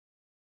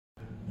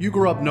You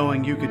grew up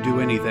knowing you could do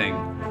anything.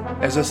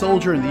 As a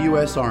soldier in the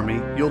U.S. Army,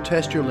 you'll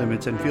test your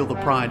limits and feel the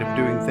pride of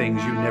doing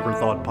things you never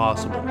thought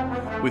possible.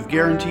 With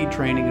guaranteed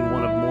training in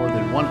one of more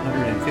than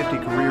 150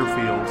 career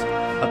fields,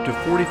 up to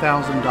 $40,000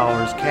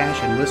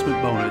 cash enlistment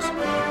bonus,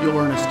 you'll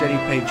earn a steady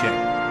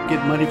paycheck,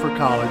 get money for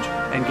college,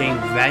 and gain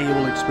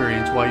valuable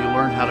experience while you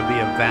learn how to be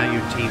a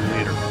valued team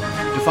leader.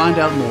 To find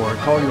out more,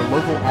 call your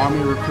local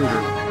Army recruiter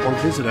or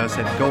visit us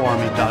at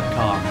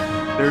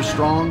GoArmy.com. There's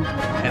strong,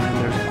 and then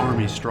there's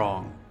Army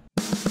strong.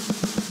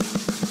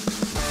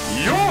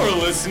 You're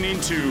listening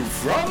to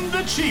From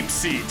the Cheap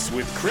Seats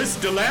with Chris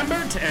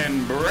DeLambert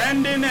and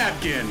Brandon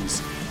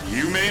Atkins.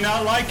 You may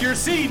not like your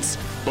seats,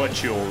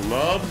 but you'll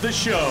love the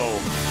show.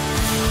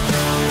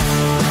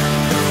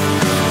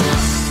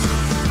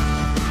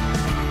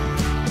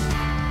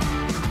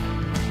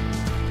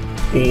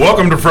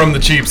 Welcome to From the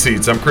Cheap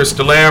Seats. I'm Chris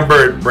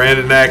DeLambert,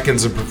 Brandon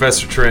Atkins, and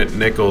Professor Trent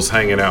Nichols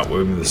hanging out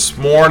with me this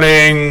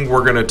morning.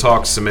 We're going to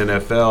talk some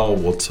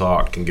NFL. We'll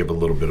talk and give a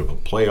little bit of a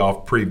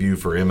playoff preview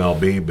for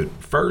MLB. But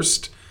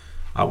first,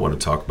 I want to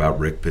talk about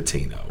Rick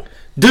Pitino.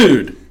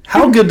 Dude,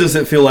 how good does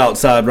it feel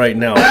outside right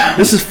now?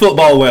 This is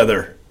football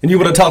weather. And you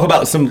want to talk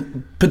about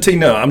some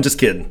Pitino? I'm just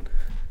kidding.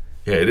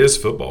 Yeah, it is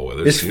football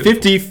weather. It's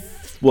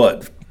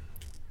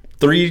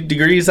 3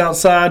 degrees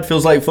outside.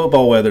 Feels like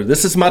football weather.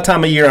 This is my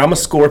time of year. I'm a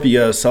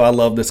Scorpio, so I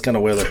love this kind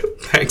of weather.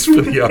 Thanks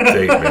for the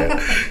update, man.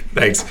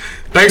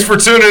 Thanks for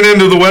tuning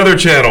into the Weather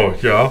Channel,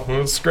 y'all.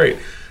 That's great.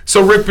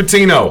 So Rick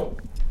Pitino,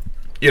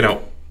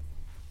 Uh-oh.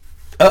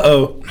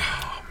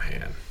 Oh,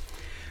 man.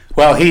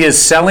 Well, he is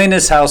selling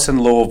his house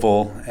in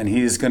Louisville, and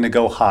he's going to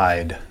go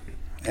hide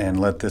and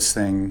let this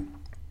thing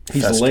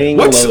He's laying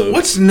low.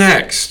 What's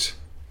next?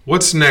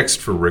 What's next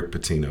for Rick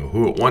Pitino,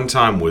 who at one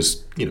time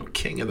was,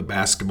 king of the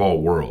basketball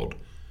world?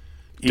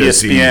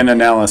 ESPN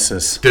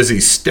analysis. Does he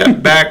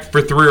step back for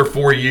 3 or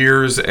 4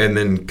 years and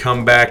then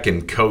come back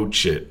and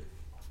coach at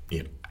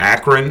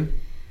Akron?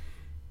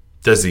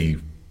 Does he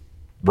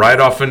ride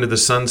off into the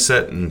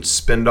sunset and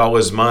spend all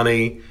his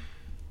money?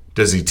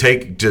 Does he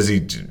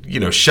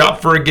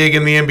shop for a gig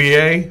in the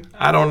NBA?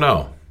 I don't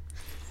know.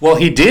 Well,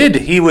 he did.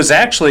 He was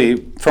actually,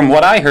 from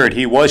what I heard,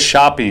 he was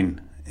shopping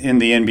in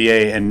the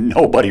NBA, and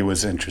nobody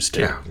was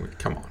interested. Yeah,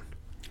 come on.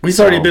 He's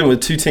already been with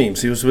 2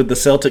 teams. He was with the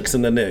Celtics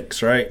and the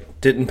Knicks,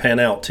 right? Didn't pan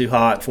out too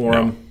hot for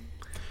him.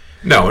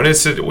 No,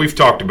 and we've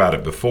talked about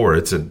it before.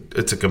 It's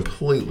a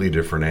completely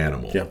different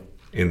animal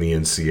in the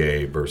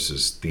NCAA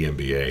versus the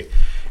NBA.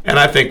 And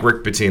I think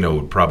Rick Pitino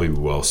would probably be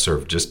well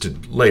served just to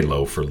lay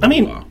low for a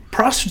little while.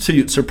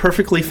 Prostitutes are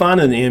perfectly fine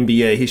in the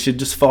NBA. He should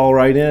just fall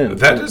right in.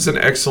 That is an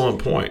excellent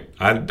point.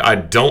 I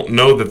don't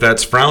know that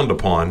that's frowned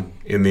upon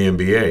in the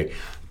NBA.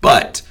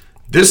 But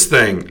this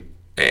thing,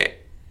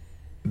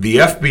 the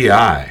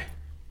FBI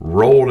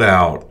rolled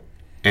out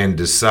and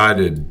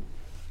decided,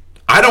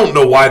 I don't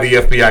know why the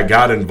FBI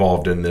got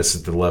involved in this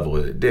at the level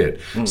that it did.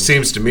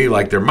 Seems to me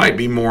like there might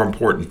be more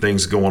important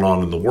things going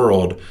on in the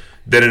world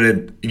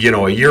than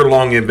a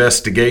year-long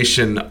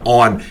investigation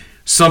on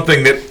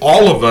something that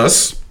all of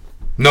us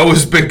know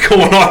has been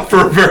going on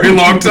for a very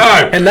long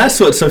time. And that's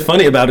what's so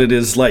funny about it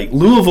is, like,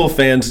 Louisville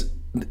fans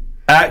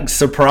act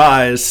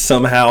surprised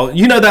somehow.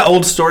 You know that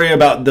old story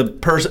about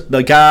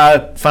the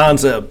guy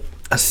finds a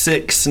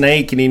sick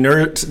snake and he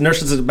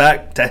nurses it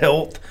back to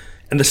health,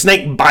 and the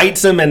snake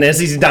bites him, and as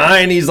he's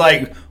dying, he's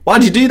like,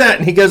 "Why'd you do that?"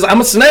 And he goes, "I'm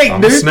a snake,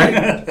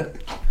 dude."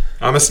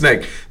 I'm a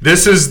snake.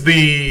 This is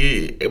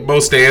the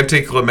most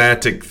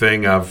anticlimactic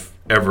thing I've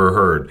ever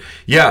heard.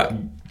 Yeah,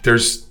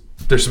 there's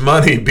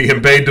money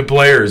being paid to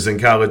players in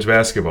college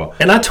basketball.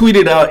 And I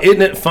tweeted out,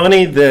 isn't it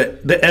funny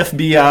that the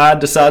FBI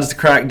decides to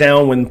crack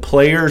down when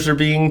players are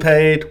being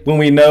paid, when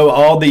we know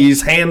all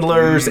these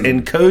handlers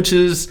and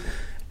coaches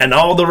and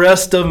all the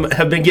rest of them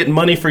have been getting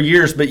money for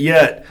years, but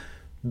yet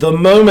the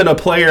moment a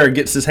player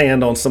gets his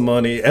hand on some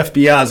money,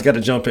 FBI's got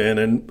to jump in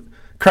and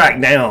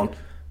crack down.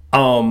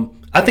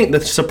 I think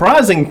the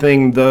surprising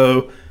thing,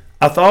 though,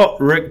 I thought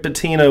Rick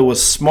Pitino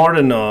was smart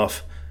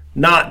enough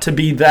not to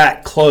be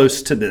that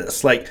close to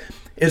this. Like,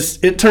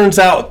 it turns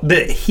out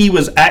that he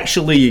was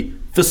actually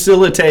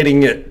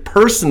facilitating it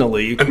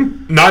personally.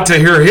 And not to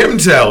hear him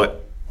tell it.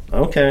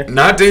 Okay.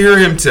 Not to hear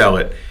him tell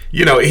it.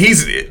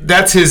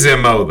 That's his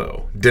MO,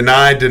 though.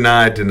 Deny,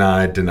 deny,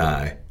 deny,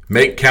 deny.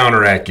 Make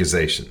counter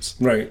accusations.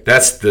 Right.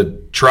 That's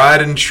the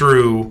tried and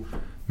true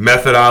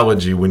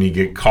methodology when you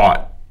get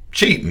caught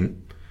cheating.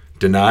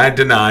 Deny,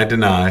 deny,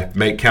 deny,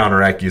 make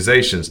counter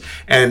accusations.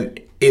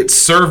 And it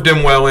served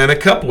him well in a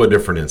couple of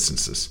different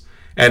instances.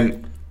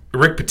 And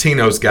Rick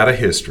Pitino's got a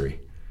history.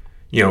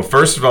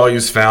 First of all, he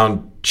was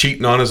found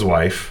cheating on his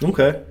wife.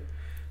 Okay.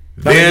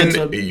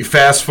 Then you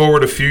fast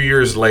forward a few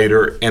years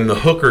later, and the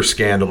hooker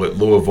scandal at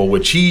Louisville,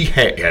 which he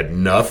had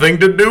nothing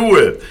to do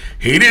with.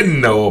 He didn't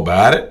know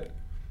about it.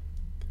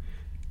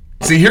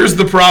 See, here's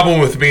the problem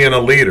with being a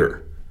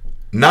leader.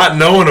 Not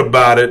knowing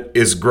about it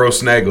is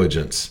gross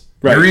negligence.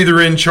 Right. You're either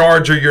in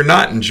charge or you're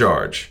not in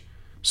charge.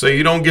 So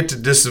you don't get to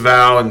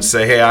disavow and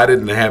say, hey, I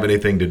didn't have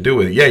anything to do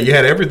with it. Yeah, you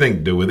had everything to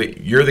do with it.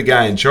 You're the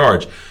guy in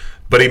charge.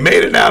 But he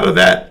made it out of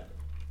that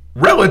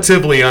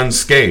relatively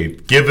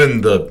unscathed,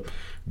 given the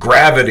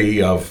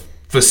gravity of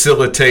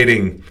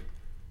facilitating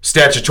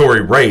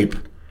statutory rape.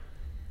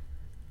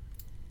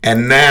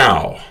 And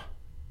now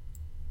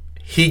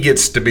he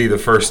gets to be the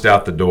first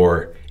out the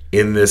door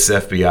in this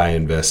FBI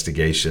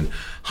investigation.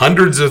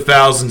 Hundreds of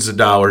thousands of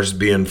dollars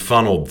being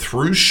funneled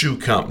through shoe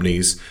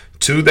companies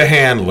to the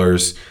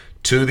handlers,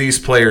 to these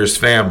players'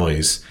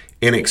 families,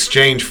 in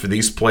exchange for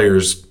these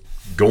players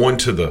going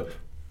to the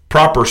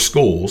proper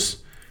schools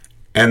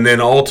and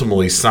then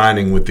ultimately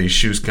signing with these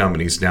shoes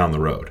companies down the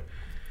road.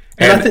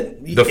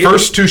 And the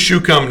first two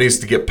shoe companies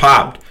to get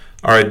popped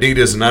are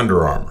Adidas and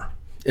Under Armour.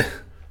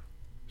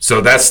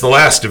 So that's the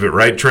last of it,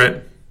 right,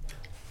 Trent?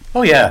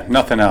 Oh, yeah,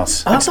 nothing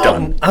else. It's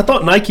done. I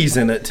thought Nike's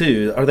in it,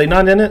 too. Are they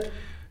not in it?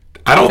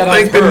 I don't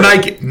think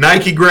the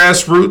Nike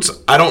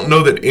grassroots, I don't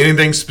know that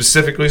anything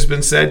specifically has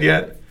been said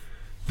yet.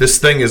 This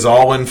thing is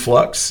all in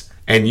flux.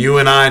 And you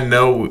and I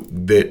know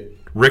that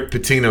Rick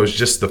Pitino is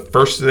just the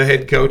first of the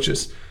head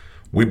coaches.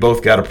 We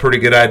both got a pretty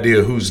good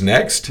idea who's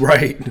next.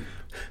 Right.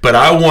 But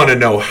I want to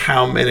know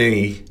how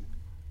many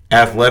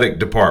athletic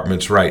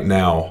departments right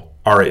now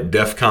are at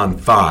DEFCON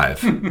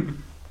 5.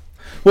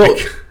 Well,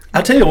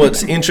 I'll tell you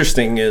what's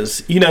interesting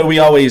is, we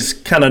always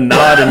kind of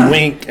nod and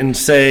wink and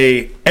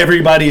say,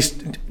 everybody's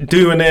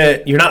doing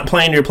it. You're not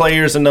playing your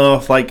players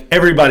enough. Like,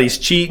 everybody's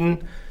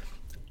cheating.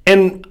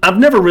 And I've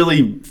never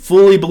really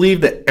fully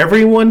believed that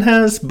everyone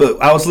has,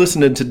 but I was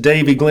listening to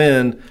Davey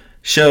Glenn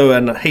show,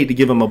 and I hate to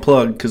give him a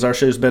plug because our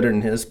show's better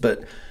than his,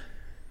 but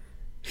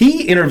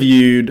he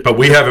interviewed... But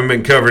we haven't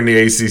been covering the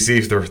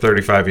ACC for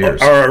 35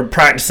 years. Or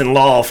practicing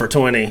law for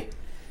 20.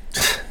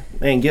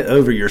 Man, get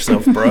over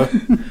yourself, bro.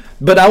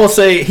 But I will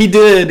say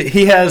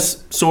he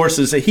has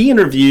sources that he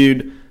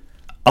interviewed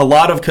a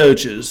lot of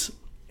coaches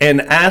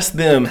and asked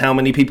them how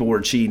many people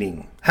were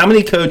cheating. How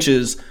many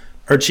coaches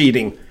are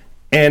cheating?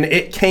 And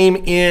it came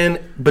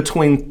in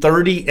between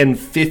 30 and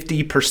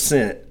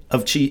 50%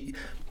 of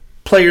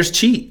coaches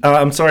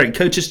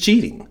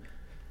cheating.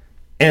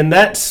 And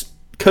that's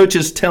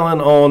coaches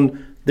telling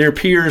on their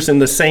peers in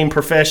the same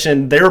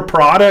profession, their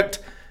product,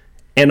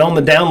 and on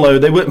the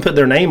download, they wouldn't put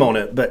their name on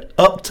it, but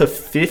up to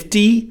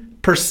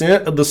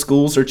 50% of the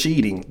schools are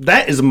cheating.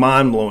 That is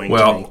mind-blowing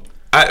to me.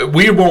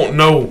 We won't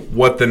know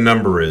what the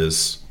number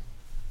is,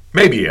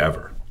 maybe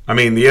ever. I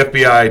mean, the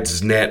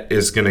FBI's net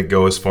is going to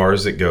go as far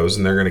as it goes,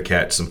 and they're going to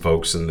catch some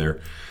folks in there.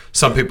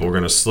 Some people are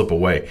going to slip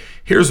away.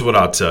 Here's what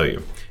I'll tell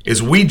you,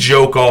 is we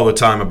joke all the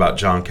time about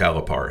John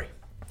Calipari.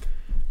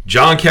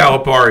 John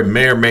Calipari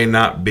may or may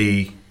not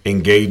be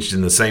engaged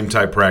in the same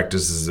type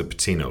practices that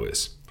Pitino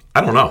is.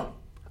 I don't know.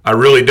 I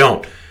really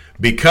don't.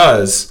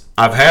 Because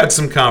I've had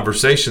some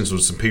conversations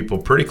with some people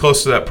pretty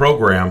close to that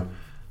program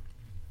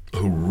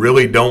who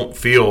really don't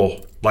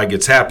feel like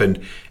it's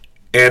happened.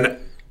 And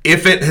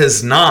if it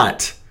has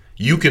not,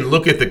 you can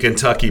look at the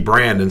Kentucky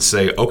brand and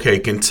say, okay,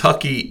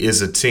 Kentucky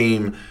is a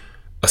team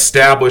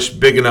established,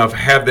 big enough,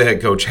 have the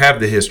head coach, have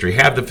the history,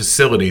 have the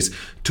facilities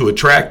to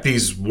attract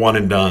these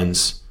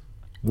one-and-dones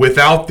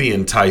without the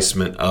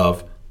enticement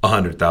of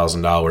 $100,000,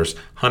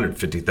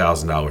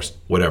 $150,000,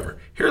 whatever.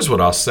 Here's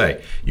what I'll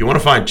say. You want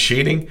to find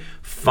cheating?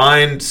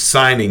 Find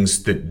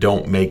signings that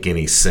don't make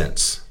any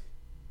sense.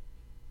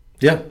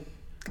 Yeah.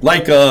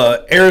 Like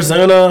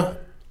Arizona,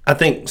 I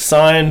think,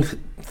 signed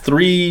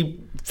 3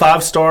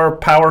 5-star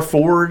power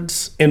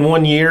forwards in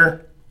 1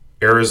 year.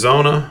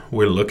 Arizona,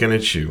 we're looking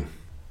at you.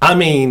 I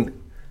mean,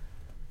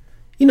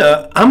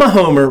 I'm a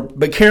homer,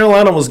 but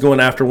Carolina was going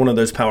after one of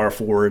those power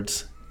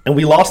forwards, and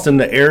we lost him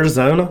to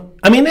Arizona.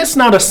 I mean, it's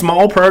not a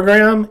small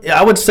program.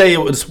 I would say it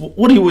was,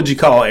 what would you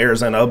call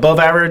Arizona? Above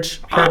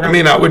average program? I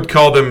mean, I would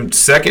call them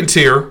second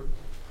tier,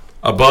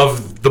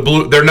 above the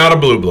blue. They're not a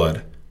blue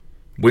blood.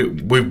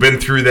 We've been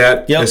through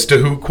that as to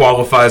who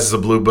qualifies as a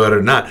blue blood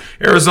or not.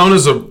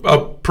 Arizona's a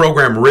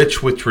program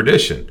rich with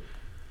tradition.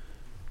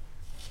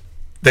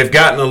 They've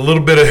gotten a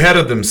little bit ahead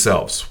of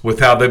themselves with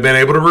how they've been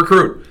able to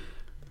recruit.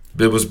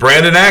 It was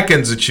Brandon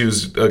Atkins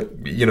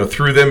that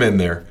threw them in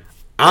there.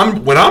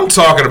 When I'm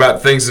talking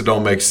about things that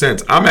don't make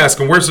sense, I'm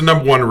asking, where's the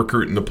number one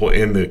recruit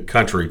in the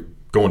country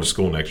going to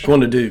school next year?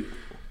 Going to Duke.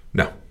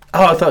 No.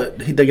 Oh, I thought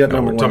they got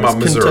number one. Talking about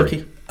Missouri.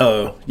 Kentucky.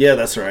 Oh, yeah,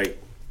 that's right.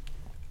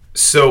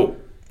 So,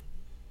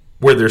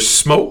 where there's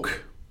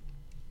smoke,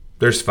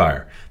 there's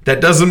fire.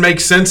 That doesn't make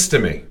sense to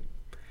me.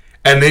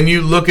 And then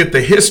you look at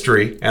the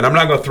history, and I'm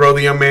not going to throw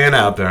the young man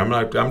out there.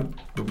 I'm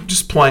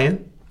just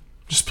playing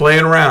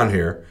around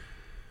here.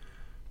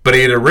 But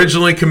he had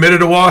originally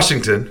committed to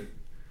Washington.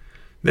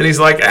 Then he's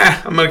like,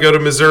 I'm going to go to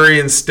Missouri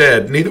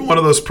instead. Neither one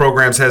of those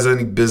programs has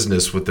any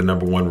business with the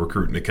number one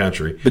recruit in the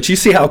country. But you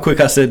see how quick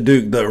I said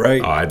Duke, though,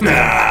 right? Oh, I did.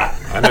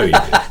 I know you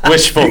did.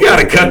 Wishful. You got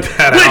to cut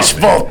that out.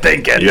 Wishful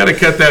thinking. You got to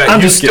cut that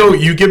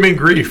out. You give me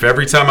grief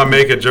every time I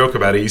make a joke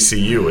about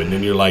ECU, and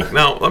then you're like,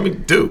 no, let me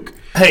Duke.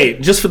 Hey,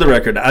 just for the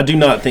record, I do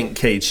not think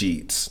K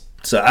cheats.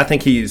 So I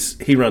think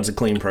he runs a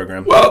clean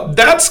program. Well,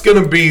 that's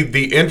going to be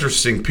the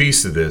interesting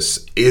piece of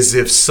this, is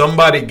if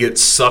somebody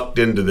gets sucked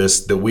into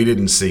this that we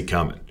didn't see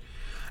coming.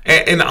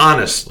 And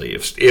honestly,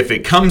 if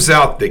it comes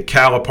out that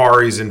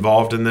Calipari's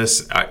involved in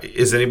this,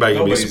 is anybody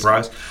going to be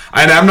surprised?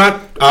 And I'm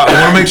not. I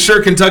want to make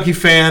sure Kentucky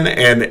fan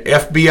and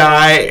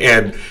FBI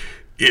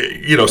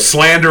and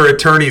slander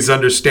attorneys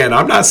understand.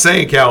 I'm not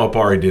saying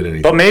Calipari did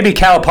anything, but maybe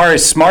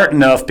Calipari's smart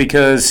enough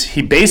because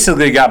he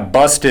basically got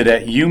busted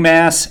at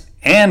UMass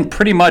and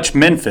pretty much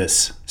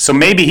Memphis. So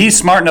maybe he's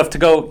smart enough to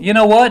go, you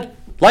know what?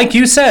 Like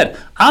you said,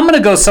 I'm going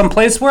to go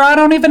someplace where I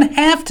don't even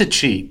have to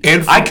cheat.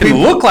 And I can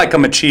look like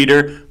I'm a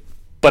cheater,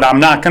 but I'm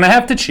not going to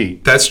have to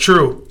cheat. That's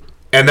true.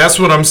 And that's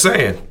what I'm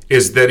saying,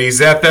 is that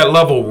he's at that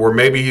level where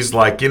maybe he's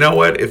like, you know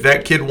what, if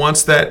that kid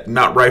wants that,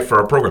 not right for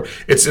our program.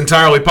 It's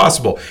entirely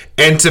possible.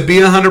 And to be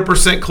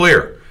 100%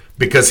 clear,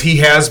 because he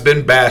has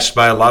been bashed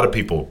by a lot of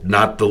people,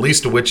 not the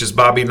least of which is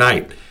Bobby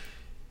Knight.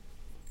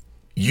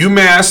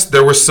 UMass,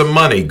 there was some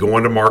money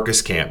going to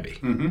Marcus Camby.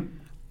 Mm-hmm.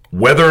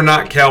 Whether or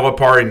not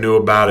Calipari knew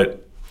about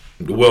it,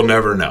 we'll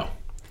never know.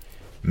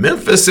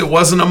 Memphis, it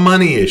wasn't a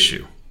money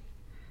issue.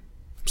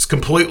 It's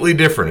completely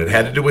different. It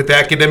had to do with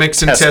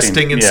academics and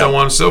testing and so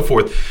on and so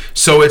forth.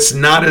 So it's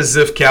not as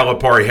if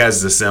Calipari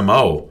has this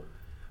MO,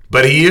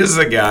 but he is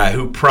a guy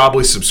who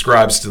probably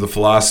subscribes to the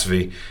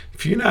philosophy,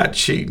 if you're not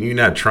cheating, you're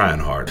not trying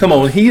hard. Come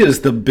on, he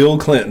is the Bill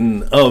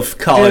Clinton of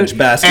college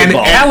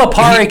basketball.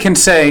 And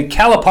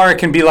Calipari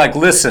can be like,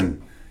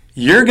 listen,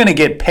 you're going to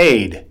get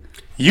paid.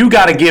 You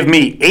got to give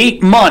me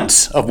 8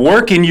 months of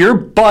working your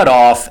butt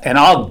off, and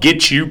I'll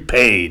get you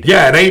paid.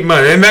 Yeah, and 8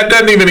 months. And that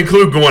doesn't even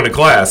include going to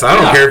class. I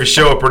don't care if you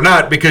show up or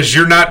not, because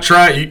you're not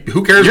trying.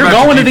 Who cares you're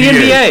about going your to the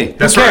GPA? NBA.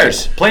 That's Who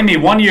cares? Right. Play me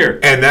 1 year.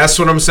 And that's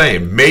what I'm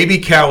saying. Maybe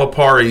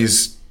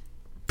Calipari's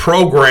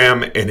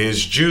program and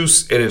his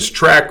juice and his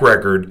track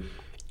record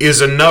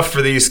is enough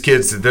for these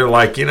kids that they're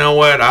like, you know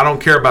what? I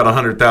don't care about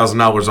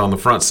 $100,000 on the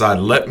front side.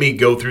 Let me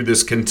go through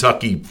this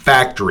Kentucky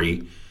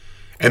factory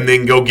and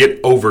then go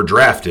get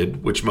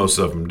overdrafted, which most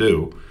of them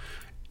do,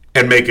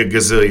 and make $1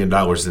 gazillion in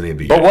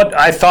the NBA. But what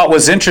I thought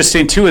was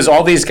interesting, too, is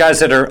all these guys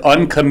that are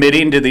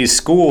uncommitting to these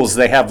schools,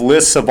 they have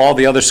lists of all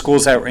the other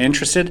schools that were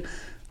interested.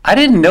 I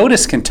didn't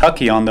notice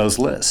Kentucky on those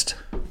lists.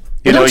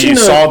 You know,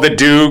 saw the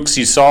Dukes,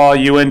 you saw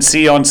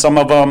UNC on some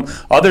of them,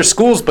 other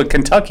schools, but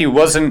Kentucky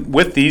wasn't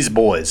with these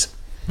boys.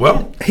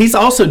 Well, he's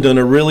also done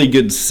a really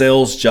good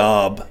sales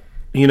job,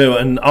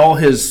 and all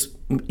his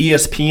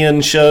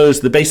ESPN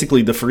shows,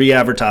 basically the free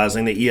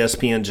advertising that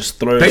ESPN just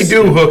throws. They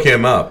do hook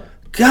him up.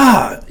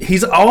 God,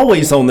 he's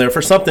always on there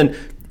for something.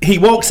 He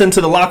walks into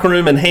the locker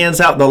room and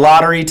hands out the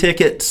lottery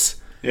tickets.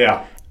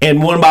 Yeah.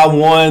 And one by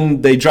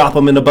one, they drop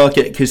them in a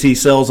bucket because he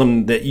sells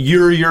them that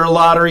you're your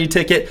lottery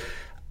ticket.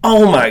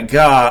 Oh my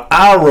God,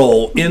 eye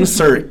roll,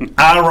 insert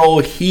eye roll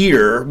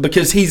here,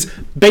 because he's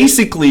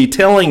basically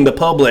telling the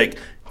public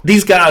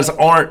these guys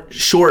aren't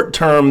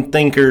short-term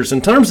thinkers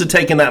in terms of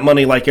taking that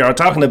money like you're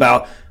talking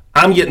about.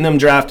 I'm getting them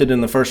drafted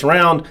in the first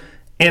round,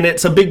 and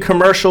it's a big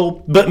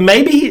commercial, but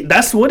maybe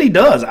that's what he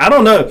does. I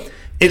don't know.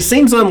 It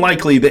seems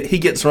unlikely that he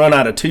gets run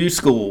out of 2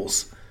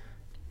 schools,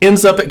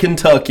 ends up at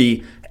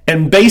Kentucky,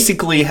 and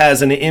basically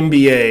has an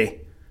NBA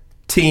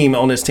team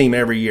on his team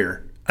every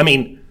year. I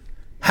mean,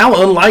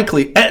 how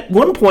unlikely. At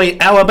one point,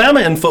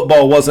 Alabama in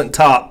football wasn't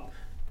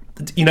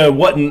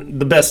wasn't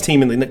the best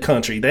team in the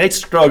country. They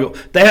struggled.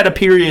 They had a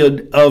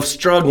period of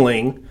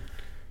struggling.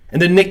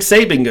 And then Nick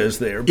Saban goes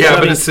there.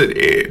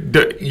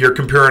 But you're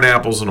comparing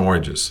apples and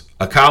oranges.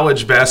 A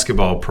college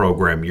basketball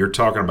program, you're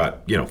talking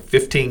about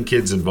 15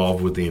 kids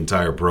involved with the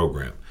entire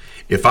program.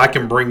 If I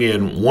can bring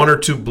in 1 or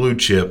 2 blue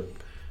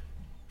chip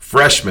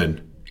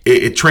freshmen,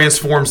 it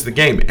transforms the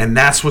game. And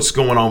that's what's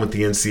going on with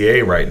the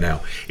NCAA right now.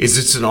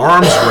 It's an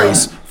arms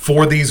race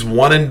for these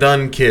one and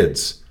done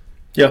kids.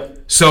 Yeah.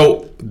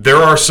 So there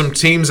are some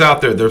teams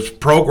out there. There's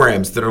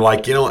programs that are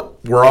like,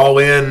 we're all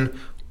in.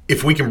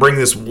 If we can bring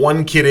this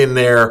one kid in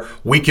there,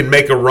 we can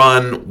make a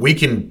run, we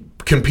can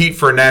compete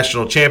for a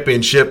national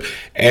championship,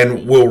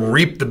 and we'll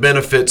reap the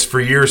benefits for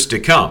years to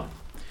come.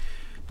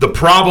 The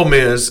problem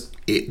is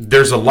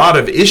there's a lot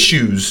of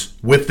issues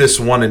with this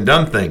one and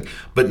done thing,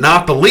 but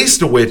not the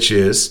least of which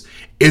is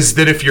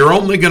that if you're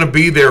only going to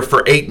be there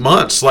for 8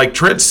 months, like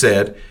Trent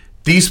said,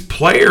 these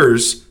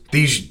players,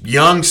 these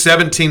young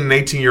 17 and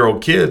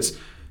 18-year-old kids,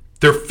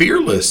 they're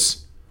fearless.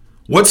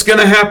 What's going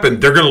to happen?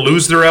 They're going to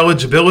lose their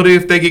eligibility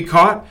if they get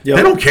caught? Yep.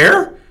 They don't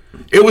care.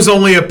 It was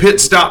only a pit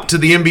stop to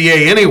the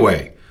NBA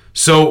anyway.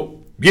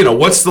 So,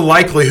 what's the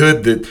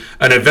likelihood that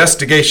an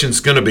investigation's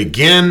going to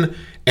begin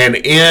and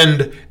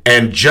end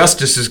and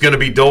justice is going to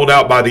be doled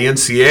out by the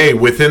NCAA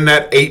within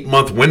that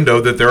 8-month window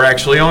that they're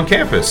actually on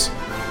campus?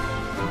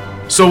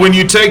 So when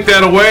you take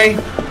that away,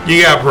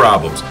 you got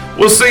problems.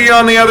 We'll see you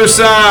on the other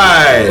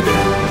side.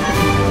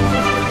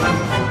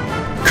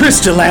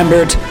 Krista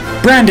Lambert,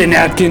 Brandon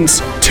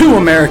Atkins, 2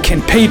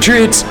 American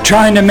patriots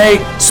trying to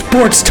make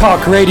sports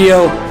talk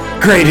radio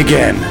great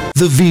again.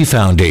 The V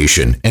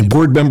Foundation and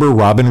board member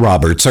Robin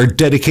Roberts are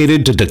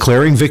dedicated to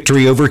declaring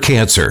victory over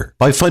cancer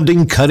by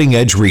funding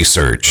cutting-edge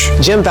research.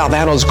 Jim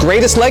Valvano's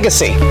greatest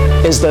legacy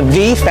is the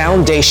V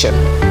Foundation.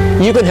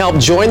 You can help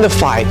join the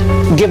fight.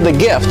 Give the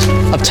gift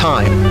of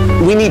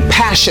time. We need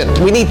passion.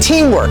 We need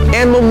teamwork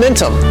and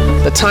momentum.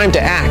 The time to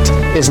act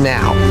is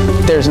now.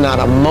 There's not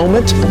a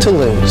moment to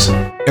lose.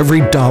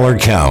 Every dollar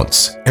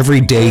counts. Every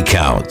day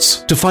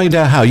counts. To find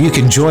out how you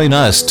can join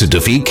us to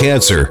defeat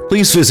cancer,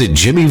 please visit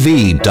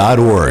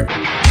jimmyv.org.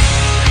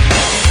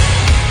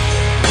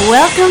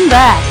 Welcome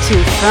back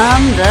to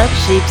From the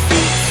Cheap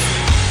Seats.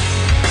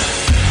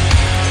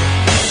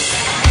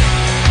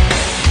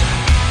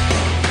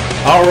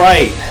 All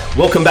right,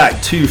 welcome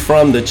back to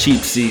From the Cheap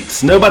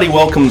Seats. Nobody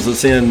welcomes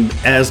us in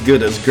as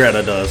good as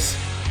Greta does.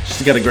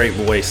 She's got a great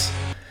voice.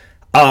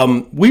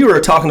 We were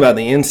talking about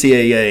the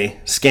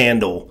NCAA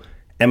scandal,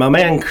 and my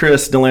man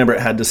Chris DeLambert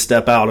had to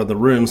step out of the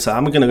room, so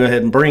I'm going to go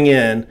ahead and bring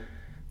in,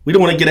 we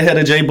don't want to get ahead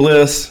of Jay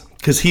Bliss,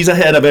 because he's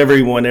ahead of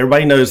everyone.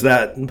 Everybody knows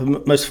that.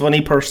 The most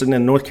funny person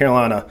in North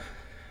Carolina.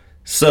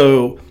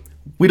 So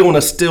we don't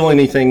want to steal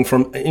anything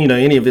from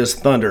any of his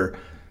thunder.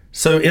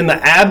 So in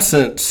the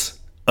absence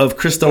of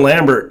Chris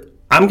DeLambert,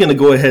 I'm going to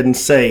go ahead and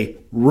say,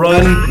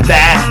 run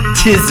that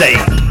tizzy.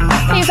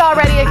 He's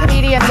already a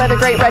comedian with a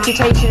great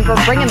reputation for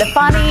bringing the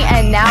funny,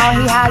 and now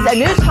he has a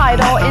new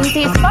title,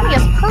 NC's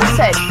Funniest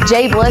Person.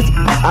 Jay Bliss.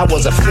 I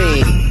was a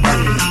fiend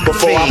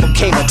before I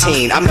became a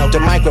teen. I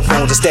melted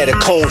microphones instead of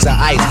cones of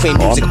ice cream.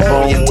 Music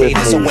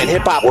orientated, so when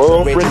hip-hop was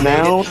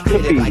world-renowned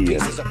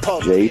comedian,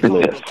 Jay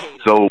Bliss.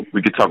 So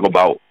we could talk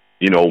about,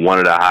 one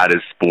of the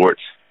hottest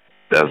sports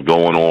that's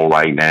going on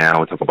right now.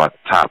 We talk about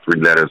the top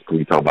three letters. We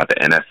can talk about the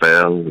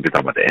NFL. We can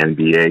talk about the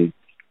NBA.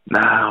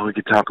 Now we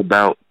can let's talk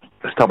about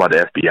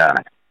the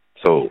FBI.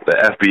 So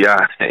the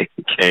FBI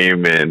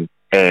came in,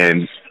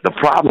 and the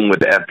problem with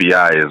the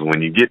FBI is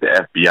when you get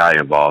the FBI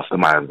involved,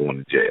 somebody's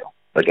going to jail.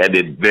 Like, I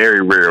did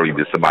very rarely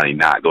did somebody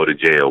not go to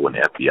jail when the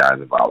FBI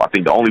is involved. I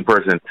think the only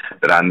person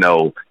that I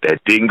know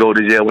that didn't go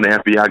to jail when the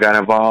FBI got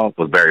involved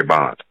was Barry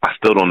Bonds. I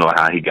still don't know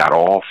how he got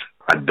off.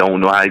 I don't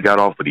know how he got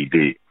off, but he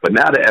did. But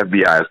now the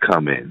FBI has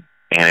come in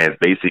and has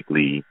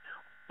basically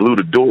blew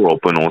the door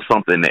open on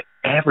something that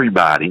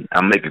everybody,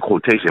 I'm making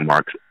quotation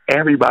marks,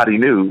 everybody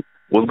knew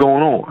was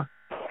going on.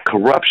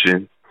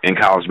 Corruption in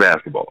college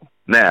basketball.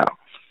 Now,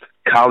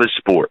 college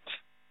sports,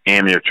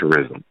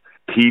 amateurism.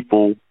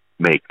 People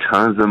make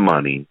tons of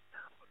money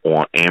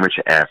on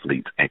amateur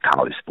athletes and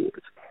college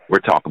sports. We're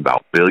talking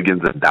about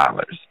billions of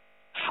dollars.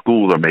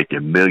 Schools are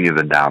making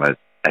millions of dollars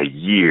a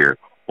year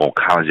on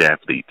college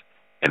athletes,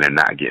 and they're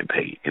not getting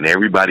paid. And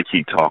everybody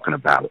keep talking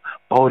about,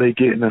 they're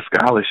getting a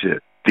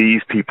scholarship.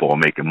 These people are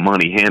making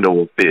money hand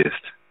over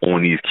fist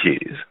on these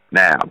kids.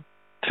 Now,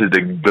 to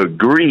the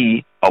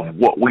degree of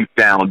what we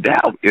found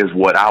out is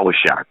what I was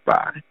shocked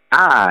by.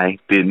 I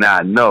did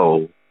not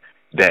know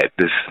that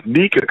the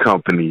sneaker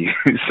companies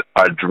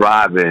are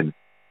driving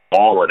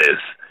all of this.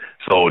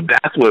 So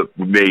that's what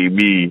made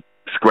me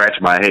scratch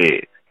my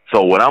head.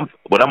 So what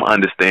I'm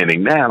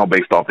understanding now,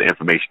 based off the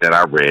information that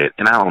I read,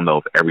 and I don't know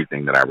if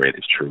everything that I read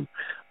is true,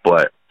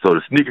 but so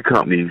the sneaker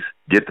companies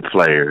get the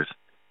players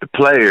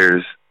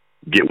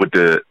get with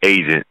the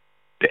agent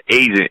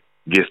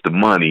gets the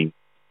money,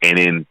 and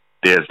then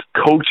there's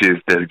coaches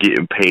that's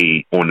getting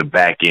paid on the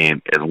back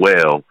end as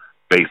well,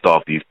 based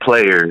off these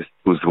players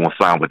who's going to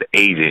sign with the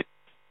agent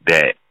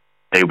that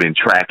they've been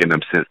tracking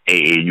them since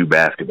AAU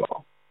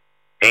basketball.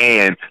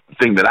 And the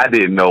thing that I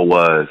didn't know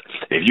was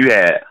if you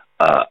had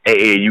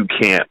AAU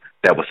camp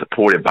that was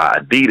supported by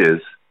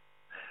Adidas,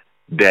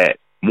 that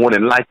more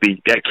than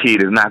likely that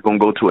kid is not going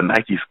to go to a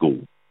Nike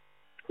school,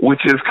 which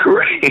is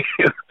crazy.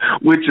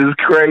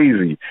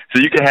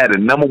 So you can have the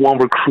number one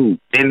recruit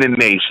in the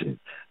nation,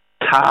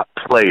 top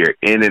player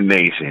in the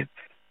nation,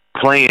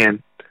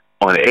 playing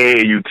on an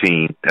AAU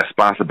team that's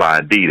sponsored by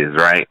Adidas,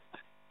 right?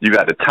 You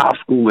got the top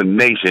school in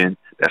the nation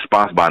that's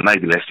sponsored by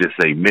Nike. Let's just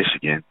say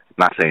Michigan. I'm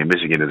not saying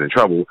Michigan is in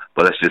trouble,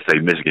 but let's just say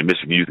Michigan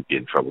used to get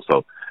in trouble.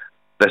 So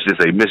let's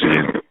just say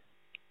Michigan.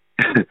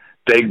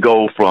 They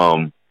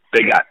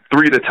got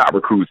three of the top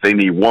recruits. They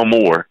need one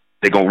more.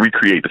 They're going to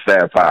recreate the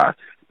Fab Five.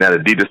 Now, the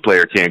Adidas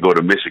player can't go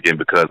to Michigan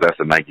because that's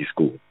a Nike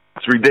school.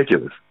 It's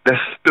ridiculous. That's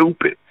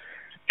stupid.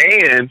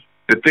 And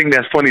the thing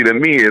that's funny to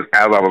me is,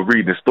 as I was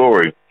reading the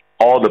story,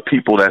 all the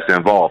people that's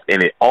involved,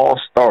 and it all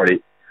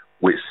started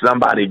with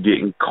somebody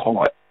getting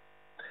caught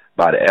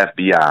by the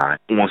FBI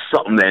on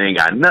something that ain't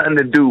got nothing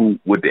to do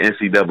with the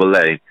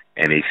NCAA,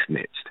 and they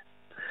snitched.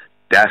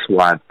 That's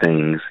why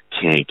things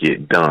can't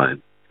get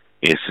done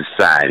in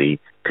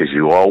society, because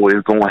you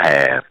always going to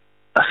have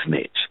a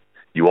snitch.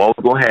 You always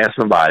going to have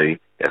somebody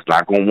that's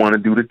not going to want to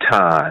do the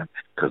time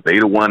because they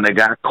the one that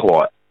got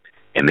caught,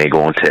 and they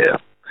going to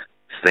tell.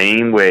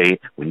 Same way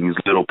when you was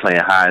little playing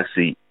hide and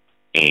seek,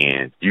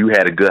 and you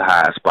had a good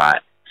hide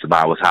spot,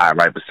 somebody was hiding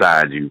right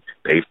beside you,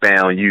 they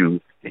found you,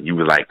 and you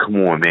was like, come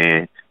on,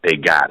 man, they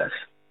got us.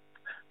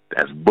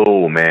 That's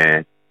bull,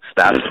 man.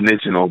 Stop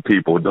snitching on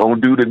people.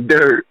 Don't do the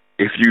dirt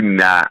if you're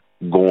not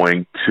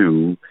going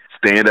to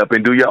stand up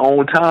and do your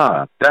own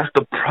time. That's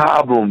the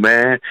problem,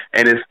 man.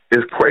 And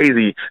it's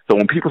crazy. So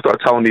when people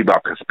start telling me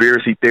about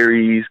conspiracy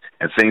theories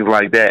and things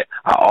like that,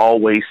 I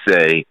always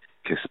say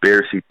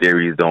conspiracy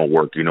theories don't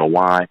work. You know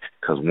why?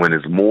 Because when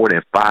it's more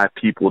than 5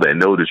 people that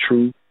know the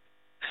truth,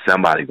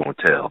 somebody going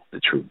to tell the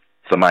truth.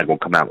 Somebody going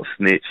to come out and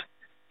snitch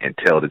and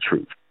tell the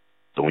truth.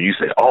 So when you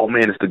say, oh,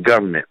 man, it's the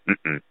government,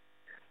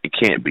 it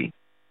can't be.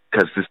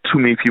 Because there's too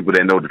many people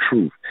that know the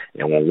truth.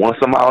 And when once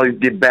somebody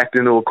get backed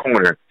into a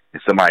corner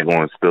and somebody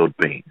going to spill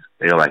beans,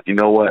 they're like, you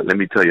know what? Let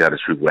me tell you how the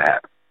truth will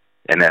happen.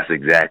 And that's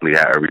exactly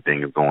how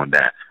everything is going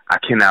down. I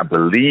cannot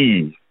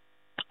believe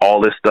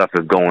all this stuff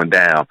is going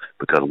down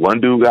because one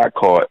dude got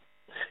caught,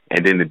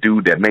 and then the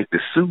dude that make the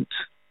suits,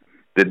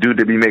 the dude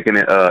that be making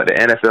the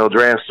NFL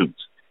draft suits,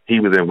 he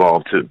was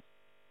involved too.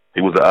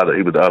 He was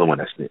the other one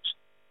that snitched.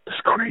 That's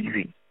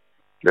crazy.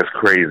 That's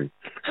crazy.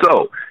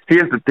 So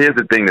here's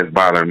the thing that's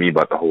bothering me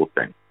about the whole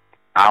thing.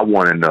 I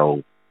want to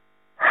know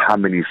how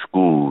many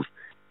schools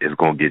is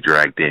going to get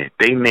dragged in.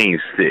 They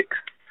named 6,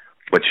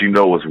 but you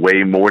know it's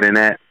way more than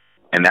that.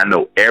 And I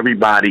know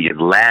everybody is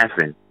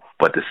laughing,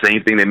 but the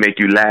same thing that make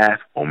you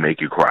laugh will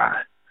make you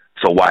cry.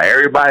 So while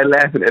everybody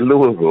laughing at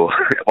Louisville,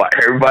 while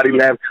everybody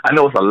laughing, I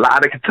know it's a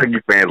lot of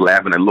Kentucky fans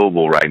laughing at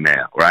Louisville right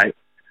now, right?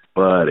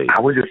 Buddy, I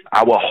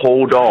will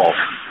hold off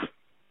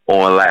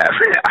on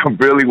laughing. I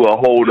really will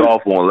hold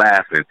off on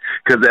laughing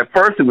because at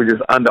first it was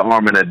just Under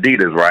Armour and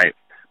Adidas, right?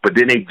 But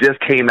then they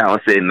just came out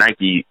and said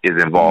Nike is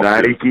involved.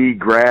 Nike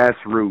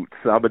grassroots.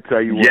 I'm gonna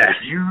tell you what. Yes.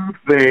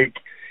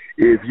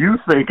 If you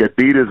think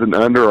Adidas and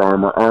Under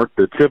Armour aren't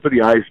the tip of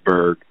the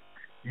iceberg,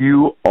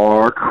 you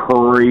are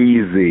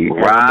crazy.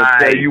 Right. I'm going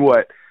to tell you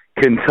what,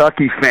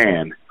 Kentucky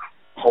fan,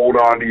 hold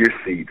on to your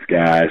seats,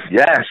 guys.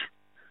 Yes.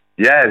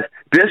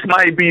 This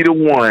might be the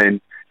one.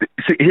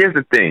 See, here's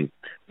the thing.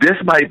 This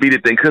might be the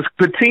thing because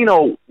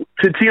Pitino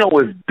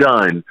is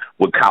done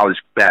with college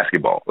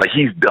basketball. Like,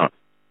 he's done.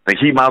 Like,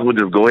 he might as well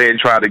just go ahead and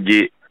try to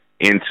get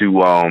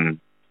into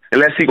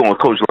unless he's going to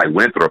coach like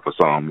Winthrop or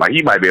something. Like,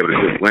 he might be able to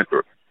coach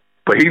Winthrop.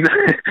 But he's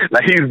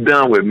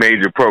done with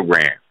major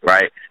programs,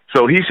 right?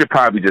 So he should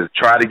probably just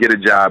try to get a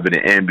job in the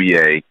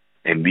NBA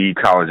and leave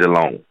college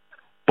alone.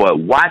 But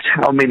watch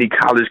how many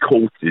college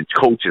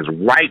coaches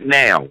right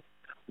now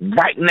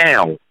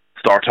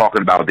start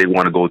talking about they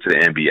want to go to the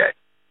NBA.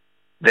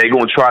 They're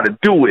going to try to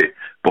do it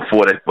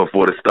before the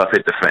stuff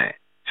hit the fan.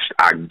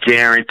 I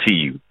guarantee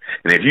you.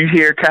 And if you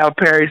hear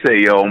Calipari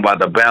say, yo, I'm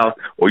about to bounce,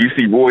 or you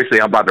see Roy say,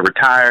 I'm about to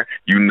retire,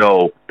 you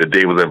know that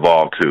they was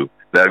involved too.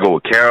 That'll go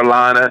with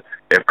Carolina.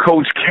 If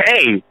Coach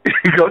K be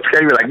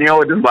like, you know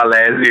what, this is my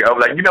last year. I'm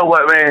like, you know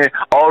what, man,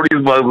 all these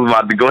mothers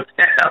about to go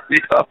down. You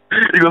know?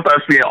 You're going to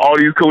start seeing all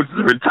these coaches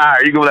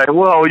retire. You're going to be like,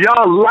 whoa,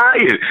 y'all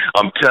lying.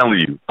 I'm telling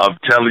you. And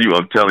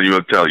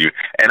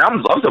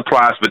I'm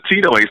surprised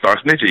Pitino ain't start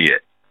snitching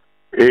yet.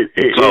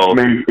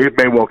 It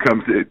may well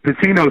come to it.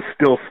 Pitino's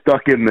still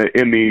stuck in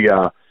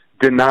the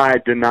deny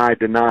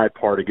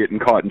part of getting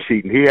caught and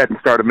cheating. He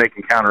hadn't started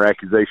making counter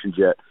accusations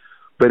yet.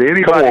 But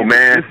anybody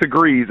that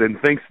disagrees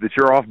and thinks that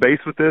you're off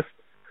base with this,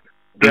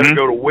 better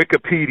go to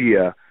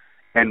Wikipedia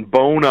and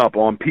bone up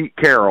on Pete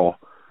Carroll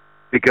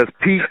because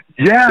Pete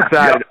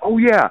decided,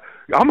 the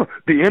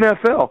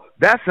NFL,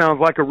 that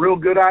sounds like a real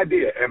good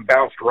idea, and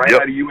bounced right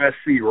out of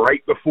USC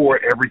right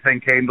before everything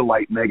came to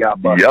light and they got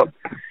busted.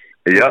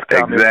 Yep,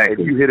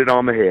 exactly. You hit it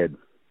on the head.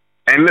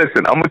 And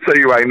listen, I'm going to tell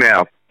you right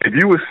now, if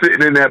you were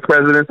sitting in that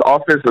president's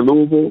office in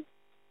Louisville,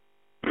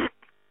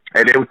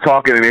 and they were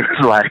talking, and it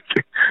was like,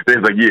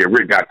 yeah,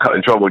 Rick got caught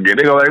in trouble again.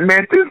 They go like,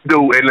 man, this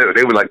dude, and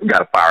they were like, we got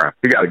to fire him.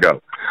 He got to go.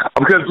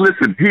 Because,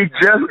 listen, they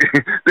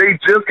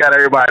just got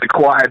everybody to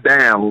quiet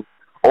down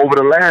over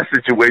the last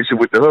situation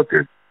with the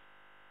hookers.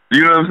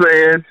 You know what I'm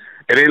saying?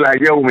 And they like,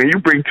 yo, man, you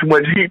bring too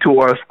much heat to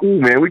our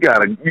school, man. You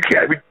can't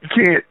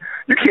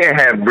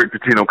have Rick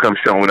Pitino come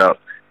showing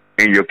up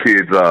in your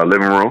kid's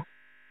living room.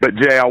 But,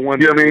 Jay, I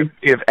wonder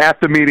if at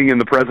the meeting in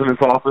the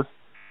president's office,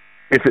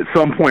 if at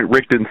some point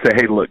Rick didn't say,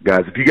 hey, look,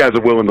 guys, if you guys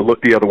are willing to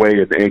look the other way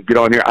and get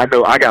on here, I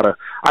know I got a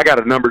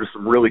number to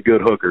some really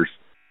good hookers.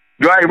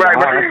 Right.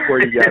 That's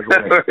where you guys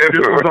went.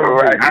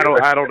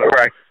 I don't know.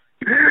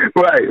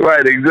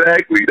 Right,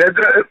 exactly.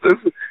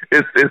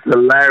 It's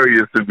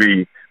hilarious to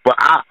me. But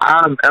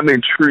I'm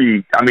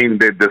intrigued. I mean,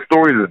 the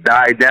stories have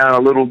died down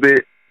a little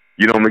bit.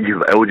 You know,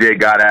 OJ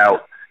got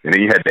out, and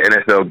then you had the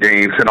NFL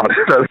games and all this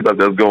other stuff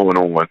that's going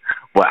on.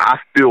 But I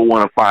still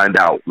want to find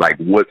out, like,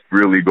 what's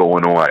really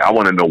going on. I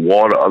want to know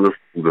all the other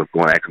schools that's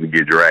going to actually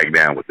get dragged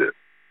down with this.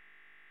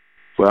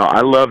 Well,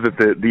 I love that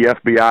the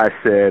FBI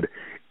said,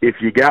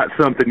 if you got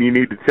something you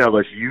need to tell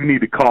us, you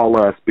need to call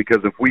us,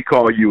 because if we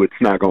call you,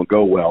 it's not going to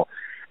go well.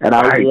 And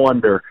I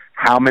wonder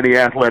how many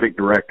athletic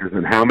directors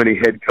and how many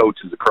head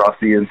coaches across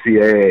the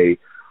NCAA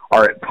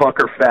are at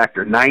pucker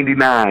factor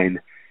 99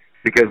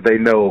 because they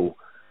know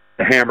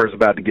the hammer's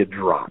about to get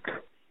dropped.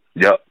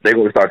 Yep, they're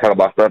going to start talking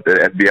about stuff that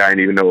the FBI didn't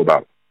even know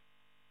about.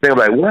 They're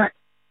like, what?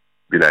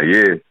 Be like,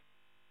 yeah.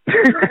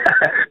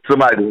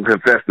 Somebody will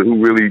confess to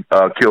who really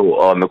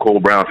killed Nicole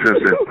Brown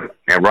Simpson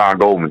and Ron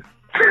Goldman.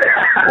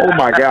 Oh,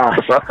 my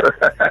gosh.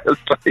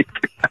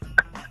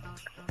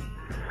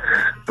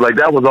 Like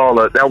that was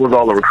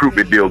all a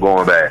recruitment deal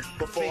going bad.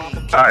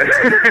 All right.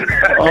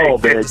 Oh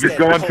man, you've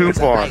gone too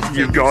far.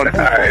 You've gone too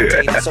far.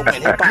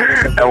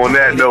 And on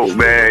that note,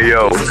 man,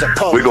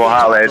 we gonna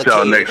holler at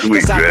y'all next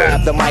week, man. I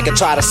grab the mic and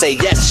try to say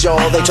yes,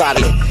 y'all. They try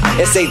to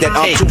and say that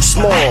I'm too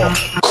small.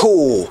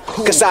 Cool,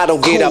 cause I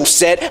don't get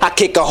upset. I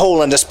kick a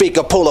hole in the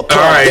speaker, pull a plug,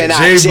 all right, then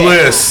Jay I jet.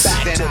 Bliss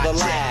Back to the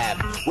lab.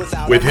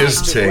 with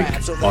his take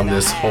on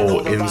this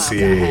whole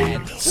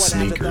NCAA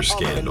sneaker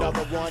scandal.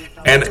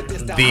 And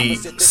the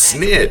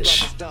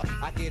snitch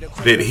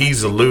that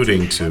he's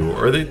alluding to,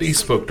 or that he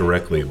spoke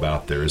directly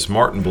about there, is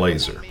Martin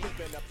Blazer.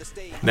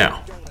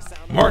 Now,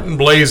 Martin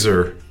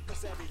Blazer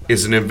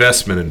is an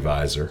investment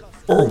advisor,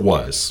 or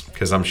was,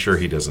 because I'm sure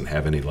he doesn't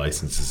have any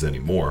licenses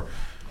anymore,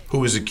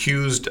 who is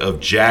accused of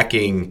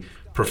jacking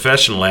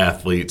professional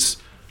athletes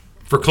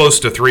for close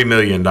to $3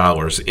 million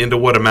into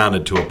what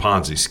amounted to a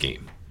Ponzi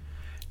scheme.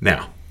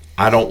 Now,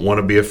 I don't want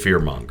to be a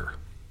fearmonger.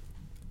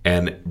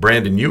 And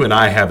Brandon, you and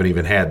I haven't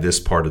even had this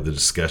part of the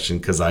discussion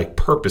because I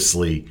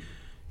purposely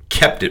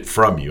kept it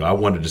from you. I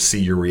wanted to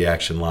see your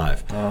reaction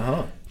live.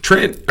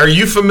 Trent, are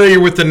you familiar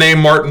with the name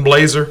Martin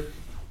Blazer?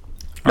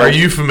 Are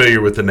you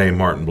familiar with the name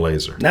Martin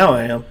Blazer? Now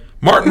I am.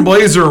 Martin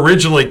Blazer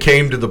originally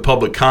came to the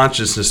public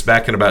consciousness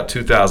back in about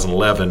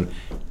 2011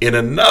 in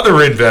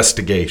another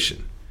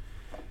investigation.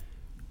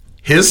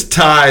 His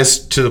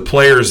ties to the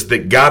players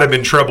that got him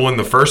in trouble in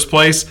the first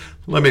place,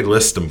 let me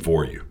list them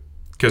for you,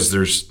 because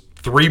there's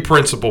three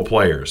principal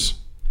players: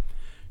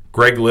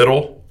 Greg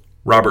Little,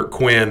 Robert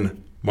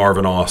Quinn,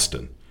 Marvin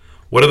Austin.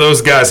 What do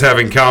those guys have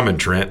in common,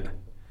 Trent?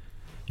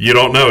 You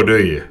don't know,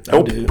 do you?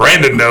 I do.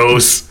 Brandon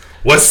knows.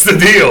 What's the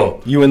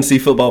deal?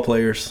 UNC football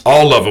players.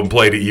 All of them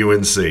played at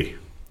UNC.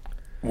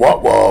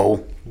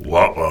 Whoa.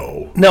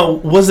 Now,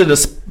 was it a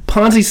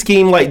Ponzi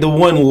scheme like the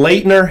one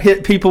Leitner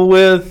hit people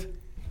with?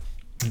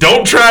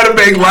 Don't try to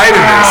make light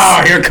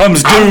of this. Here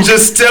comes Duke. I'm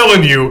just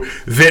telling you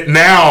that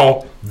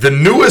now the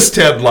newest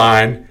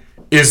headline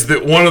is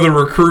that one of the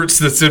recruits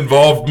that's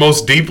involved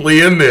most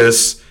deeply in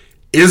this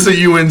is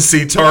a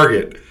UNC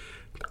target.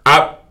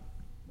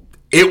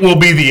 It will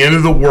be the end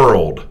of the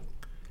world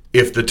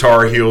if the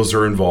Tar Heels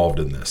are involved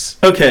in this.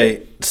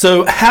 Okay,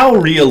 so how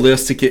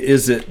realistic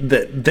is it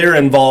that they're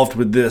involved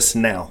with this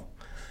now?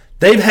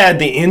 They've had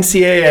the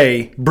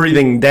NCAA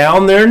breathing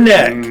down their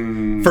neck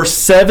for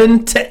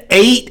 7 to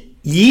 8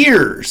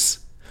 years.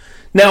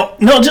 Now,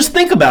 just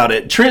think about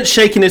it. Trent's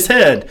shaking his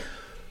head.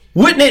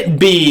 Wouldn't it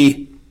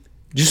be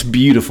just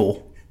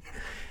beautiful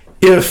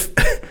if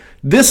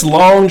this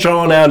long,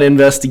 drawn-out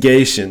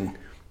investigation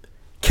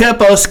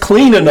kept us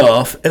clean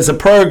enough as a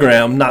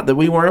program, not that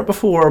we weren't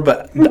before,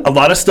 but a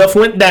lot of stuff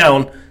went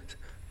down.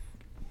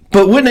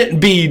 But wouldn't it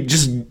be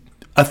just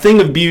a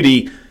thing of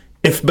beauty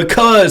if,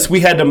 because we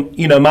had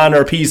to, mind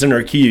our P's and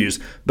our Q's,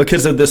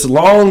 because of this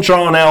long,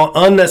 drawn-out,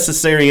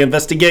 unnecessary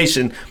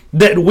investigation,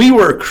 that we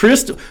were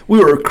crystal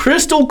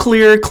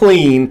clear,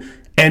 clean,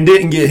 and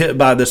didn't get hit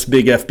by this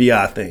big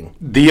FBI thing?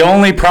 The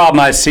only problem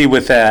I see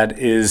with that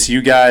is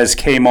you guys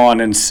came on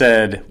and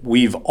said,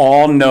 we've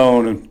all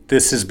known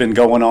this has been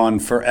going on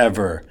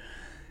forever.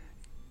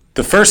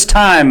 The first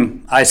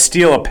time I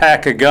steal a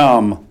pack of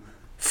gum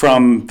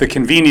from the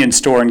convenience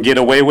store and get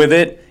away with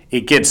it,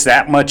 it gets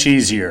that much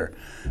easier.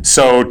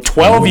 So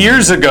 12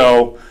 years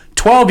ago,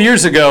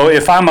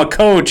 if I'm a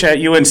coach at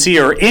UNC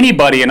or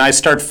anybody and I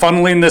start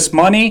funneling this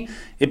money,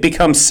 it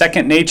becomes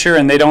second nature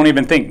and they don't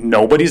even think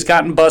nobody's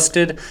gotten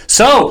busted.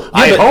 So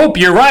I hope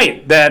you're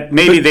right that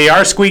maybe they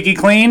are squeaky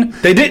clean.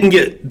 They didn't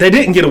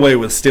get away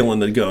with stealing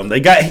the gum. They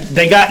got.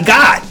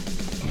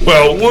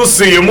 Well, we'll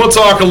see, and we'll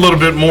talk a little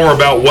bit more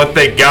about what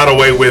they got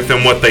away with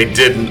and what they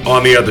didn't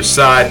on the other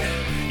side.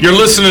 You're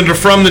listening to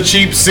From the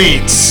Cheap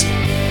Seats.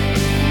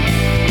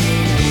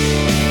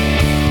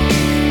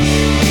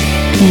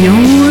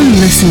 You're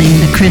listening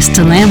to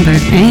Krista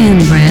Lambert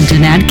and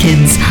Brandon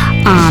Adkins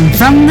on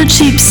From the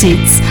Cheap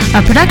Seats,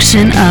 a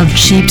production of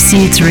Cheap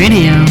Seats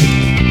Radio.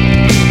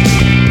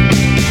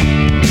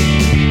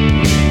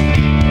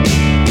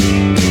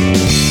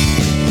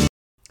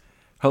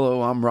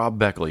 Hello, I'm Rob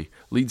Beckley,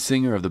 lead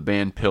singer of the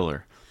band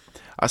Pillar.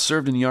 I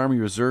served in the Army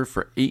Reserve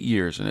for 8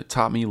 years, and it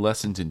taught me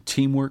lessons in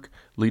teamwork,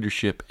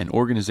 leadership, and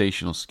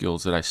organizational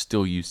skills that I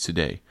still use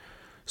today.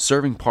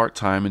 Serving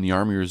part-time in the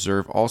Army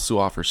Reserve also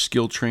offers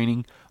skill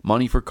training,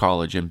 money for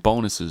college, and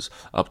bonuses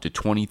up to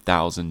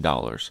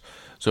 $20,000.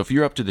 So if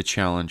you're up to the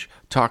challenge,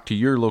 talk to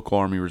your local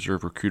Army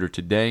Reserve recruiter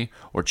today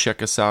or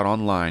check us out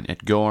online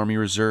at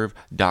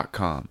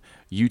goarmyreserve.com.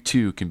 You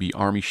too can be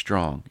Army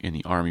strong in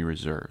the Army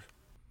Reserve.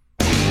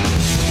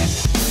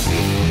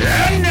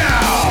 And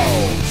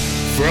now,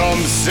 from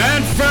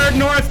Sanford,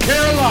 North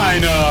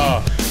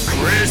Carolina,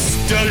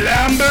 Krista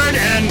Lambert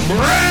and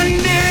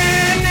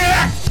Brandon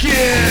Atkins.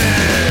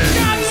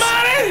 Got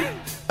money,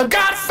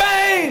 got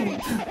fame,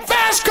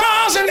 fast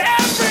cars and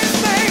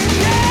everything,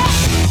 yeah.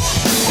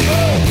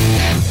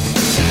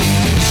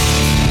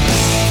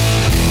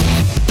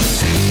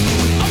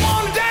 I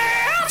wanna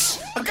dance,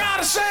 I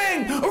gotta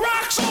sing,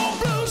 rock, soul,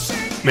 blues,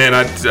 sing. Man,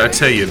 I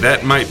tell you,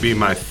 that might be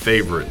my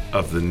favorite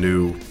of the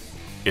new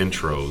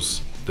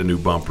intros the new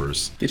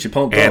bumpers. Get you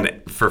pumped and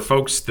up. for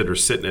folks that are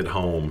sitting at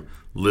home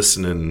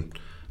listening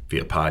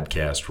via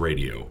podcast,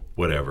 radio,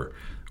 whatever,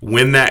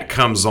 when that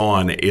comes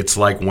on, it's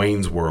like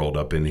Wayne's World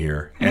up in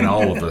here, and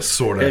all of us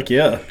sort of Heck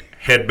yeah.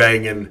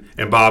 headbanging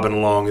and bobbing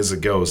along as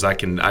it goes. I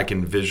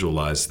can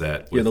visualize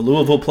that. Yeah, the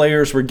Louisville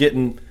players were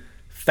getting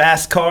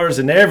fast cars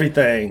and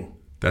everything.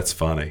 That's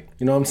funny.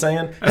 You know what I'm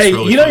saying? That's hey,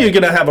 really you know funny. you're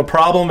going to have a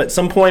problem at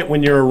some point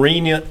when your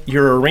arena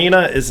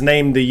is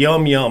named the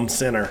Yum Yum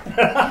Center.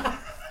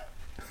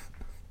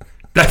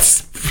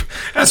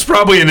 That's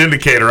probably an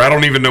indicator. I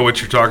don't even know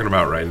what you're talking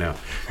about right now.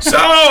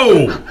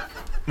 So,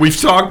 we've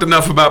talked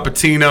enough about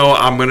Pitino.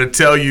 I'm going to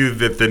tell you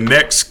that the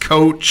next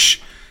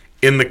coach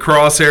in the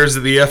crosshairs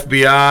of the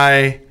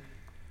FBI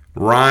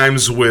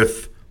rhymes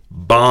with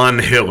Von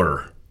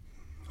Hiller.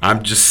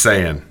 I'm just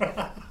saying.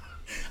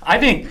 I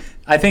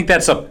think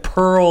that's a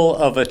pearl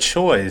of a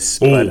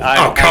choice. Ooh,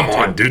 come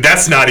on, dude.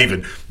 That's not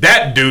even.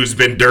 That dude's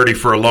been dirty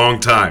for a long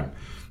time.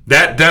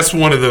 That's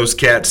one of those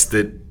cats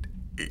that,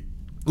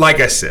 like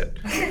I said,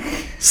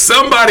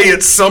 somebody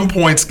at some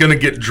point's going to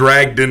get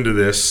dragged into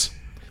this.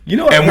 You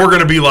know, and we're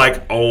going to be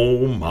like,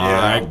 oh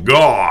my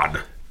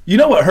God. You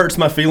know what hurts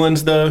my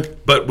feelings, though?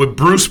 But with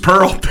Bruce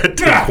Pearl, that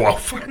didn't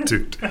qualify,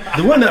 dude.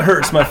 The one that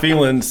hurts my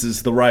feelings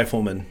is the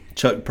rifleman,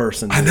 Chuck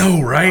Person. I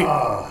know,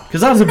 right?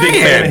 Because I was a big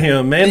fan of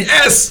him, man.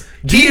 Yes.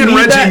 He and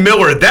Reggie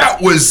Miller,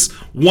 that was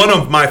one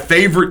of my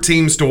favorite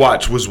teams to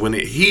watch, was when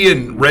he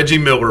and Reggie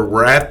Miller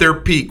were at their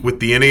peak with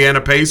the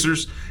Indiana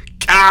Pacers.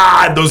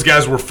 God, those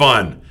guys were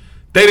fun.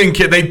 They didn't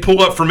care. They'd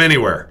pull up from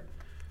anywhere.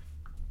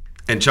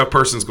 And Chuck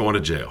Person's going to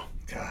jail.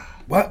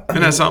 What?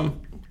 Isn't that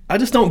something? I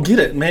just don't get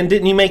it, man.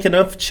 Didn't he make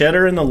enough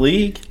cheddar in the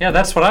league? Yeah,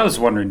 that's what I was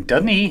wondering.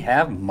 Doesn't he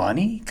have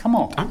money? Come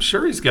on. I'm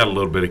sure he's got a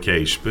little bit of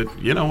cash,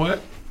 but you know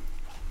what?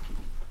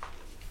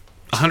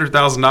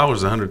 $100,000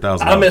 is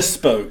 $100,000. I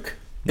misspoke.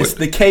 It's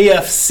the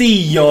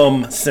KFC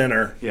Yum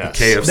Center. Yeah,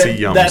 KFC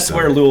Yum That's Center.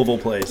 where Louisville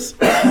plays.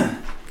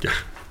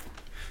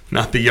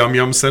 Not the Yum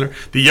Yum Center.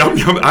 The Yum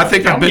Yum. I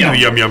think I've been to the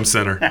Yum Yum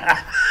Center.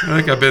 I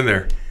think I've been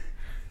there.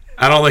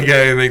 I don't think it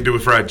had anything to do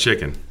with fried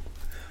chicken.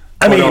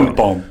 I mean,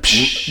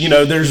 you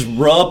know, there's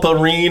Rupp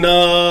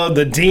Arena,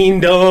 the Dean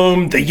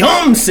Dome, the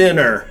Yum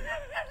Center.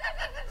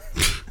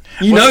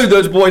 You know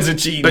those boys are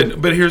cheating.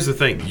 But here's the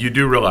thing. You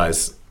do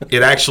realize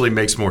it actually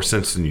makes more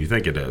sense than you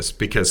think it does,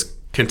 because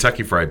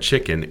Kentucky Fried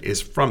Chicken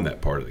is from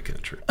that part of the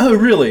country. Oh,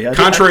 really?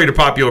 Contrary to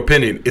popular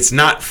opinion, it's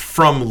not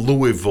from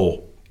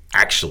Louisville,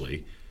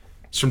 actually.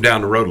 It's from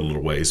down the road a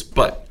little ways,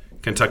 but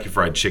Kentucky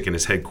Fried Chicken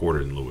is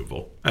headquartered in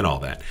Louisville and all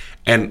that.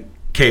 And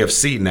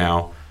KFC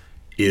now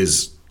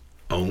is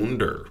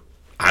owned, or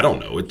I don't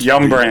know. It's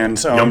Yum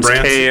Brands owns Yum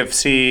Brands.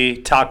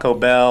 KFC, Taco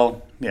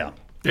Bell. Yeah.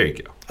 There you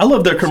go. I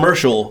love their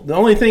commercial. The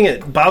only thing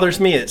that bothers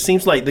me, it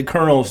seems like the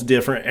Colonel's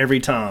different every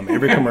time,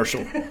 every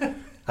commercial.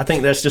 I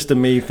think that's just a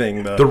me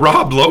thing, though. The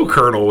Rob Lowe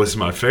Colonel was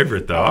my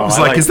favorite, though. I was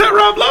I like, like is that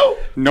Rob Lowe?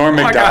 Norm Oh,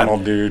 my Macdonald,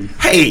 God. dude.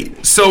 Hey,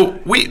 so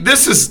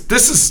this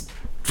is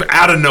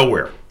out of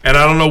nowhere, and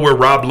I don't know where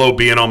Rob Lowe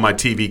being on my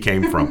TV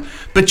came from.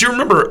 But you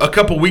remember a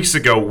couple weeks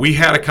ago we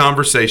had a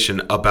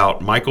conversation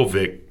about Michael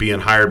Vick being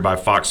hired by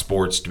Fox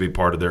Sports to be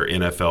part of their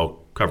NFL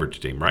coverage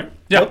team, right?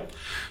 Yep.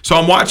 So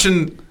I'm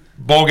watching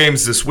ball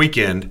games this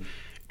weekend,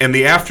 and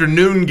the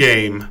afternoon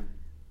game,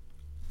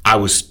 I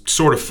was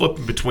sort of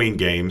flipping between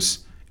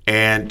games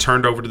and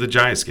turned over to the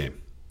Giants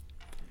game.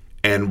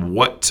 And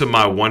what to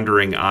my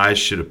wondering eyes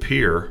should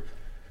appear,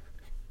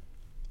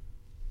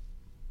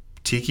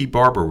 Tiki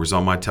Barber was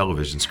on my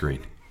television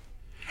screen.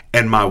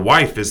 And my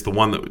wife is the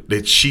one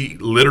that she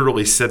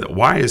literally said,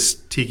 why is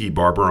Tiki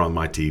Barber on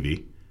my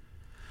TV?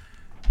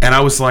 And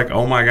I was like,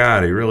 oh my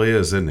God, he really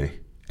is, isn't he?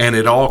 And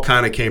it all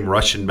kind of came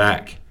rushing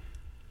back.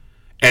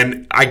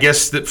 And I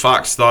guess that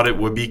Fox thought it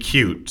would be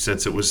cute,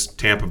 since it was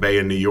Tampa Bay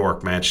and New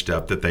York matched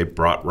up, that they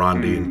brought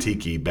Rondi and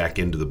Tiki back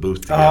into the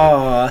booth together.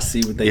 Oh, I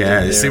see what they did there.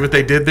 Yeah, you see what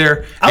they did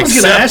there? I was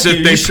gonna ask Except that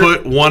you, they you sure-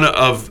 put one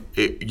of,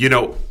 you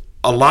know,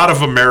 a lot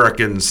of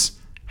Americans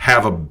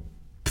have a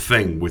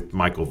thing with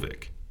Michael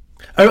Vick.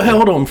 Oh, hey,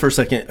 hold on for a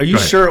second. Are you Go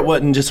ahead. sure it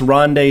wasn't just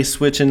Rondé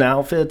switching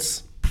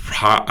outfits?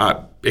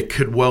 It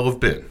could well have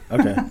been.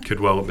 Okay. Could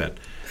well have been.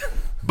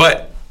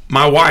 But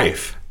my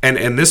wife,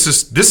 and this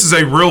is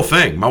a real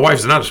thing. My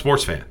wife's not a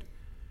sports fan.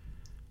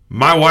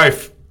 My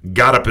wife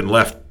got up and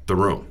left the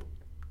room.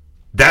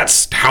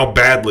 That's how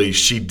badly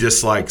she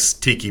dislikes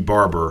Tiki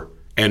Barber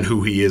and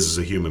who he is as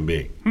a human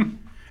being.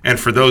 And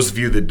for those of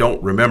you that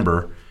don't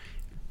remember,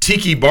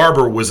 Tiki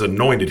Barber was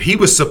anointed. He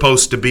was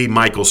supposed to be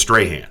Michael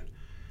Strahan.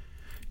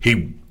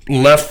 He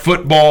left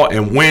football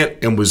and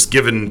went and was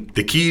given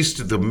the keys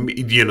to the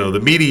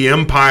media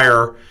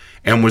empire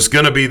and was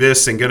going to be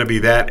this and going to be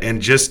that, and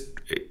just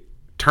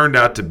turned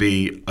out to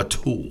be a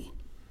tool.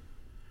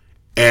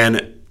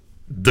 And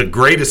the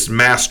greatest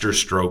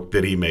masterstroke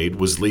that he made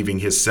was leaving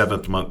his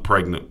 7-month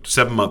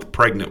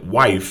pregnant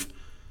wife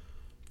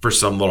for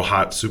some little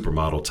hot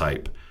supermodel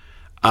type.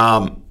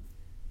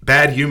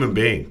 Bad human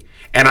being.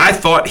 And I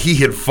thought he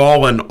had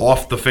fallen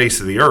off the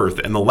face of the earth.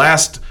 And the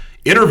last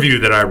interview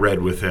that I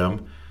read with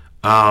him,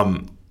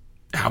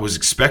 I was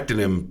expecting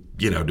him,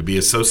 to be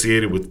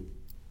associated with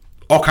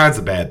all kinds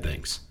of bad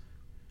things.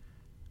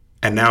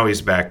 And now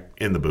he's back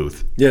in the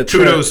booth. Yeah,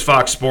 kudos,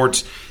 Fox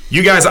Sports.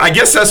 You guys, I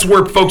guess that's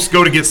where folks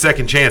go to get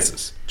second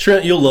chances.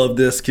 Trent, you'll love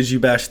this because you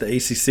bashed the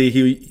ACC.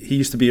 He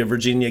used to be a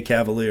Virginia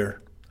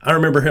Cavalier. I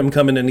remember him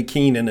coming into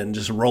Keenan and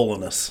just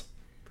rolling us.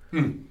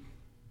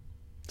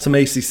 Some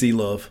ACC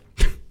love.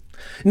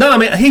 No, I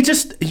mean, he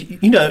just,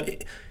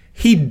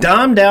 he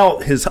dimed out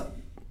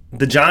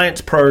the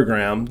Giants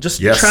program,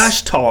 just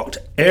trash talked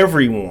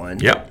everyone.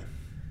 Yep.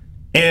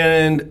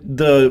 And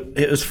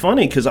it was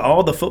funny because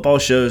all the football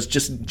shows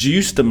just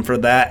juiced them for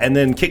that and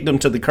then kicked them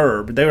to the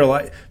curb. They were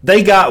like,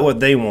 they got what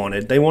they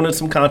wanted. They wanted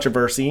some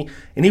controversy,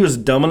 and he was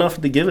dumb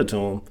enough to give it to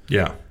them.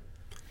 Yeah.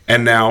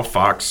 And now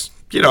Fox,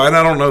 and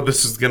I don't know if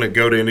this is going to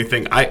go to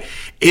anything.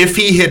 If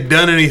he had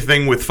done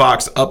anything with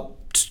Fox up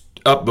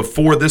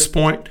before this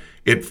point,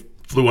 it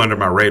flew under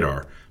my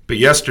radar. But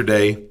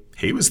yesterday,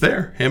 he was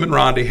there. Him and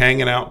Rondi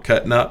hanging out,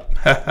 cutting up.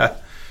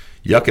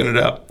 Yucking it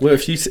up. Well,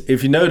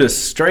 if you notice,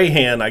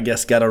 Strahan, I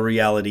guess, got a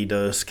reality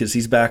dose because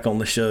he's back on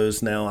the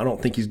shows now. I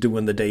don't think he's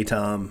doing the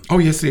daytime. Oh,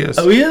 yes, he is.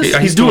 Oh, he is? Yeah,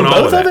 he's doing all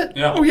both of it?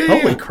 Yeah. Oh, yeah.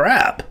 Holy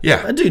crap.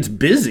 Yeah. That dude's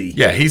busy.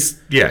 Yeah, he's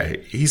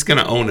going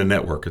to own a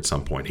network at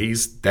some point.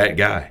 He's that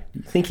guy.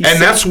 You think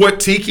that's what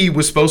Tiki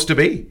was supposed to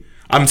be.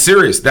 I'm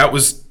serious. That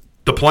was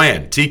the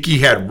plan. Tiki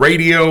had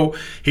radio.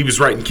 He was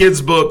writing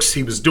kids' books.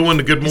 He was doing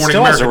the Good Morning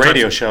America. He still America has a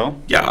radio show.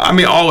 Yeah, I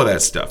mean, all of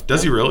that stuff.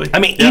 Does he really? I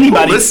mean,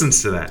 anybody who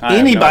listens to that.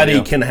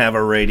 Anybody can have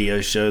a radio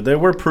show.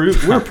 We're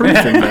proof in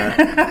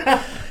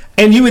that.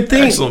 And you would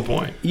think, excellent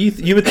point.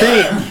 You would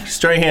think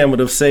Strahan would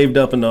have saved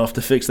up enough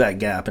to fix that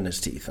gap in his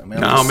teeth. I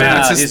mean, no, man,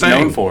 that's his he's thing.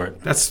 known for it.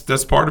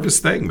 That's part of his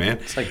thing, man.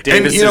 It's like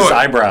Davis's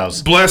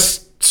eyebrows.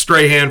 Bless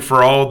Strahan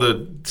for all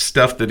the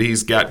stuff that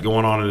he's got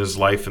going on in his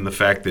life and the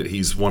fact that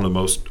he's one of the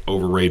most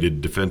overrated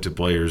defensive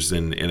players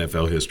in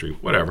NFL history.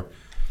 Whatever.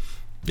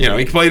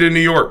 He played in New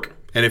York.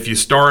 And if you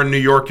star in New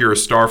York, you're a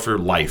star for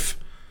life.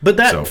 But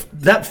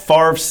that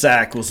Favre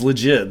sack was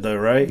legit, though,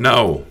 right?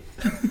 No.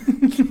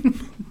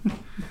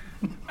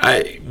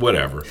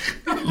 Whatever.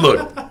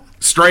 Look,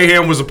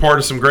 Strahan was a part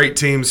of some great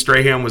teams.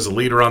 Strahan was a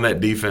leader on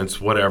that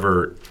defense,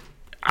 whatever.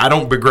 I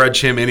don't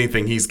begrudge him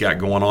anything he's got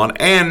going on.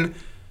 And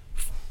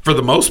for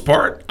the most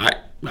part,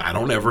 I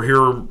don't ever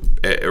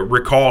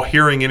recall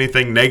hearing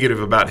anything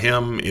negative about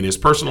him in his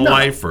personal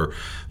life or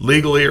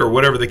legally or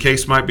whatever the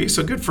case might be.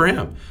 So good for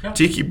him. Yeah.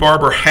 Tiki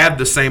Barber had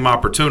the same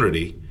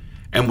opportunity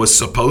and was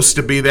supposed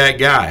to be that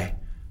guy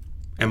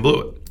and blew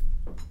it.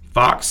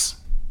 Fox,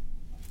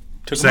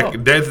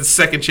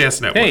 second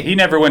chance network. Hey, he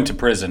never went to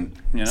prison.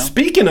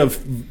 Speaking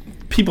of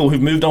people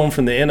who've moved on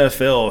from the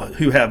NFL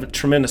who have a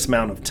tremendous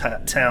amount of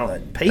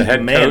talent, Peyton the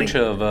head Manning. Coach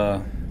of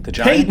the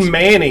Giants. Peyton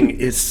Manning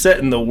is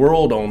setting the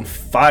world on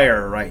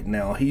fire right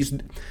now.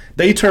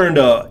 They turned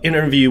an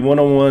interview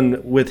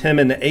one-on-one with him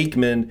and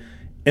Aikman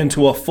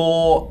into a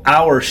full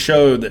hour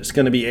show that's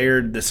going to be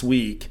aired this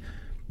week.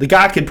 The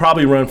guy could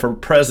probably run for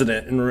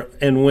president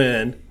and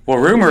win. Well,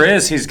 rumor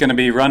is he's going to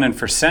be running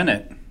for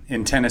Senate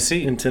in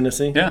Tennessee. In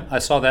Tennessee? Yeah, I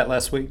saw that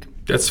last week.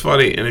 That's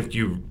funny. And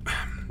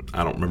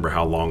I don't remember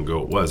how long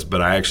ago it was, but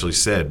I actually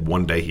said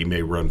one day he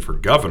may run for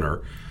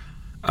governor.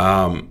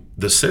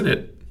 The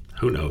Senate,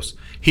 who knows?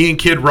 He and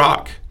Kid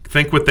Rock,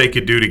 think what they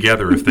could do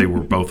together if they were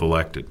both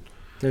elected.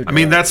 I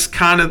mean, that's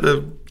kind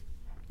of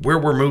where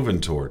we're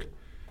moving toward.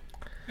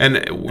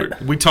 And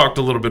we talked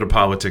a little bit of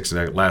politics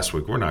last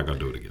week. We're not going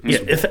to do it again. Yeah,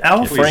 if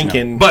Al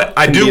Franken. But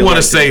I do want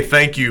to say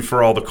thank you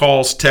for all the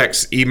calls,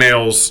 texts,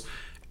 emails,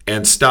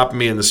 and stopping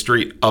me in the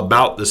street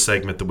about the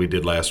segment that we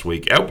did last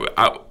week.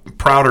 I'm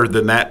prouder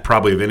than that,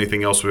 probably, of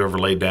anything else we ever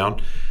laid down.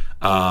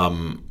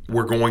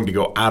 We're going to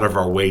go out of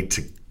our way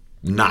to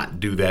not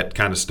do that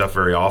kind of stuff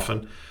very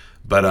often.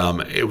 But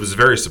it was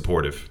very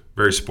supportive,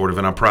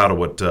 and I'm proud of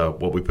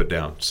what we put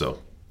down. So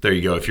there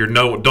you go. If you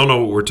don't know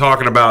what we're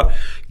talking about,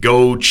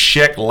 go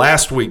check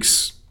last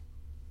week's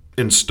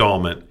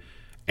installment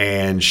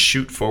and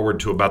shoot forward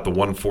to about the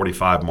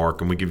 145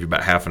 mark, and we give you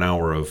about half an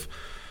hour of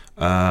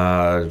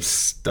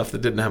stuff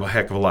that didn't have a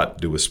heck of a lot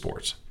to do with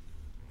sports.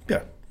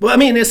 Yeah. Well, I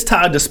mean, it's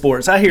tied to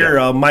sports. I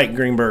hear Mike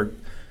Greenberg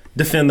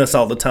defend this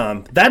all the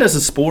time. That is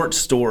a sports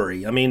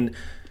story. I mean,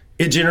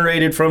 it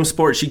generated from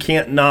sports. You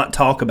can't not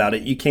talk about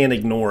it. You can't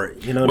ignore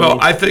it. You know what I mean?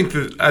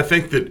 I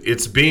think that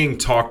it's being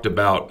talked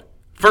about.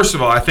 First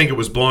of all, I think it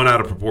was blown out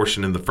of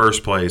proportion in the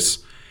first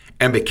place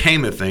and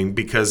became a thing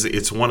because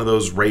it's one of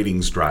those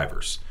ratings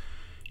drivers.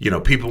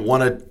 People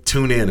want to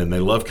tune in and they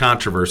love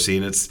controversy,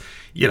 and it's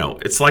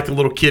like a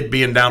little kid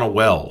being down a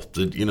well.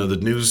 The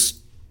news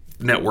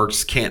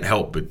networks can't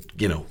help but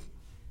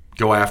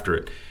go after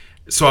it.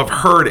 So I've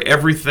heard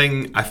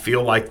everything I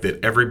feel like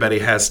that everybody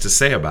has to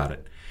say about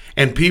it.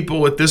 And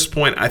people at this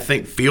point, I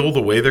think, feel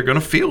the way they're going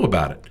to feel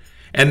about it.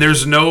 And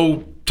there's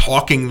no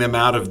talking them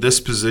out of this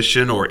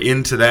position or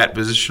into that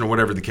position or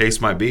whatever the case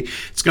might be.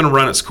 It's going to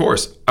run its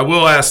course. I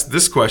will ask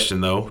this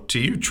question, though, to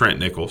you, Trent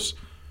Nichols.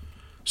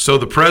 So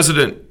the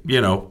president,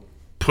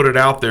 put it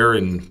out there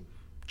and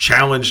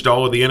challenged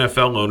all of the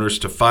NFL owners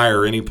to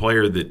fire any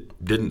player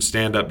that didn't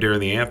stand up during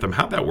the anthem.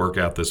 How'd that work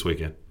out this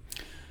weekend?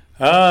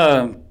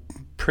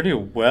 Pretty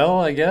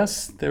well, I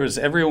guess.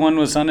 Everyone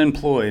was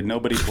unemployed.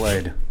 Nobody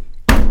played.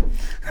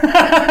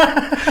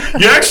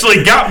 You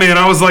actually got me, and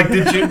I was like,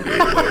 "Did you?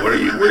 Where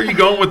are you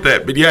going with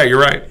that?" But yeah, you're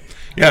right.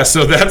 Yeah,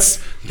 so that's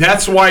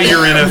why your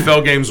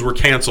NFL games were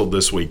canceled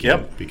this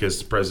weekend. Yep. Because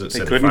the president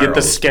said they couldn't get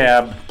the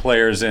scab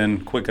players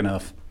in quick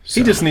enough. So.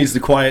 He just needs to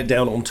quiet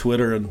down on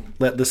Twitter and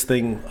let this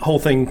whole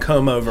thing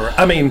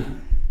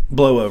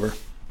blow over.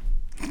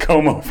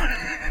 Come over.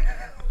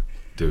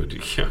 Dude,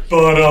 you're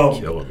but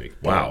killing me.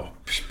 Wow.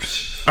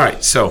 All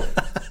right, so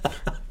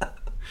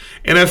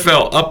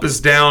NFL, up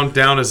is down,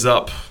 down is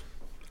up.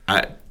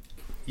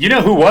 You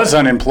know who was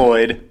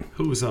unemployed?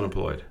 Who was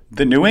unemployed?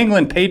 The New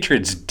England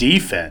Patriots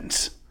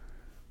defense.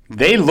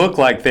 They look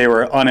like they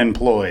were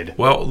unemployed.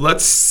 Well,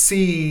 let's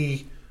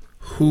see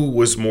who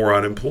was more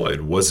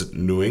unemployed. Was it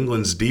New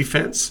England's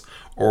defense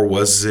or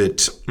was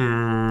it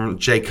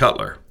Jay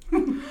Cutler?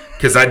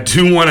 Because I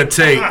do want to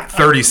take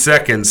 30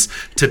 seconds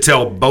to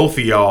tell both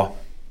of y'all,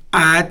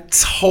 I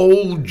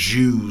told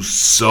you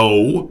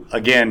so.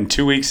 Again,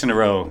 2 weeks in a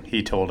row,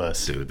 he told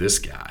us. Dude, this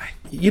guy.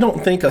 You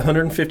don't think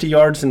 150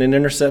 yards and an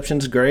interception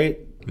is great?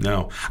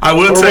 No. I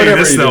will tell you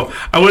this, though.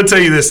 I will tell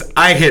you this.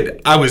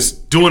 I was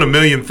doing a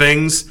million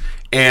things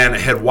and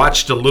had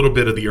watched a little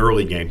bit of the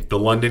early game, the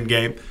London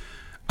game.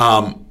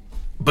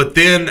 But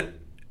then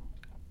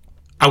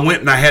I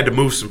went and I had to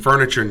move some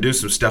furniture and do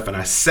some stuff, and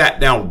I sat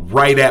down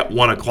right at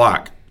 1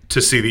 o'clock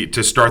to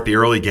start the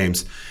early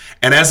games.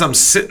 And as I'm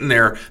sitting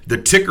there, the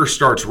ticker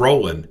starts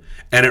rolling,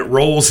 and it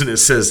rolls and it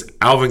says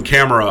Alvin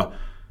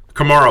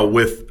Kamara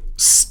with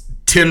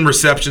 10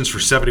 receptions for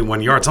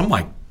 71 yards. I'm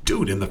like,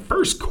 dude, in the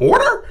first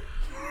quarter?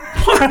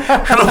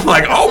 And I'm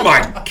like, oh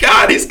my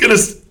God, he's going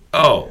to.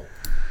 Oh.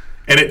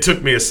 And it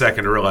took me a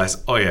second to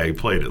realize, oh yeah, he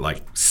played at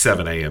like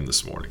 7 a.m.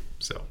 this morning.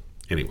 So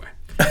anyway.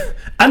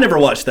 I never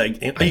watched that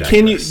game. Do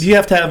you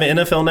have to have an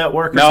NFL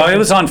Network? No, it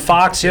was on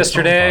Fox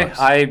yesterday. Fox.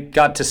 I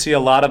got to see a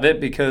lot of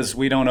it because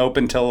we don't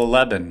open till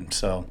 11.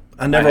 So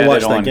I never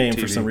watched that game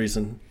for some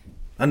reason.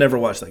 I never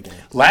watched that game.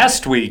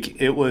 Last week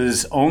it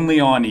was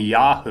only on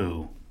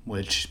Yahoo,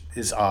 which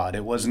is odd.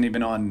 It wasn't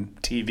even on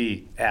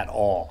TV at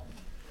all.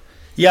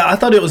 Yeah, I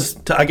thought it was,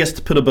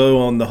 to put a bow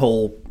on the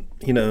whole,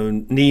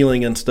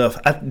 kneeling and stuff.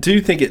 I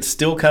do think it's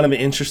still kind of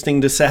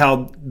interesting to see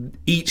how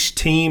each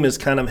team is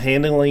kind of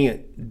handling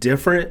it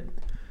different.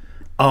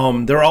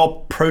 They're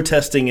all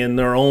protesting in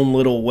their own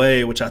little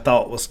way, which I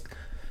thought was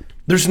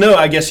 – there's no,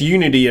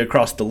 unity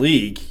across the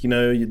league.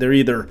 They're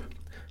either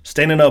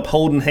standing up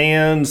holding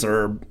hands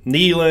or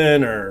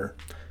kneeling or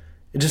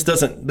 – it just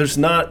doesn't – there's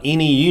not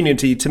any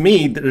unity. To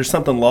me, there's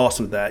something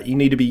lost with that. You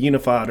need to be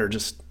unified or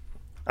just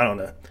 – I don't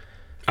know.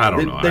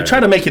 They try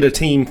to make it a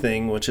team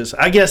thing, which is,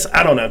 I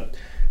don't know.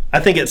 I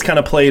think it's kind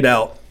of played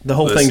out. The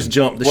whole thing's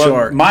jumped the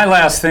shark. My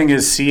last thing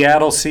is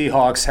Seattle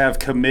Seahawks have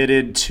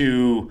committed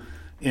to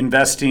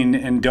investing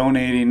and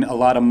donating a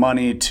lot of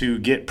money to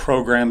get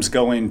programs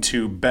going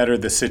to better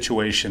the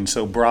situation.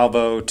 So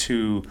bravo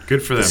to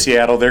good for them.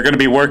 Seattle. They're going to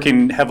be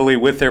working heavily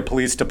with their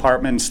police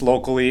departments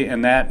locally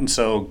and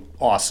so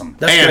awesome.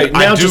 That's great.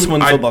 Now just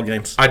win football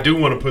games. I do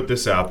want to put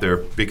this out there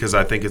because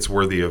I think it's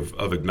worthy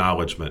of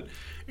acknowledgement.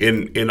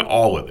 In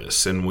all of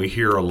this, and we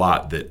hear a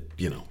lot that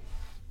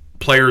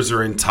players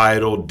are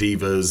entitled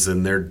divas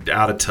and they're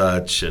out of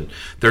touch and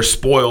they're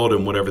spoiled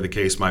and whatever the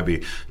case might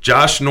be.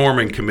 Josh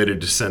Norman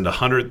committed to send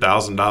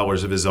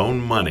 $100,000 of his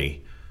own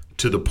money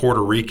to the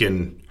Puerto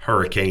Rican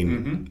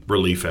hurricane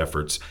relief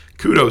efforts.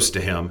 Kudos to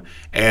him,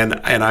 and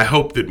I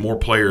hope that more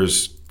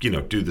players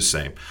do the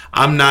same.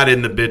 I'm not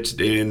in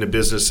the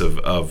business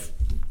of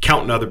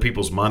counting other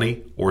people's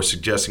money or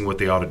suggesting what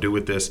they ought to do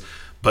with this.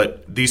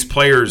 But these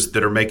players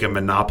that are making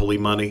monopoly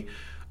money,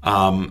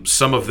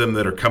 some of them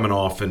that are coming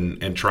off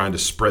and trying to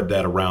spread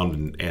that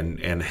around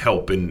and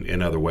help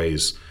in other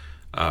ways,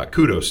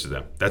 kudos to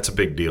them. That's a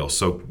big deal.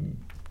 So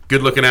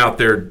good looking out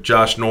there,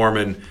 Josh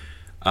Norman.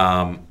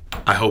 I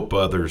hope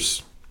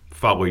others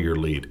follow your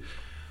lead.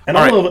 And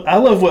I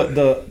love what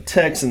the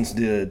Texans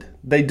did.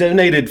 They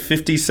donated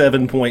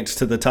 57 points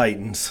to the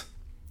Titans.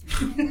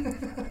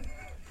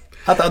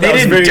 I thought they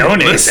didn't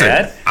donate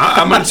that.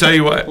 I'm going to tell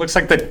you what. Looks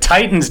like the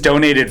Titans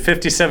donated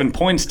 57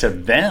 points to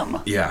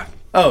them. Yeah.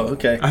 Oh,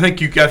 okay. I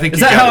think is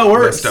that how it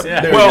works?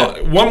 Yeah.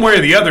 Well, one way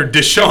or the other,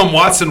 Deshaun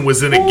Watson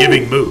was in a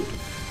giving mood.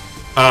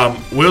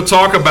 We'll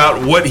talk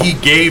about what he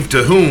gave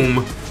to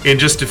whom in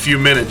just a few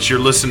minutes. You're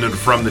listening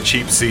From the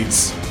Cheap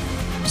Seats.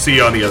 See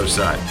you on the other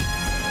side.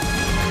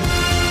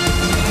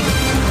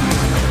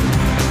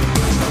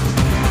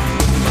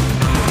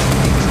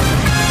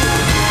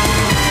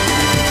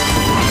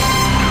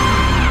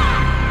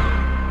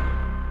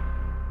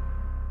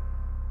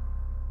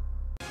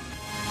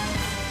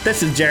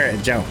 This is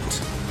Jared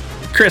Jones.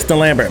 Kristen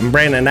Lambert and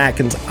Brandon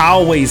Atkins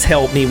always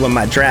help me with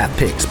my draft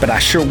picks, but I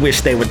sure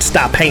wish they would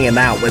stop hanging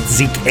out with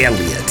Zeke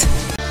Elliott.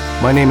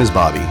 My name is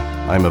Bobby.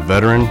 I'm a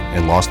veteran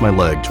and lost my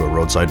leg to a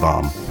roadside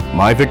bomb.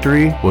 My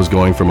victory was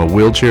going from a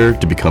wheelchair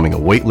to becoming a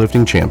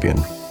weightlifting champion.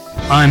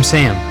 I'm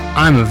Sam.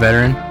 I'm a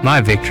veteran.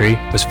 My victory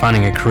was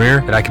finding a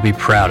career that I could be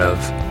proud of.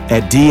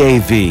 At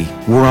DAV,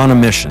 we're on a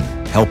mission,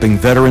 helping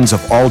veterans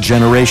of all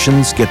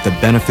generations get the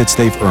benefits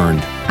they've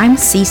earned. I'm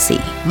Cece.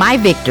 My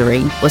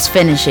victory was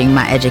finishing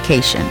my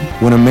education.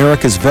 When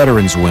America's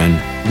veterans win,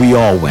 we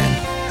all win.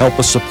 Help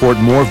us support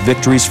more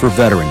victories for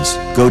veterans.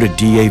 Go to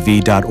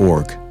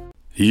DAV.org.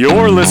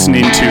 You're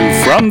listening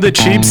to From the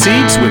Cheap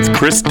Seats with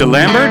Chris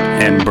DeLambert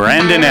and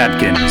Brandon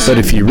Atkins. But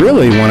if you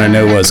really want to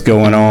know what's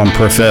going on,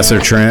 Professor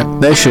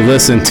Trent, they should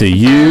listen to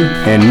you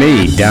and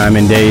me,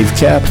 Diamond Dave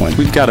Kaplan.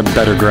 We've got a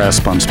better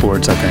grasp on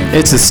sports, I think.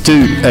 It's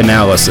astute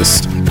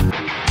analysis.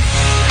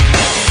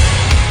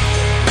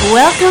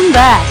 Welcome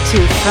back to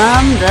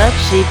From the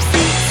Cheap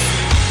Seats.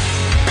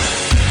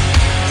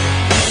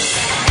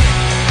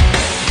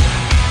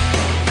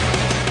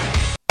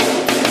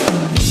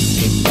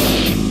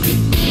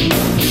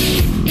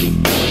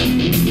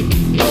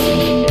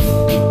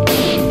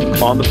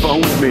 On the phone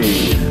with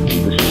me,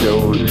 the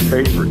show's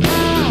favorite,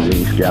 Mr.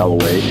 Denise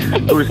Galloway,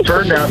 who has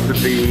turned out to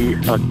be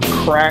a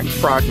crack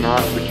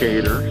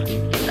prognosticator.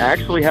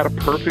 Actually had a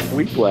perfect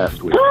week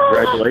last week.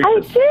 Congratulations.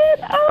 I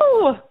did?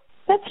 Oh,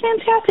 that's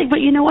fantastic.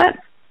 But you know what?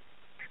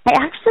 I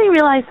actually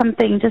realized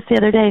something just the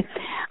other day.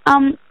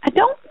 I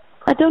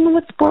don't know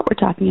what sport we're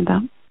talking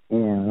about.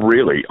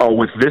 Really? Oh,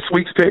 with this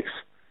week's picks?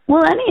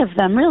 Well, any of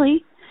them,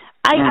 really.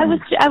 I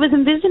was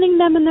envisioning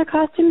them in their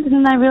costumes, and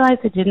then I realized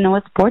I didn't know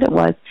what sport it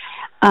was.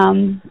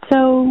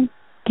 So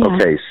yeah.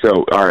 Okay,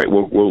 so all right,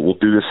 we'll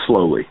do this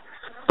slowly.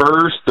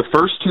 The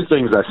first two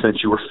things I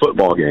sent you were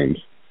football games.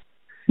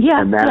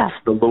 Yeah, and that's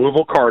the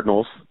Louisville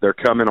Cardinals. They're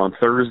coming on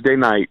Thursday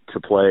night to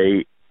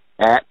play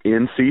at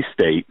NC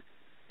State.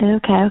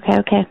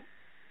 Okay.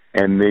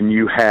 And then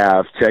you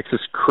have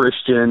Texas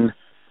Christian.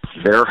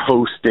 They're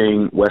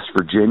hosting West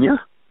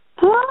Virginia.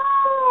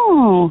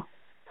 Oh.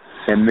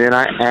 And then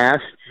I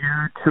asked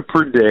you to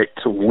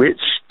predict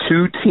which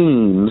two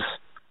teams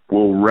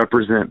will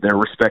represent their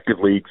respective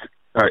leagues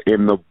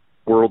in the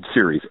World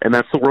Series, and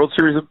that's the World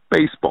Series of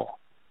baseball.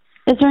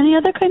 Is there any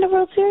other kind of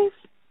World Series?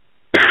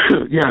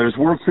 Yeah, there's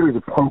World Series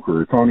of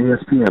poker. It's on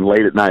ESPN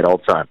late at night all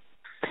the time.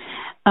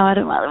 Oh, I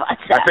don't want to watch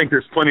that. I think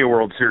there's plenty of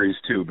World Series,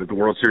 too, but the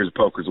World Series of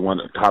poker is the one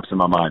that pops in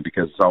my mind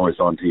because it's always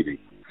on TV.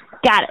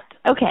 Got it.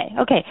 Okay.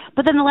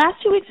 But then the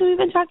last 2 weeks have we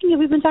been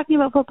talking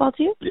about football,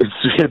 too? Yes,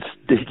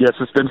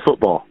 it's been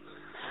football.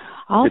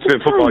 It's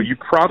been football. You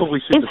probably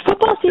should. Is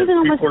football season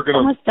almost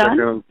done?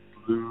 They're going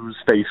to lose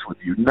face with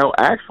you. No,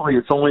 actually,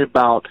 it's only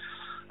about.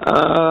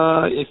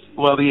 The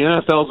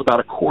NFL is about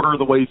a quarter of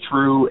the way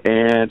through,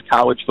 and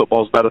college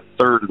football is about a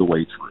third of the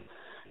way through.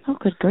 Oh,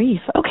 good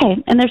grief!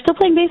 Okay, and they're still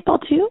playing baseball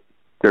too.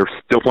 They're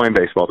still playing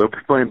baseball. They'll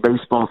be playing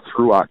baseball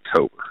through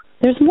October.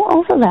 There's more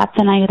overlap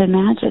than I had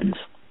imagined.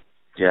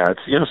 Yeah,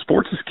 it's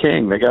sports is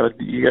king. There's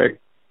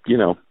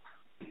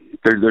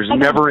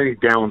never any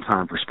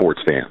downtime for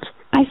sports fans.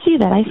 I see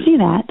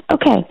that.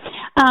 Okay.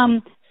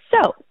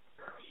 So,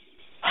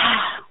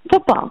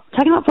 football.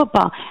 Talking about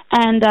football.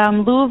 And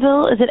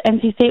Louisville is at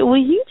NC State. Will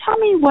you tell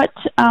me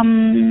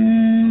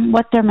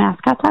what their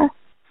mascots are?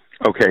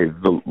 Okay,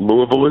 the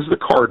Louisville is the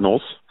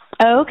Cardinals.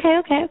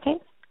 Okay.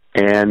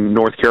 And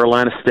North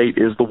Carolina State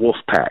is the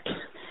Wolfpack.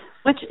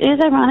 Which is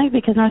ironic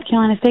because North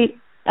Carolina State,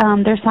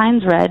 their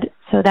sign's red,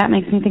 so that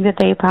makes me think that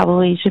they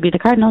probably should be the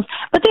Cardinals.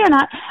 But they are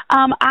not.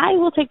 I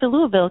will take the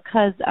Louisville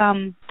because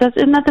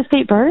isn't that the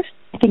state bird?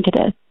 I think it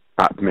is.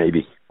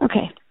 Maybe.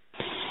 Okay.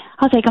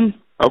 I'll take them.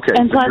 Okay,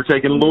 and so you're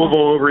taking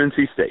Louisville over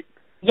NC State.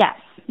 Yes,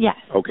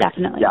 okay,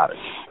 definitely. Got it.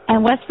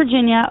 And West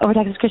Virginia over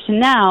Texas Christian.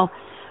 Now,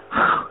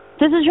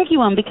 this is a tricky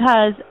one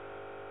because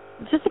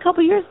just a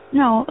couple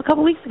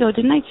weeks ago,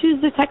 didn't I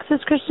choose the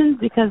Texas Christians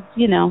because,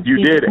 You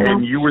did,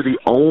 and you were the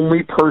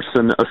only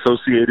person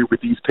associated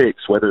with these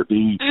picks, whether it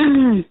be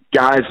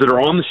guys that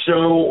are on the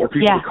show or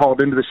people that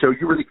called into the show.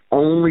 You were the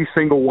only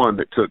single one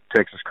that took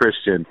Texas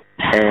Christian.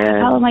 And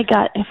I follow my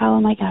gut.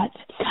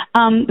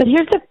 But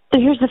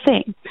here's the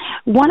thing.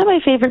 One of my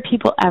favorite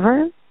people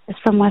ever is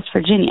from West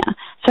Virginia.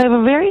 So I have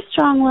a very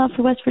strong love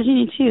for West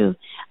Virginia, too.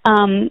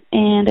 And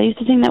I used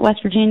to sing that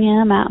West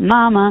Virginia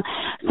Mama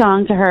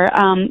song to her.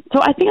 So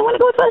I think I'm going to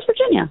go with West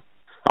Virginia.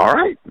 All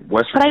right.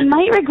 West Virginia. But I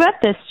might regret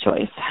this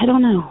choice. I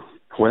don't know.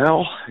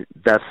 Well,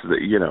 that's,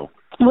 Well,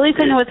 at least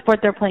I know what sport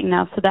they're playing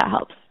now, so that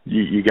helps.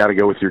 You got to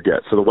go with your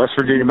gut. So the West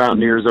Virginia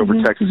Mountaineers over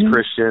Texas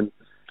Christian.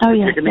 Oh,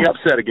 yeah. Picking the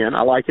upset again.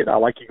 I like it. I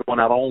like you going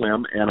out on a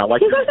limb, and I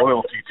like your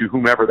loyalty to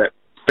whomever that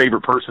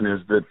favorite person is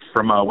that's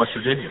from West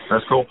Virginia.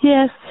 That's cool.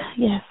 Yes.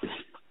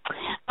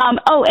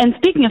 And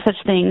speaking of such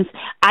things,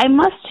 I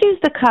must choose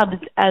the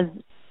Cubs as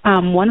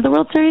one of the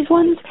World Series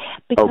ones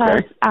because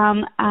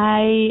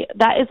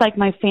that is like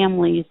my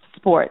family's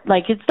sport.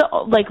 Like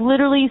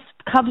literally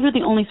Cubs were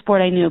the only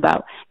sport I knew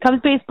about.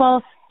 Cubs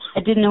baseball. I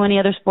didn't know any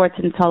other sports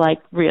until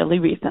really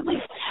recently.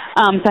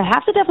 So I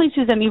have to definitely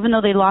choose them, even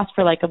though they lost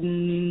for a lot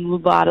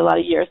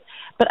of years.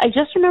 But I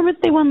just remembered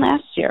they won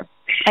last year.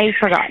 I've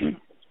forgotten.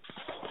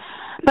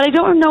 But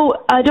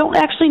I don't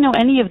actually know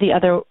any of the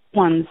other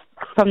ones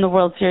from the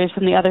World Series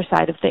from the other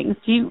side of things.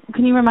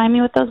 Can you remind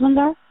me what those ones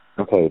are?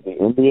 Okay, the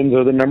Indians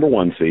are the number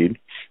 1 seed.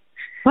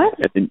 What?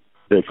 And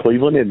the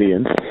Cleveland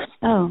Indians.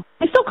 Oh.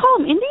 They still call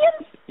them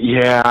Indians?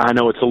 Yeah, I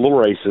know. It's a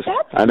little racist.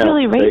 That's I know.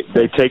 really racist.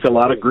 They take a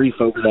lot of grief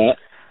over that.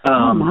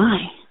 Oh,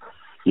 my.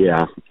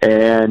 Yeah,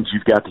 and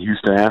you've got the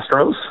Houston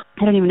Astros.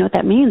 I don't even know what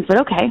that means,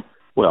 but okay.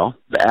 Well,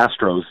 the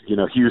Astros,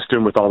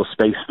 Houston with all the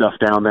space stuff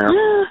down there.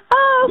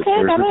 Oh,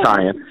 okay. There's the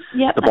tie-in.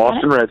 Yep, the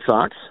Boston Red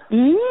Sox.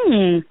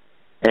 Mm.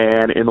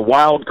 And in the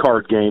wild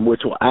card game,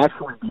 which will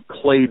actually be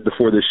played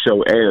before this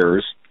show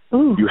airs,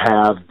 you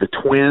have the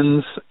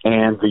Twins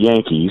and the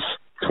Yankees.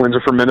 Twins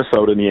are from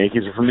Minnesota and the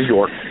Yankees are from New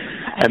York.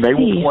 And they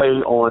will play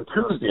on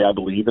Tuesday, I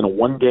believe, in a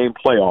one-game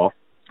playoff.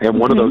 And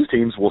one of those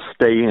teams will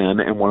stay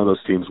in and one of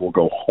those teams will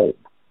go home.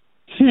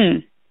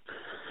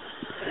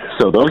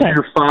 So those are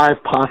your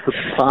 5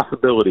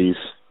 possibilities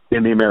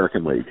in the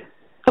American League.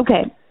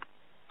 Okay.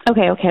 I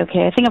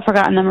think I've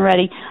forgotten them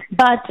already.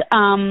 But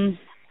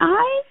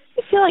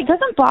I feel like,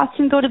 doesn't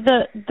Boston go to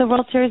the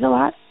World Series a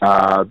lot?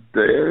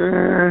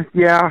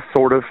 Yeah,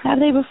 sort of. Have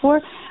they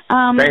before?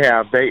 They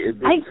have.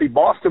 See,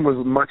 Boston was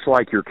much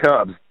like your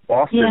Cubs.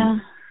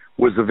 Boston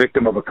was a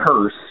victim of a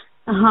curse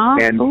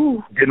and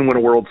didn't win a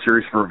World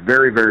Series for a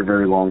very, very,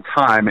 very long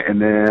time.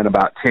 And then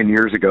about 10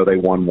 years ago, they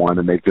won one,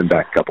 and they've been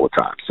back a couple of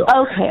times. So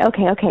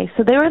Okay.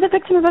 So they were the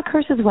victim of a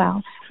curse as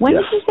well. When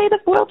did you say the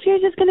World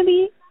Series is going to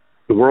be?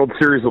 The World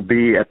Series will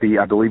be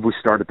I believe we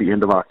start at the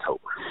end of October.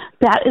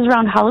 That is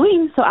around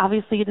Halloween, so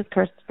obviously it is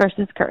cursed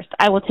versus cursed.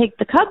 I will take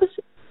the Cubs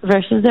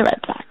versus the Red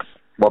Sox.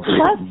 Well,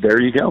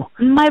 there you go.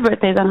 My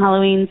birthday's on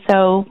Halloween,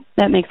 so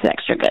that makes it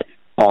extra good.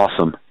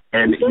 Awesome.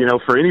 And,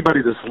 for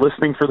anybody that's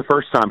listening for the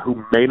first time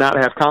who may not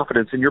have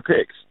confidence in your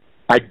picks,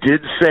 I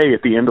did say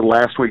at the end of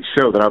last week's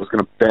show that I was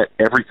going to bet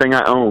everything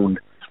I owned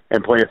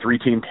and play a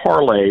 3-team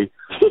parlay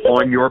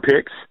on your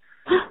picks,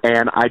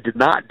 and I did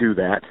not do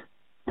that.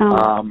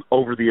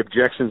 Over the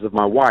objections of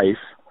my wife.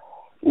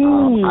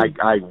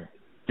 I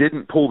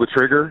didn't pull the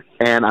trigger,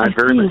 and I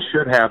very much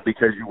should have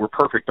because you were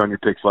perfect on your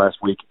picks last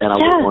week, and I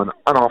would have won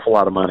an awful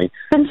lot of money.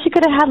 Then she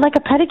could have had like a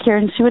pedicure,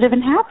 and she would have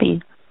been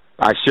happy.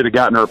 I should have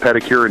gotten her a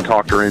pedicure and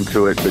talked her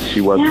into it, but she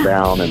was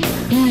down, and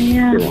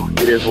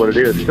it is what it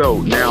is.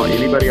 So now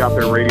anybody out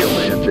there in radio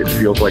land that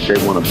feels like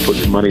they want to put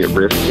some money at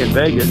risk in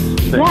Vegas,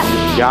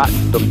 got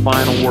the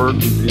final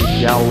word from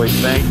Galloway.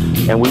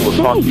 Thanks, and we will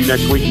talk to you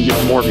next week and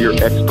get more of your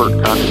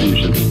expert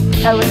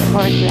contributions. I look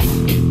forward to that.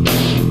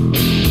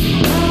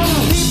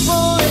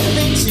 People, if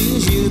they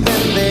choose you,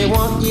 then they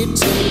want you to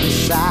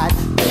decide.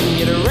 Then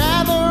you'd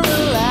rather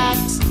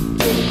relax,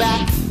 kick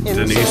back,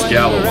 Denise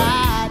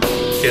Galloway.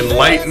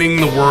 Enlightening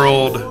the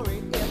world,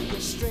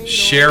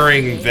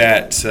 sharing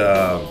that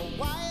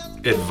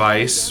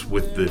advice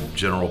with the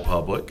general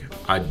public.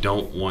 I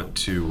don't want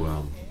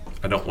to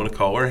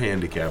call her a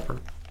handicapper.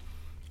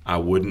 I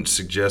wouldn't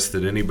suggest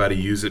that anybody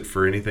use it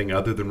for anything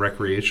other than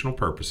recreational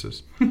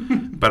purposes.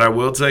 But I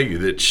will tell you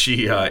that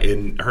she,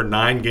 in her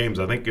 9 games,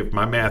 I think if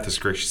my math is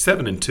correct, she's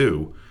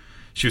 7-2.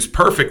 She was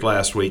perfect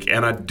last week,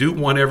 and I do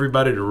want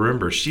everybody to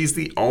remember she's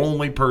the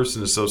only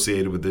person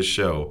associated with this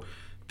show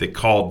that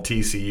called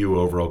TCU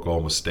over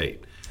Oklahoma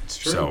State. That's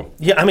true. So,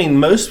 yeah, I mean,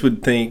 most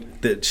would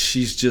think that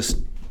she's just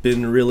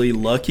been really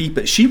lucky,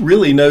 but she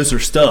really knows her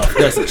stuff,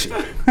 doesn't she?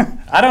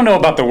 I don't know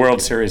about the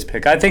World Series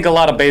pick. I think a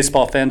lot of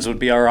baseball fans would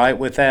be all right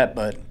with that,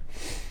 but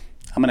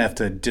I'm going to have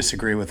to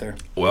disagree with her.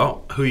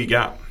 Well, who you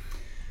got?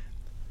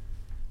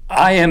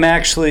 I am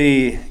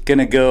actually going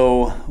to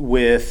go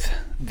with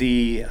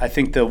I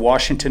think the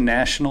Washington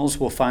Nationals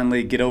will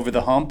finally get over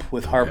the hump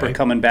with Harper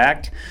coming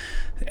back.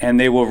 And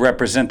they will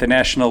represent the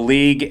National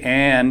League.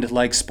 And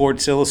like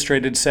Sports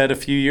Illustrated said a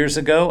few years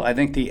ago, I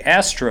think the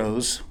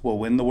Astros will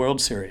win the World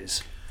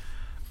Series.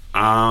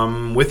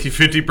 I'm with you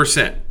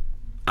 50%.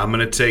 I'm going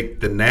to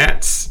take the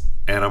Nats,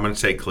 and I'm going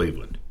to take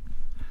Cleveland.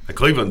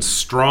 Cleveland's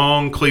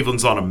strong.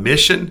 Cleveland's on a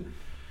mission.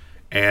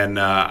 And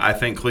I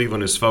think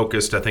Cleveland is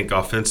focused. I think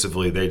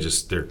offensively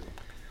they're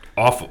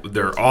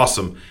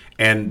awesome.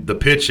 And the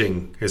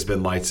pitching has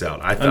been lights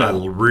out. I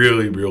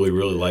really, really,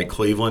 really like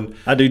Cleveland.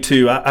 I do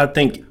too. I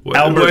think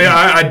Albert.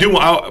 I do.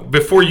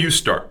 Before you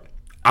start,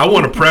 I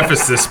want to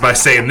preface this by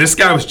saying this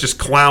guy was just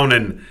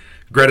clowning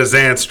Greta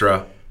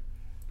Zanstra.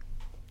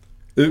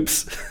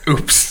 Oops.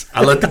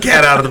 I let the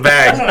cat out of the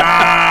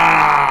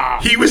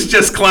bag. He was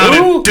just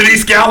clowning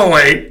Denise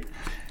Galloway.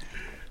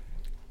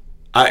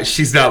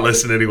 She's not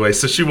listening anyway,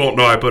 so she won't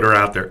know I put her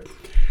out there.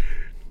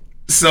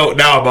 So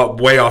now I'm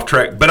way off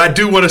track. But I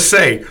do want to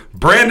say,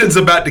 Brandon's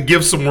about to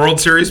give some World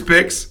Series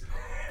picks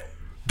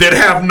that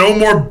have no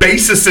more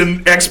basis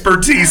in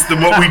expertise than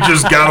what we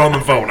just got on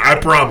the phone. I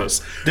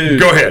promise. Dude,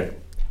 go ahead.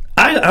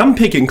 I'm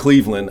picking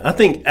Cleveland. I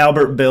think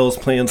Albert Bell's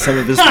playing some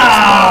of his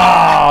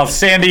best.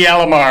 Sandy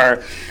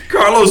Alomar.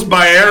 Carlos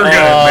Baerga,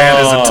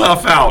 man, is a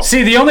tough out.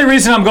 See, the only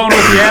reason I'm going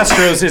with the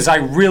Astros is I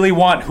really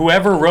want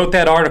whoever wrote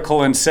that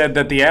article and said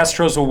that the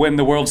Astros will win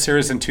the World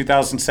Series in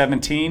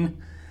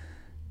 2017,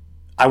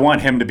 I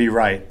want him to be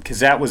right because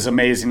that was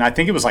amazing. I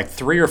think it was like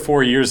 3 or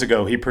 4 years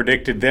ago he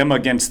predicted them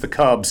against the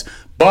Cubs.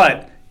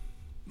 But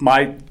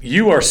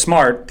you are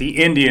smart.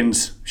 The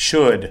Indians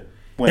should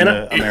win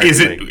the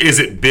American League. Is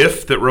it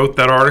Biff that wrote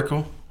that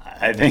article?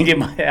 I think it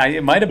might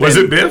have been. Was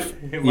it Biff?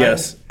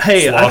 Yes.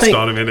 Hey, I lost think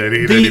on him and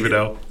he didn't even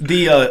know.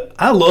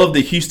 I love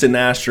the Houston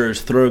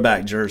Astros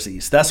throwback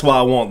jerseys. That's why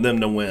I want them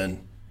to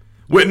win.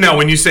 Now,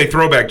 when you say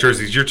throwback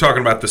jerseys, you're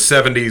talking about the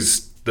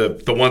 70s,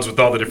 the ones with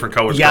all the different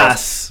colors.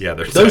 Yes. Yeah,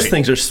 they're those tight.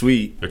 things are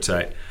sweet. They're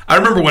tight. I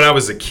remember when I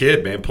was a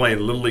kid, man, playing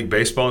Little League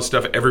Baseball and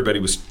stuff,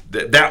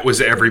 that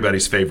was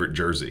everybody's favorite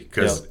jersey.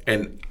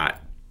 And I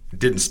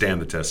didn't stand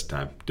the test of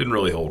time. Didn't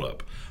really hold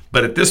up.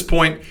 But at this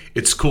point,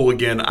 it's cool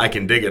again. I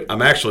can dig it.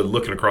 I'm actually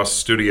looking across the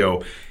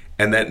studio,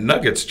 and that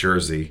Nuggets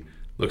jersey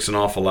looks an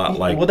awful lot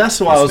like. Well,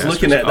 that's why I was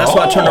looking at. That's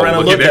why I turned around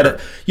and looked at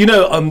it. You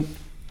know,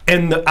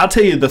 and I'll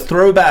tell you, the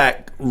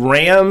throwback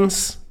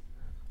Rams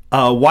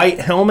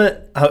white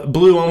helmet,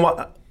 blue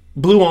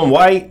on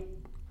white,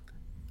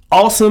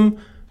 awesome.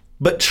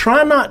 But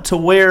try not to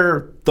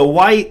wear the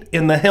white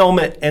in the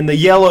helmet and the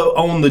yellow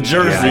on the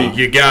jersey. Yeah,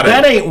 you got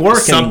that ain't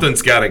working.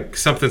 Something's got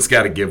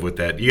to give with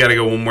that. You got to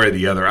go one way or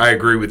the other. I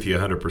agree with you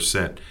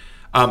 100%.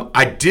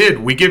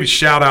 We gave a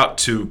shout out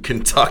to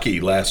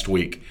Kentucky last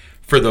week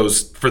for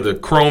the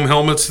chrome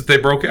helmets that they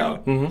broke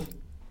out. Mm-hmm.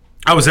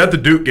 I was at the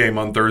Duke game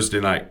on Thursday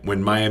night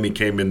when Miami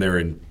came in there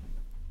and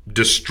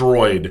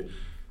destroyed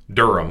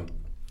Durham.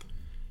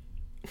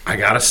 I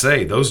gotta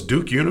say, those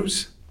Duke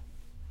unis,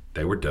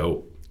 they were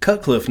dope.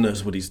 Cutcliffe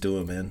knows what he's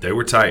doing, man. They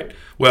were tight.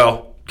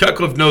 Well,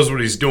 Cutcliffe knows what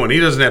he's doing. He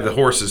doesn't have the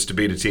horses to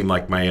beat a team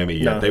like Miami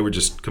yet. No. They were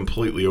just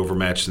completely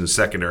overmatched in the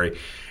secondary.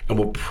 And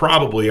we're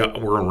going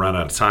to run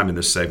out of time in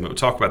this segment. We'll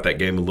talk about that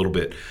game a little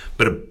bit.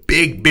 But a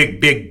big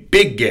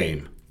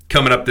game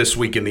coming up this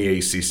week in the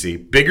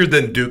ACC. Bigger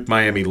than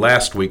Duke-Miami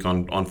last week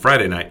on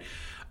Friday night.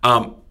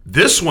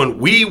 This one,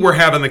 we were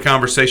having the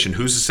conversation,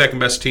 who's the second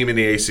best team in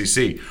the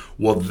ACC?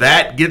 Well,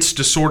 that gets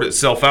to sort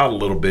itself out a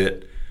little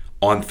bit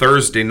on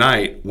Thursday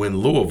night when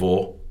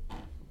Louisville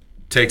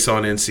takes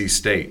on NC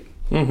State.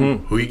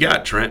 Mm-hmm. Who you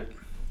got, Trent?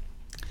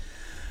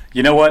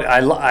 You know what?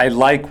 I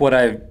like what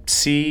I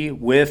see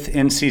with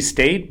NC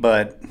State,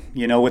 but,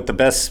 with the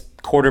best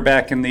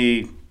quarterback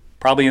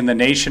probably in the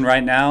nation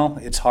right now,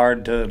 it's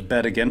hard to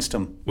bet against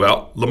him.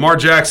 Well, Lamar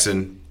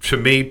Jackson, to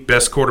me,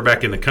 best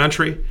quarterback in the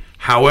country.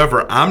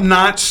 However, I'm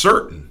not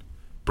certain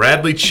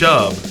Bradley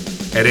Chubb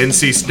at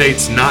NC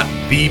State's not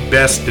the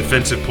best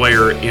defensive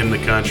player in the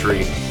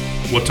country.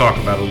 We'll talk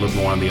about it a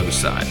little more on the other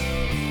side.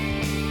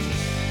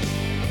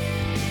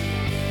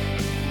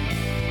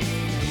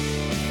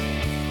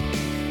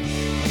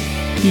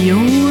 You're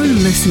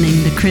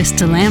listening to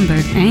Krista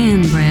Lambert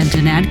and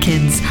Brandon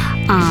Adkins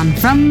on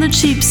From the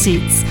Cheap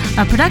Seats,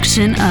 a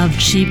production of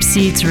Cheap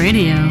Seats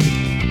Radio.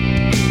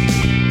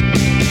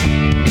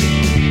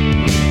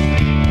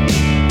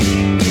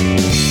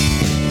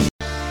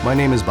 My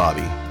name is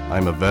Bobby.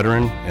 I'm a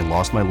veteran and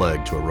lost my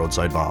leg to a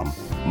roadside bomb.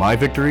 My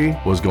victory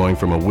was going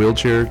from a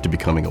wheelchair to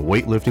becoming a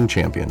weightlifting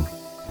champion.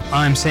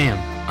 I'm Sam.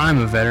 I'm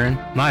a veteran.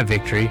 My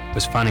victory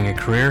was finding a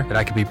career that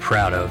I could be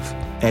proud of.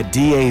 At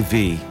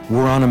DAV,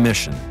 we're on a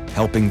mission,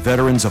 helping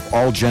veterans of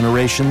all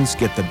generations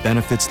get the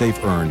benefits they've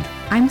earned.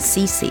 I'm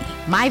Cece.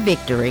 My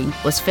victory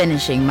was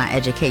finishing my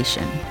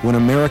education. When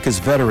America's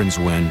veterans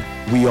win,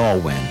 we all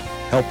win.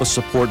 Help us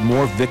support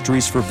more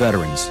victories for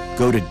veterans.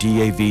 Go to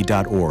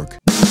DAV.org.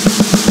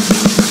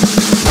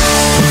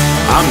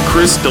 I'm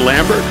Chris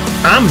DeLambert.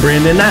 I'm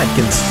Brandon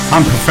Atkins.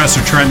 I'm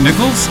Professor Trent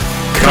Nichols.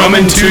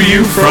 Coming to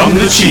you from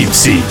the Cheap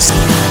Seats.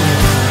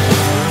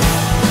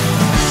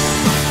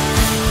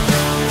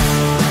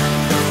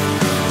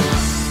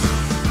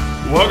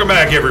 Welcome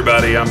back,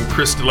 everybody. I'm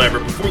Chris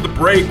DeLambert. Before the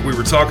break, we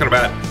were talking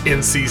about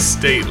NC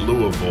State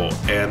Louisville,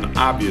 and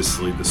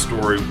obviously the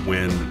story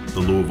when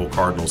the Louisville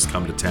Cardinals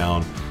come to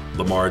town,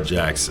 Lamar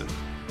Jackson.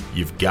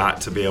 You've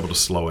got to be able to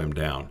slow him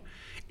down.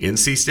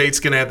 NC State's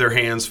going to have their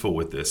hands full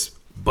with this,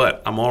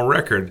 but I'm on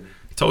record.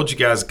 I told you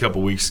guys a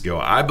couple weeks ago,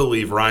 I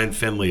believe Ryan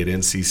Finley at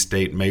NC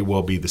State may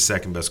well be the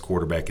second best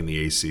quarterback in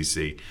the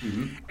ACC.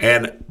 Mm-hmm.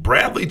 And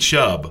Bradley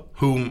Chubb,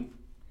 whom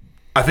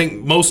I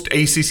think most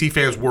ACC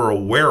fans were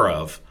aware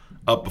of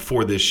up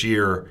before this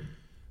year,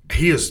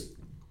 he has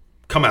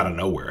come out of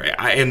nowhere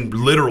and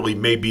literally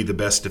may be the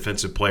best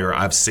defensive player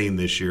I've seen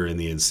this year in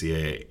the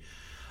NCAA.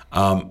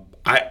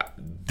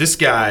 This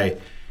guy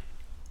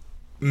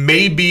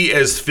may be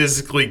as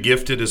physically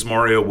gifted as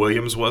Mario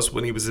Williams was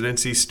when he was at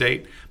NC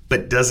State,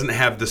 but doesn't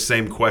have the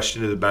same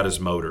question about his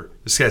motor.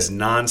 This guy's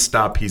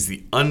nonstop. He's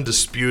the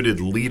undisputed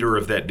leader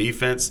of that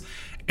defense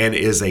and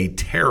is a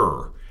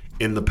terror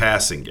in the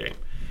passing game.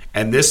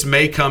 And this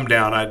may come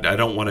down, I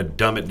don't want to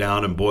dumb it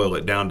down and boil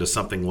it down to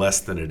something less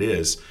than it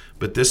is,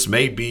 but this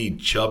may be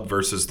Chubb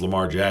versus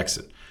Lamar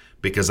Jackson.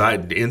 Because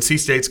NC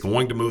State's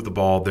going to move the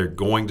ball. They're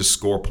going to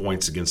score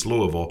points against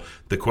Louisville.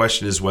 The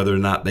question is whether or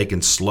not they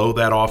can slow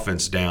that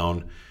offense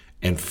down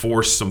and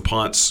force some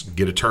punts,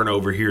 get a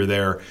turnover here or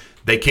there.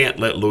 They can't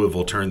let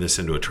Louisville turn this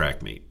into a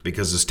track meet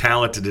because as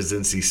talented as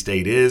NC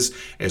State is,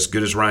 as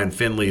good as Ryan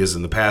Finley is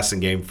in the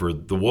passing game for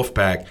the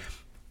Wolfpack,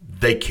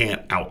 they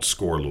can't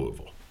outscore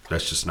Louisville.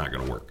 That's just not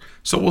going to work.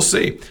 So we'll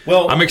see.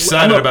 Well, I'm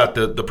excited about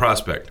the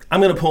prospect.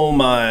 I'm going to pull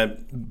my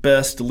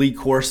best Lee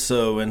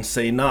Corso and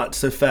say, not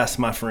so fast,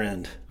 my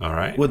friend. All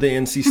right. With the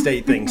NC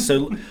State thing.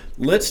 So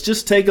let's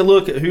just take a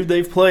look at who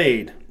they've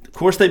played. Of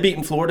course, they've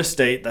beaten Florida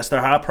State. That's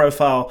their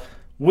high-profile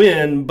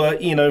win.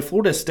 But,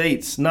 Florida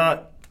State's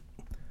not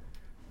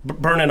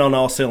burning on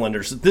all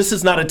cylinders. This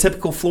is not a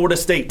typical Florida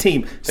State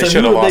team. They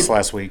should have lost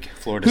last week,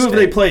 Florida State. Who have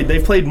they played?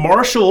 They've played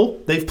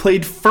Marshall. They've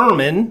played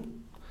Furman.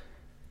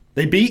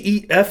 They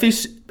beat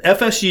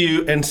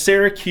FSU, and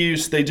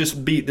Syracuse they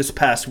just beat this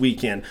past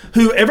weekend,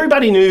 who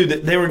everybody knew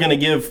that they were going to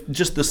give,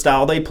 just the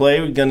style they play,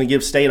 were going to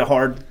give State a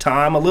hard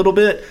time a little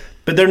bit,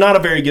 but they're not a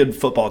very good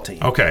football team.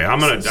 Okay, I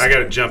got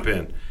to jump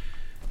in.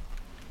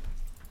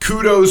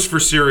 Kudos for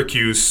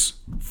Syracuse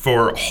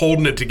for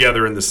holding it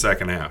together in the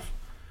second half.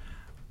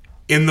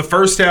 In the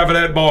first half of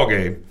that ball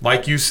game,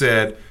 like you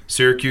said,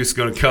 Syracuse is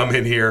going to come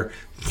in here.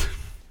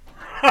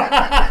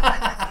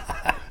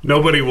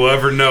 Nobody will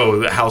ever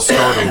know how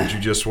startled you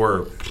just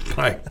were.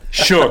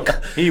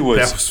 Shook. He was.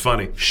 That was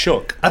funny.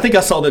 Shook. I think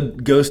I saw the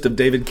ghost of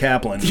David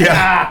Kaplan.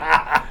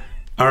 Yeah.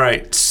 All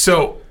right.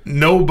 So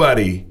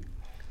nobody.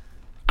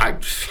 I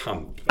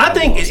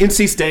think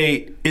NC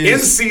State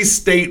is. NC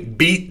State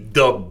beat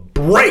the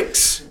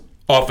brakes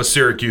off of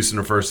Syracuse in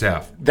the first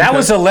half. That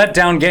was a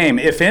letdown game.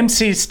 If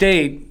NC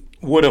State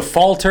would have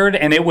faltered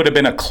and it would have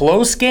been a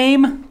close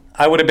game,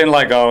 I would have been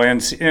like, oh,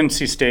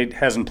 NC State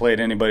hasn't played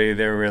anybody.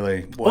 They're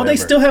really whatever. Well, they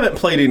still haven't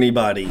played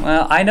anybody.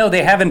 Well, I know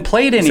they haven't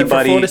played anybody,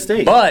 except for Florida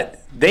State.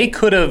 But that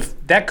could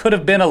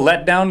have been a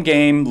letdown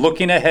game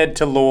looking ahead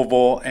to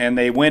Louisville, and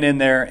they went in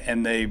there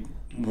and they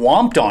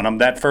whomped on them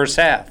that first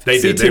half. They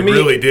did. They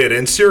really did.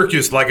 And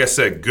Syracuse, like I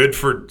said, good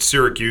for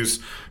Syracuse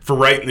for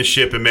righting the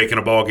ship and making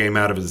a ball game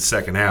out of it in the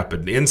second half.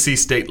 But NC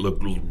State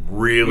looked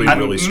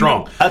really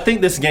strong. I think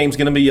this game's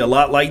going to be a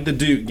lot like the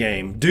Duke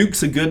game.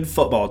 Duke's a good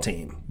football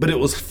team, but it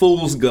was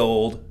fool's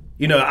gold.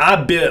 I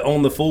bet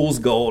on the fool's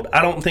gold.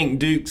 I don't think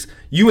Duke's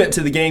 – you went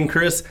to the game,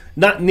 Chris,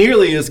 not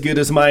nearly as good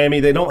as Miami.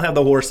 They don't have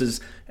the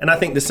horses, and I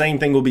think the same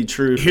thing will be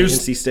true for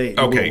NC State.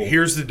 Okay,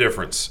 here's the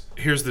difference.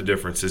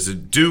 Is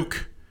that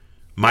Duke –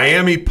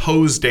 Miami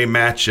posed a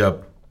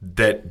matchup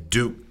that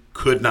Duke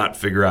could not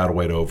figure out a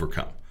way to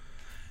overcome.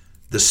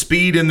 The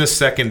speed in the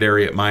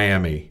secondary at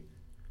Miami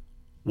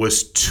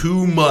was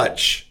too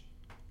much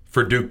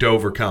for Duke to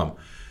overcome.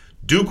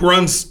 Duke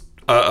runs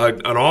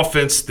an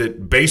offense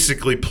that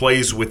basically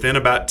plays within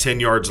about 10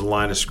 yards of the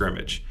line of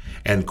scrimmage,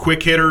 and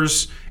quick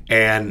hitters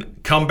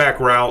and comeback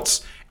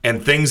routes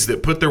and things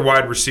that put their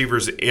wide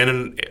receivers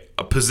in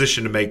a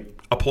position to make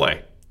a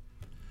play.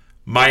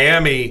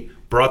 Miami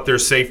brought their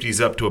safeties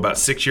up to about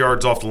 6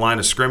 yards off the line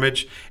of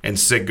scrimmage and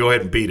said, go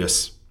ahead and beat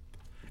us,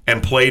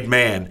 and played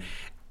man.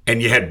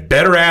 And you had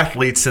better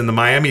athletes in the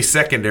Miami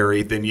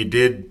secondary than you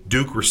did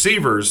Duke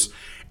receivers.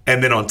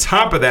 And then on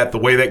top of that, the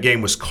way that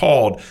game was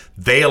called,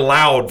 they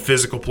allowed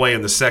physical play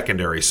in the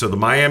secondary. So the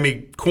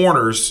Miami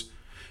corners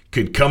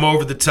could come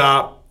over the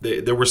top.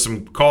 There were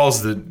some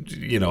calls that,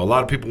 a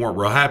lot of people weren't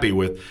real happy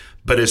with.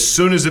 But as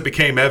soon as it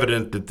became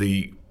evident that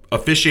the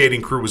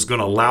officiating crew was going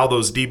to allow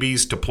those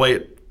DBs to play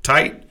it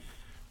tight,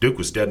 Duke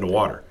was dead in the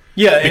water.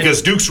 Yeah,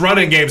 because Duke's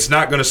running game's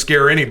not going to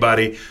scare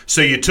anybody.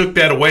 So you took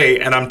that away,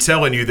 and I'm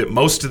telling you that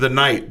most of the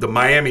night, the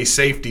Miami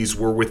safeties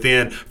were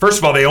within. First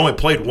of all, they only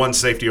played one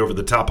safety over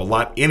the top a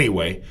lot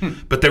anyway,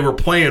 but they were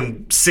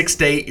playing 6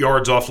 to 8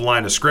 yards off the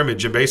line of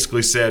scrimmage and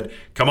basically said,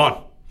 come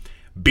on,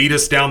 beat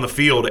us down the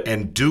field.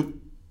 And Duke,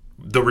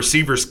 the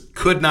receivers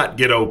could not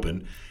get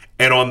open.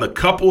 And on the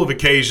couple of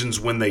occasions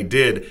when they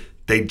did,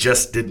 they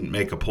just didn't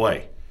make a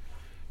play.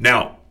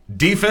 Now,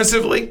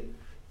 defensively,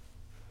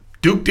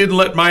 Duke didn't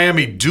let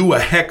Miami do a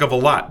heck of a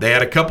lot. They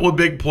had a couple of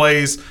big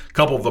plays, a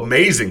couple of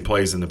amazing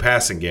plays in the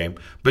passing game,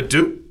 but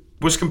Duke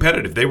was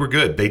competitive. They were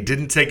good. They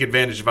didn't take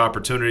advantage of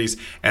opportunities,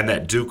 and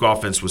that Duke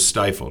offense was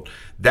stifled.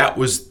 That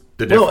was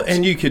the difference. Well,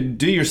 and you could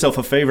do yourself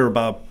a favor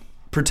by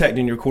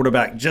protecting your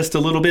quarterback just a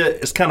little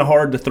bit. It's kind of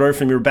hard to throw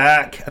from your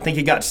back. I think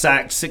he got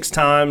sacked 6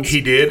 times.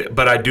 He did,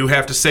 but I do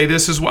have to say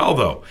this as well,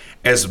 though.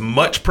 As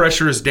much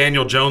pressure as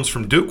Daniel Jones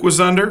from Duke was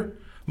under,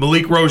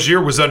 Malik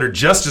Rozier was under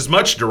just as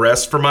much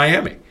duress for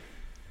Miami.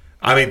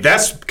 I mean,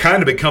 that's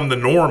kind of become the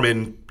norm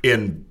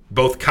in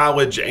both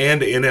college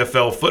and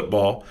NFL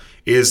football,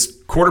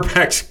 is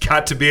quarterbacks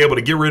got to be able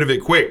to get rid of it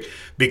quick,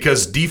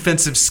 because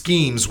defensive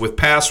schemes with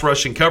pass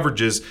rushing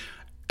coverages,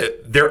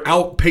 they're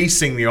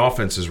outpacing the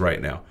offenses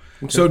right now.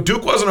 Okay. So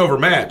Duke wasn't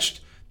overmatched.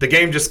 The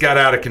game just got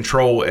out of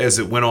control as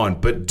it went on.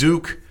 But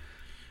Duke,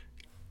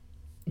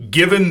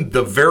 given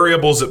the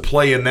variables at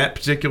play in that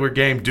particular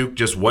game, Duke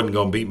just wasn't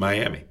going to beat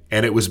Miami.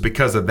 And it was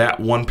because of that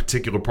one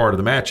particular part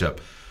of the matchup.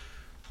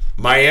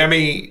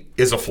 Miami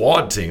is a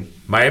flawed team.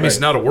 Miami's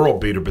not a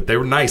world beater, but they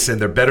were nice,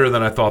 and they're better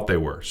than I thought they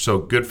were. So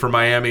good for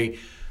Miami.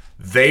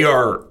 They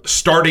are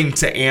starting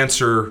to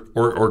answer,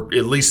 or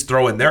at least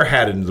throwing their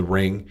hat into the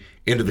ring,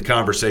 into the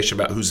conversation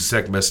about who's the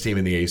second best team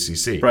in the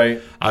ACC.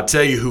 Right. I'll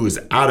tell you who is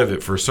out of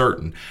it for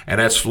certain,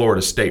 and that's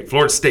Florida State.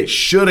 Florida State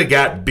should have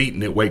got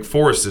beaten at Wake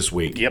Forest this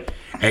week. Yep.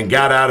 And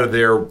got out of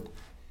there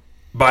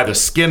by the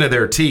skin of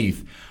their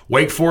teeth.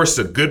 Wake Forest,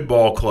 a good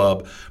ball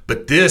club,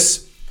 but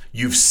this,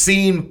 you've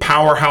seen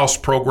powerhouse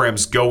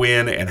programs go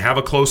in and have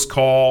a close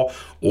call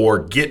or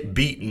get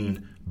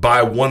beaten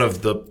by one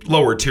of the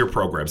lower tier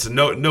programs. And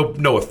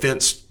no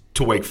offense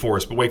to Wake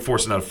Forest, but Wake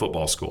Forest is not a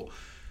football school.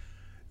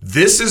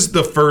 This is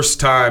the first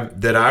time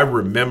that I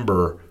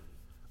remember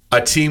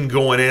a team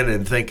going in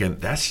and thinking,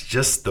 that's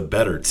just the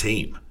better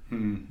team.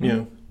 Mm-hmm.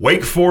 Yeah.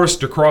 Wake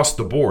Forest across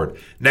the board.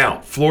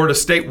 Now, Florida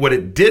State, what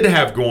it did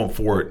have going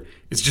for it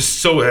is just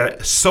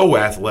so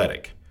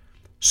athletic.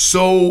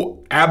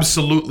 So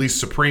absolutely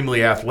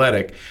supremely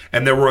athletic.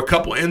 And there were a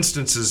couple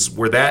instances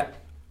where that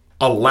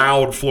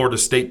allowed Florida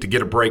State to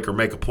get a break or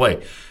make a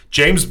play.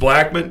 James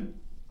Blackman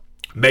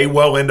may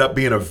well end up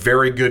being a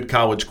very good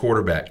college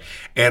quarterback.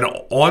 And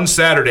on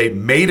Saturday,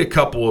 made a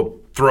couple of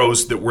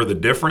throws that were the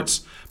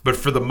difference, but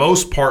for the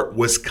most part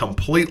was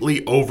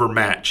completely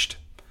overmatched.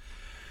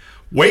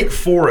 Wake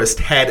Forest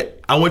had,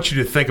 I want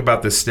you to think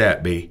about this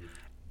stat, B,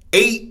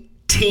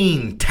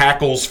 18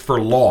 tackles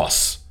for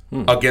loss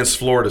against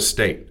Florida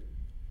State.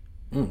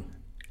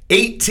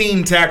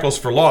 18 tackles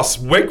for loss.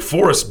 Wake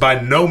Forest,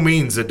 by no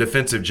means a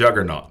defensive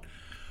juggernaut.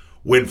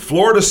 When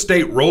Florida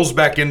State rolls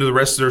back into the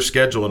rest of their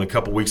schedule in a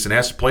couple weeks and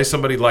has to play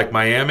somebody like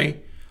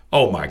Miami,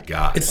 oh my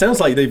God. It sounds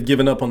like they've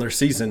given up on their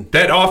season.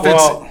 That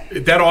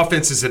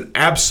offense is an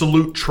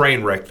absolute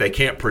train wreck. They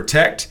can't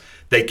protect.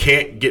 They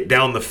can't get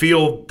down the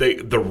field.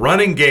 The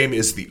running game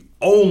is the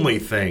only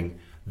thing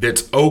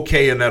that's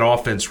okay in that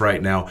offense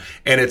right now,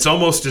 and it's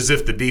almost as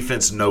if the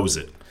defense knows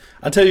it.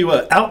 I'll tell you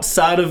what,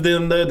 outside of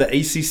them, though, the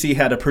ACC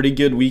had a pretty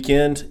good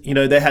weekend. You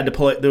know, they had to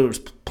play, they were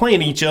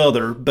playing each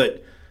other,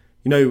 but,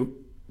 you know,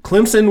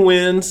 Clemson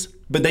wins,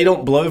 but they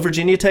don't blow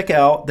Virginia Tech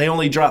out. They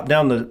only drop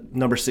down to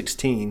number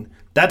 16.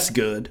 That's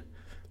good.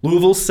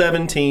 Louisville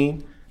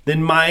 17.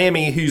 Then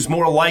Miami, who's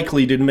more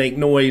likely to make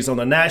noise on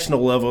the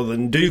national level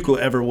than Duke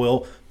ever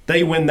will,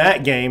 they win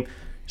that game.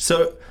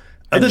 So,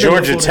 and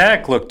Georgia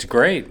Tech looked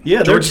great.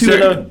 Yeah, they're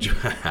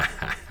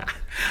 2-0.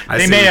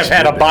 They may have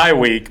had a bye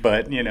week,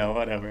 but, you know,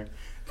 whatever.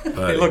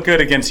 They look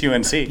good against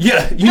UNC.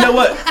 Yeah, you know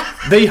what?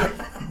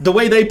 The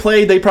way they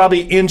played, they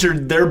probably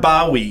injured their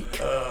bye week.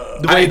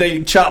 The way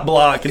they chop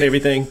block and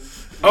everything.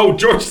 Oh,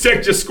 Georgia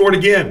Tech just scored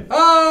again.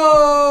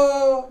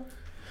 Oh!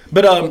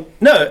 But,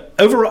 no,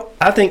 overall,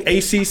 I think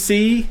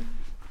ACC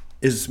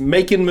is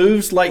making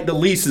moves like the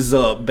lease is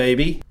up,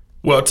 baby.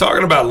 Well,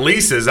 talking about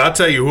leases, I'll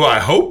tell you who I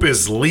hope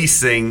is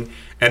leasing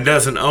and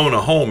doesn't own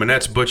a home, and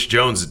that's Butch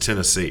Jones at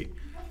Tennessee.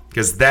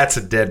 Because that's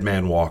a dead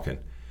man walking.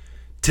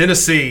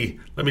 Tennessee,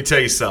 let me tell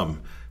you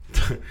something.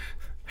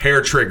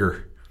 Hair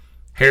trigger.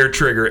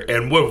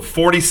 And what,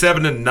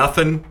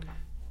 47-0?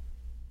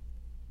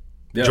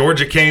 Yep.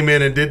 Georgia came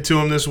in and did to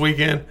them this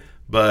weekend?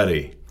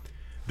 Buddy,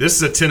 this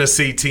is a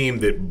Tennessee team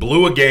that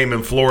blew a game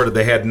in Florida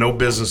they had no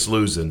business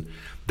losing.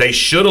 They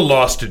should have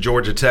lost to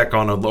Georgia Tech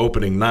on an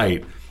opening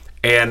night.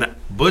 And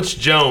Butch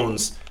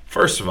Jones,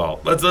 first of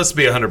all, let's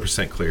be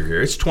 100% clear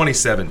here. It's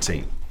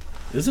 2017.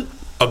 Is it?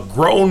 A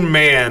grown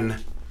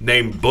man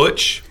named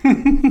Butch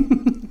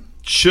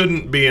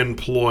shouldn't be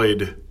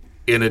employed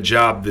in a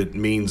job that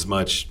means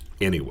much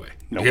anyway.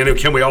 Nope.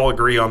 Can we all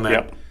agree on that?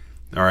 Yep.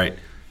 All right.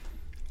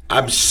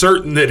 I'm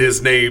certain that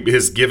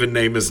his given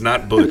name is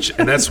not Butch,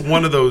 and that's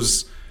one of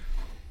those.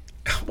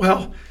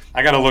 Well,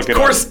 I got to look at it. Of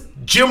course,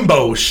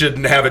 Jimbo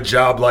shouldn't have a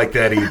job like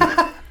that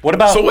either. What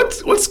about? So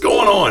what's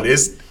going on?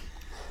 Is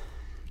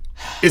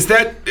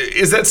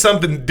that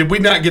something? Did we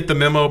not get the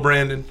memo,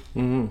 Brandon?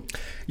 Mm-hmm.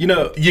 You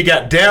know, you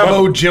got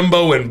Dabo,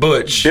 Jimbo, and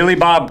Butch. Billy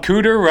Bob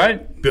Cooter,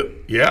 right?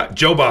 Yeah,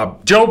 Joe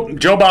Bob Cooter for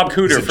Joe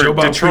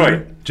Bob Detroit.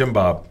 Cooter? Jim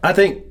Bob. I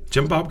think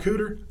Jim Bob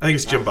Cooter. I think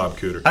it's Jim Bob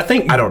Cooter.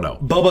 I don't know.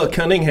 Bubba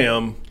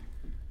Cunningham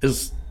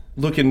is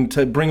looking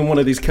to bring one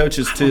of these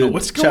coaches to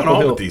what's going Chapel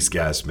on Hill. with these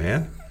guys,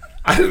 man.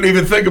 I didn't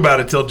even think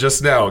about it till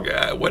just now.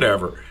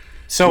 Whatever.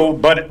 So,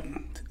 but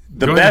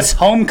the best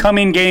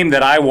homecoming game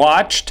that I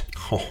watched.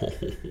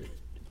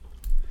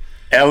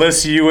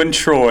 LSU and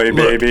Troy,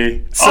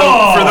 baby. So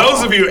for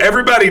those of you,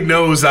 everybody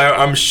knows,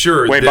 I'm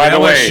sure. Wait, that by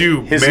the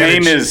LSU way, his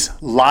name is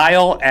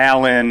Lyle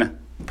Allen,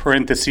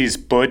 parentheses,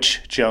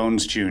 Butch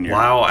Jones Jr.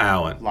 Lyle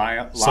Allen.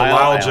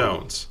 Lyle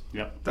Jones.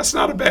 Yep. That's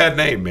not a bad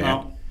name, man.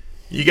 No.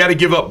 You got to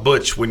give up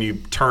Butch when you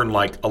turn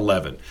like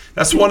 11.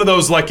 That's one of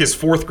those, like his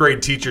fourth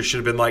grade teacher should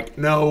have been like,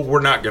 no,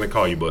 we're not going to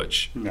call you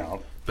Butch.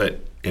 No.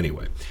 But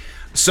anyway.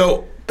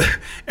 So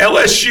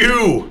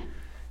LSU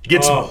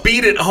gets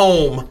beat at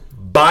home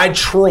by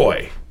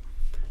Troy.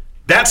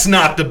 That's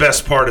not the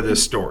best part of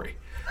this story.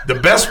 The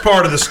best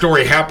part of the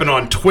story happened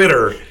on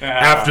Twitter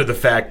after the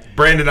fact.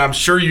 Brandon, I'm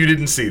sure you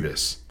didn't see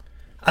this.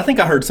 I think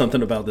I heard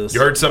something about this. You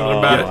heard something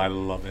about it? I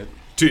love it.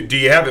 Do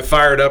you have it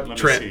fired up, Let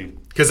Trent? me see.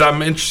 Because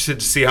I'm interested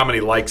to see how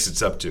many likes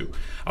it's up to.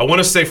 I want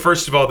to say,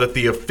 first of all, that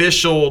the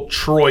official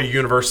Troy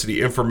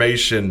University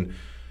information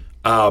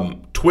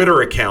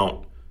Twitter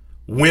account,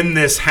 when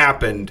this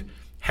happened,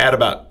 had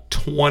about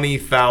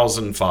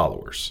 20,000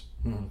 followers.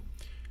 Mm-hmm.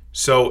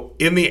 So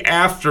in the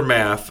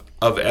aftermath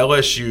of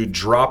LSU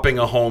dropping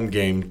a home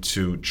game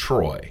to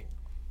Troy,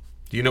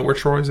 do you know where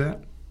Troy's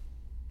at?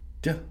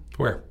 Yeah.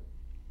 Where?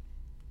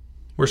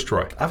 Where's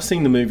Troy? I've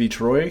seen the movie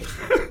Troy.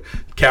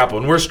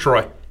 Kaplan, where's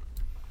Troy?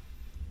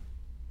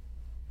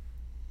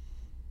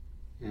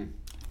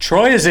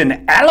 Troy is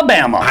in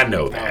Alabama. I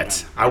know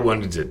that. I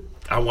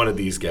wanted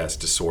these guys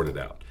to sort it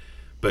out.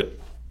 But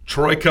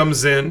Troy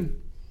comes in.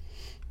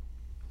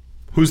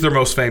 Who's their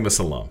most famous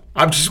alum?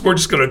 We're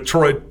just going to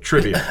Troy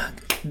trivia.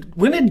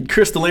 When did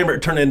Chris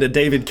Lambert turn into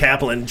David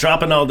Kaplan,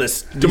 dropping all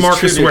this?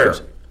 DeMarcus Ware.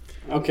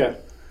 Okay.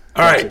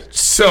 All right.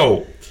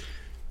 So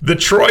the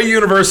Troy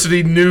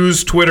University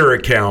News Twitter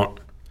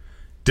account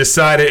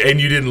decided, and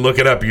you didn't look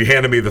it up. You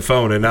handed me the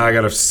phone, and now I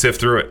got to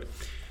sift through it.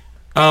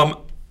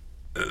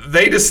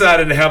 They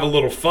decided to have a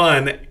little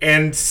fun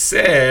and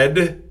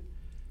said,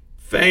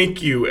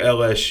 "Thank you,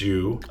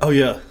 LSU." Oh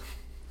yeah.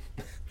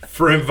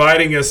 For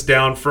inviting us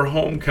down for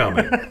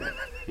homecoming.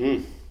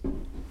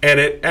 And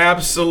it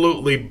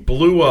absolutely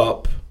blew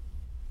up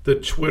the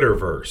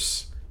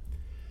Twitterverse.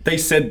 They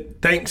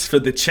said, thanks for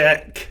the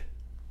check.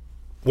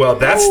 Well,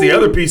 that's the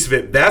other piece of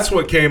it. That's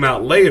what came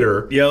out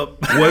later.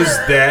 Yep. Was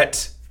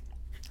that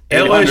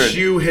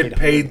LSU had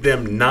paid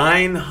them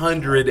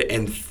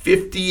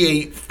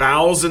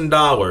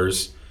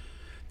 $958,000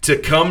 to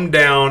come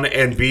down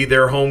and be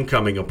their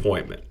homecoming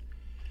appointment.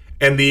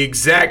 And the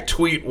exact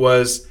tweet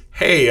was,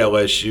 "Hey,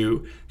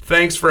 LSU,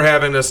 thanks for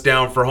having us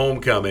down for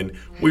homecoming.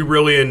 We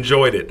really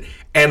enjoyed it."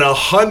 And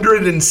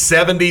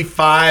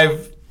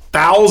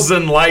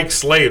 175,000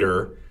 likes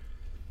later,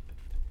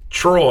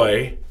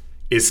 Troy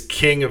is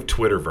king of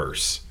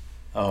Twitterverse.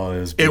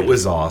 Oh, it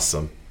was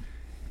awesome.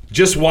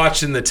 Just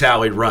watching the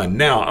tally run.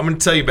 Now, I'm going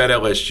to tell you about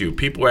LSU.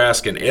 People are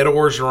asking, Ed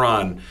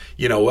Orgeron,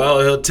 well,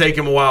 it'll take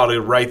him a while to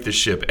right the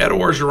ship. Ed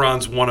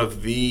Orgeron's one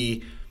of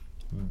the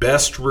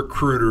best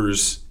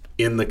recruiters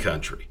in the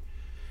country.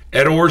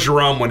 Ed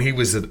Orgeron, when he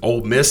was at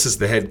Ole Miss as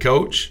the head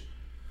coach,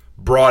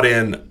 brought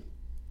in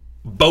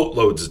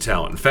boatloads of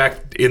talent. In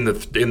fact, in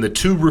the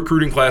two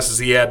recruiting classes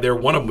he had there,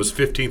 one of them was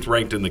 15th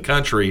ranked in the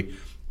country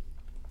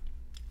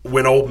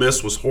when Ole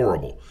Miss was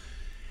horrible.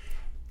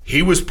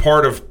 He was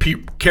part of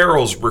Pete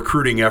Carroll's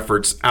recruiting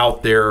efforts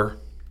out there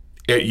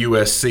at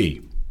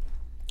USC.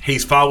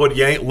 He's followed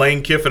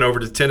Lane Kiffin over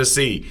to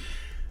Tennessee.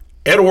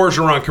 Ed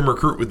Orgeron can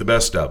recruit with the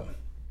best of them.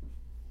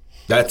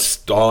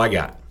 That's all I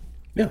got.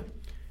 Yeah.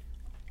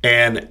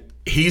 And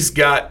he's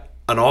got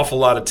an awful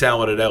lot of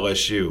talent at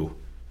LSU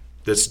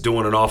that's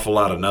doing an awful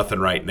lot of nothing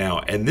right now.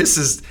 And the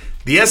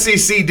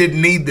SEC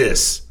didn't need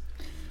this.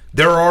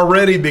 They're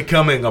already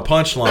becoming a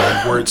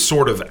punchline where it's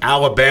sort of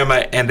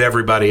Alabama and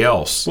everybody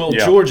else. Well,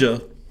 yeah.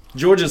 Georgia's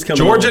coming.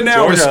 Georgia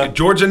now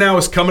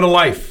is coming to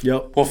life.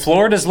 Yep. Well,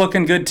 Florida's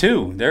looking good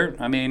too. They're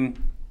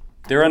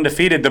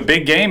undefeated. The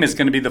big game is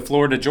going to be the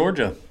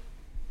Florida-Georgia.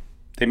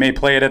 They may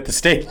play it at the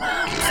state.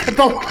 I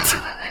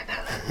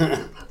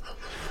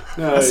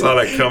saw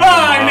that coming.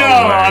 I know.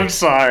 I'm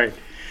sorry.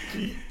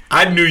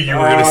 I knew you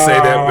were going to say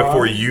that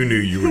before you knew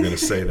you were going to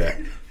say that.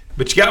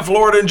 But you got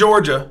Florida and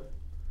Georgia.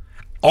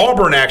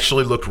 Auburn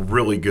actually looked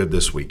really good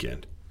this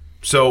weekend.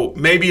 So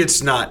maybe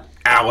it's not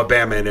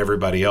Alabama and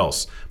everybody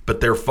else,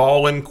 but they're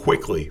falling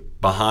quickly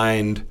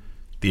behind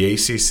the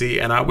ACC,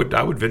 and I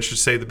would venture to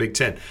say the Big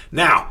Ten.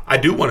 Now, I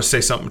do want to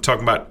say something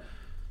talking about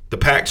the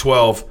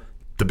Pac-12,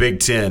 the Big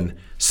Ten.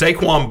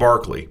 Saquon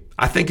Barkley,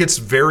 I think it's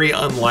very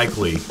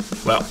unlikely.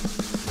 Well,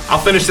 I'll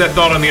finish that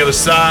thought on the other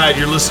side.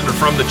 You're listening to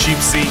From the Cheap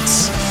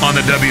Seats on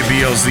the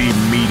WBLZ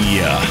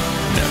Media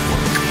Network.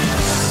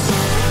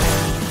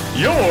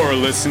 You're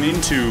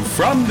listening to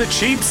From the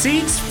Cheap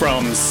Seats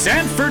from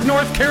Sanford,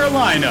 North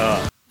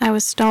Carolina. I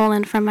was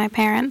stolen from my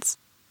parents.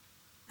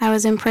 I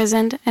was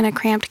imprisoned in a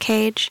cramped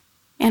cage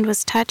and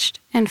was touched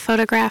and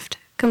photographed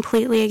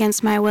completely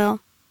against my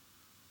will,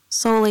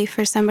 solely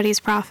for somebody's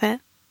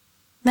profit.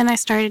 Then I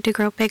started to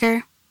grow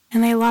bigger,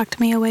 and they locked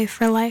me away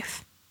for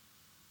life.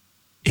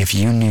 If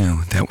you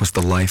knew that was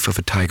the life of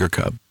a tiger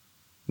cub,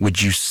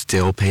 would you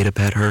still pay to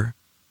pet her?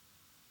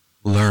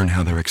 Learn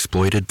how they're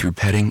exploited through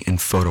petting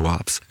and photo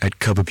ops at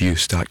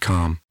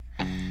cubabuse.com.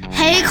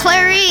 Hey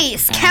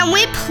Clarice, can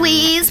we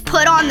please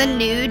put on the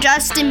new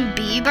Justin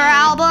Bieber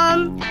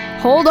album?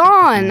 Hold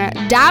on,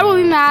 Dad will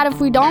be mad if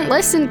we don't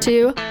listen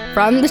to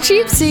From the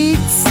Cheap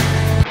Seats.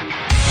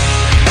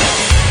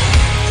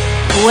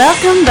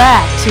 Welcome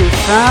back to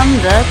From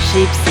the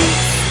Cheap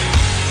Seats.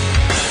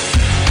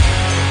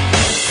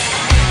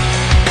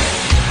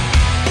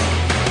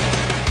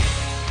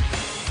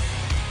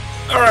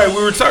 All right,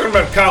 we were talking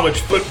about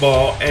college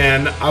football,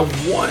 and I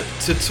want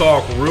to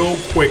talk real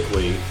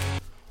quickly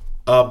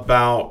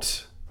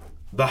about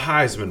the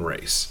Heisman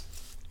race.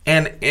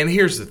 And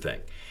here's the thing,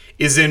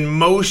 is in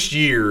most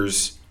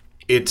years,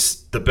 it's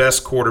the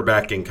best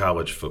quarterback in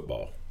college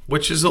football,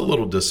 which is a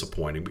little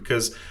disappointing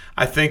because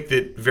I think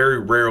that very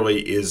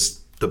rarely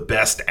is the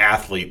best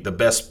athlete, the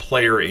best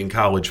player in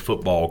college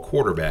football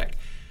quarterback.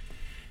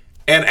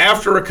 And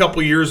after a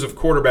couple years of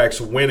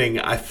quarterbacks winning,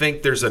 I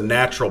think there's a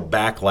natural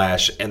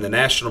backlash, and the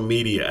national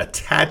media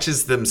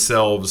attaches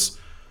themselves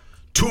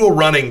to a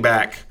running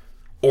back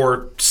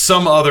or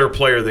some other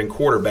player than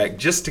quarterback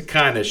just to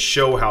kind of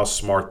show how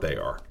smart they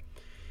are.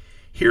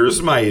 Here's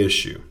my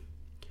issue.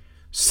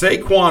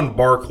 Saquon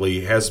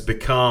Barkley has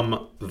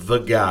become the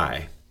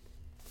guy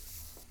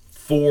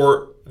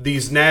for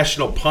these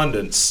national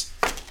pundits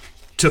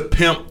to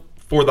pimp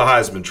for the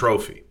Heisman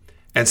Trophy.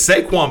 And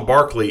Saquon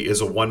Barkley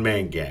is a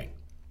one-man gang.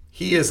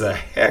 He is a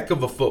heck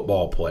of a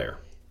football player.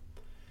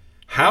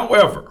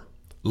 However,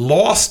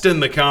 lost in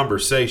the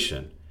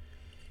conversation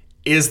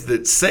is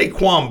that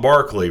Saquon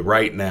Barkley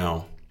right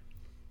now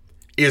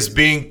is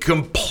being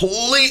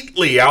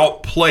completely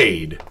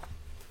outplayed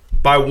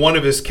by one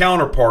of his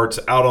counterparts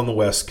out on the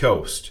West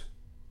Coast.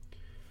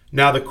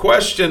 Now, the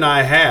question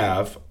I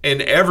have,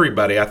 and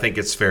everybody I think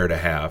it's fair to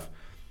have,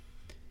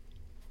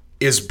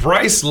 is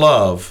Bryce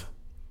Love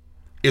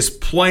is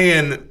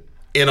playing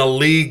in a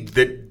league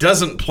that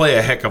doesn't play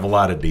a heck of a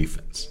lot of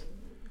defense.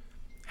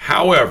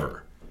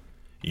 However,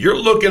 you're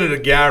looking at a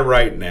guy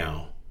right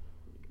now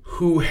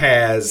who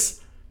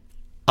has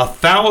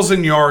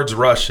 1,000 yards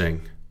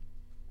rushing.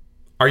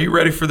 Are you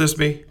ready for this,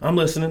 B? I'm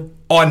listening.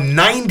 On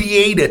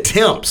 98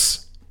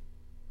 attempts.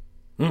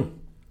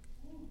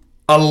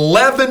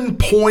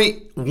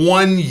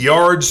 11.1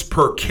 yards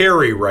per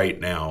carry right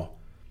now.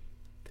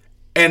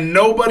 And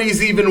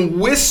nobody's even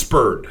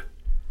whispered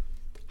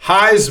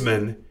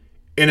Heisman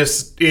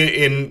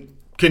in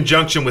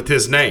conjunction with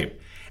his name.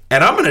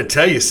 And I'm going to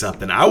tell you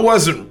something. I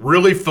wasn't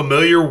really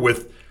familiar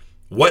with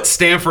what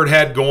Stanford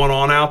had going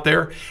on out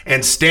there,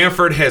 and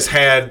Stanford has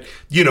had,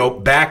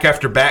 back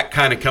after back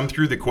kind of come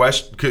through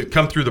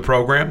the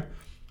program.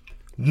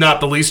 Not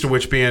the least of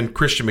which being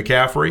Christian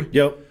McCaffrey.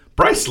 Yep.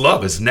 Bryce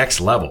Love is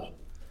next level.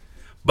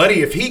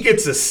 Buddy, if he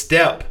gets a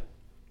step,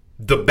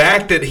 the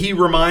back that he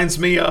reminds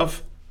me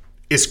of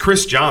is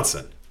Chris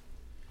Johnson.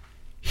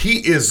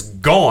 He is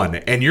gone,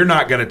 and you're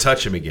not going to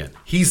touch him again.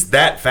 He's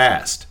that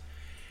fast.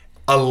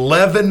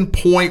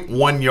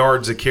 11.1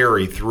 yards a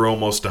carry through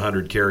almost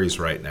 100 carries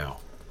right now.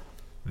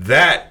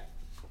 That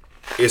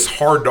is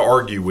hard to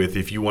argue with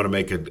if you want to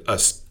make an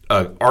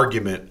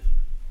argument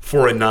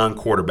for a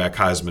non-quarterback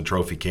Heisman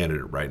Trophy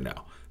candidate right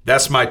now.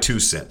 That's my 2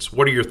 cents.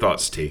 What are your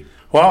thoughts, T?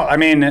 Well, I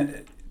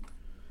mean,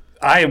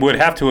 I would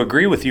have to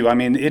agree with you. I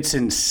mean, it's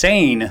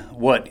insane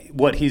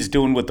what he's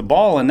doing with the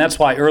ball, and that's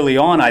why early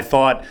on I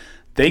thought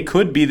they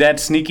could be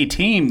that sneaky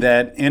team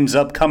that ends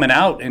up coming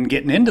out and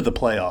getting into the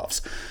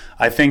playoffs.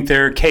 I think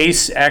their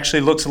case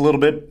actually looks a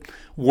little bit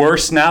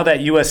worse now that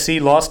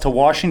USC lost to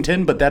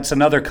Washington, but that's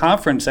another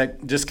conference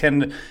that just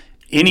can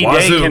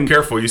Wazoo,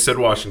 careful, you said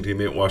Washington, you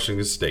meant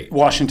Washington State.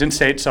 Washington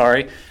State,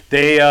 sorry.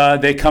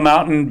 They come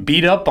out and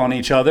beat up on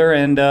each other,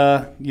 and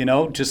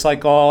just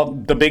like all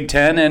the Big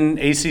Ten and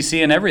ACC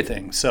and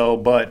everything. So,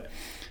 but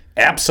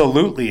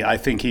absolutely, I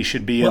think he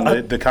should be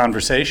in the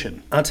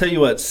conversation. I'll tell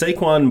you what,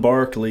 Saquon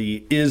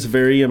Barkley is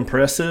very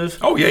impressive.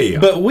 Oh, yeah.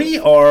 But we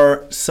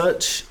are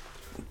such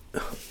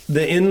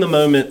the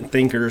in-the-moment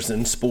thinkers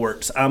in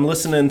sports. I'm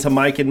listening to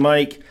Mike and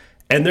Mike,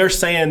 and they're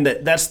saying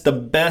that that's the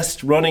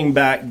best running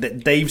back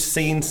that they've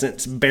seen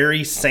since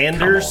Barry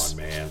Sanders. Come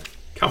on, man.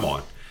 Come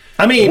on.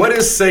 I mean, what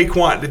is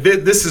Saquon?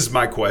 This is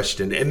my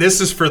question, and this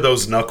is for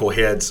those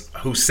knuckleheads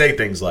who say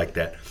things like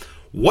that.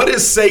 What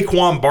is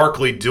Saquon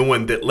Barkley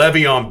doing that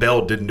Le'Veon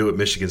Bell didn't do at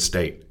Michigan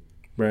State?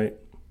 Right.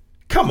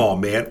 Come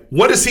on, man.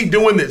 What is he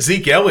doing that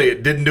Zeke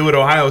Elliott didn't do at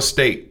Ohio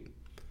State?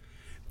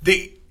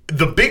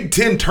 The Big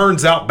Ten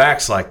turns out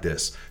backs like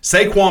this.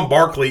 Saquon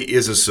Barkley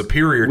is a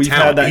superior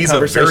talent. He's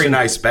a very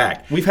nice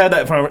back. We've had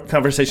that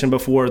conversation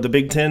before. The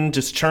Big Ten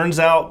just churns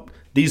out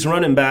these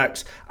running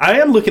backs.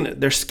 I am looking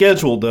at their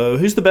schedule, though.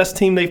 Who's the best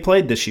team they've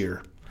played this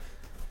year?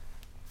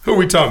 Who are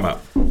we talking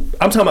about?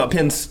 I'm talking about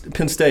Penn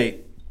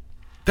State.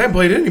 They haven't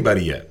played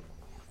anybody yet.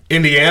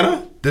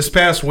 Indiana this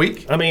past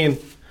week. I mean,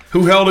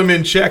 who held him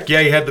in check?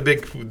 Yeah, he had the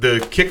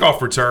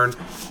kickoff return,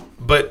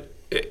 but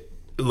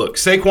look,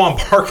 Saquon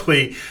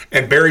Barkley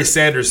and Barry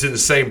Sanders in the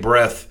same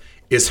breath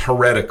is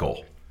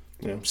heretical.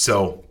 Yeah.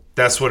 So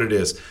that's what it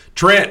is.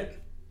 Trent,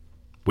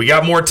 we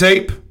got more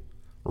tape?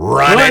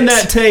 Run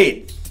that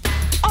tape.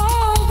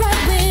 All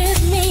right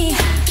with me.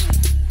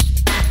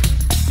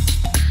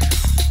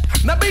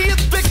 Now be as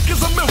thick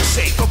as a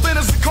milkshake or thin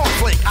as a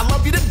cornflake. I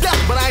love you to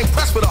death, but I ain't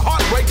pressed with a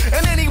heartbreak.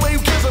 And anyway, who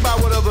cares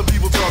about what other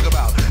people talk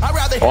about? I'd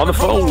rather on the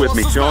phone with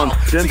me, John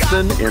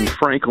Stinson in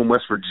Franklin,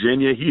 West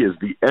Virginia. He is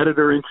the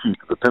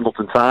editor-in-chief of the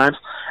Pendleton Times,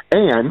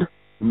 and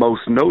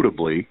most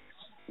notably,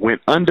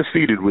 went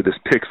undefeated with his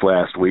picks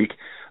last week,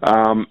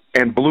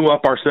 and blew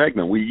up our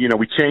segment. We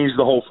changed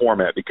the whole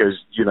format because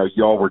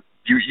y'all were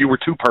you were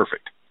too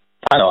perfect.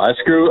 I know I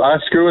screw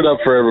it up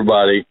for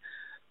everybody.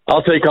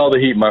 I'll take all the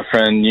heat, my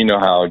friend. You know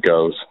how it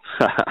goes.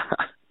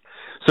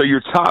 So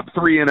your top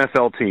 3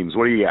 NFL teams,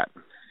 what do you got?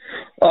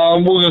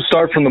 We're going to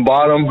start from the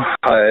bottom.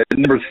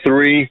 Number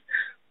 3,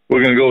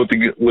 we're going to go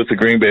with the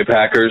Green Bay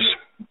Packers.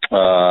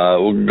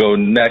 We'll go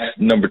next,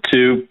 number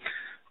 2,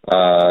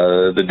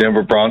 the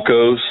Denver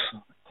Broncos.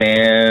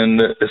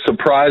 And a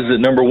surprise at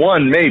number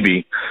 1,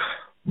 maybe.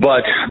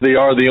 But they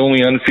are the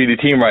only undefeated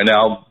team right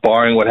now,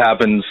 barring what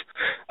happens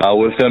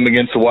with them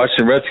against the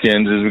Washington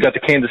Redskins, is we got the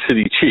Kansas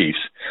City Chiefs.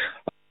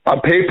 On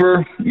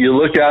paper, you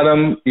look at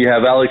them, you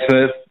have Alex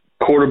Smith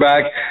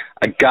quarterback,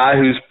 a guy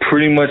who's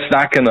pretty much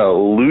not going to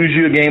lose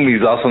you a game.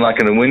 He's also not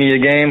going to win you a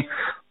game.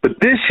 But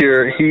this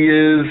year, he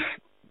is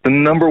the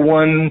number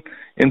one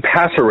in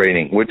passer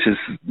rating, which is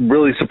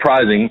really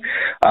surprising.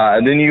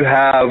 And then you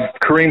have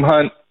Kareem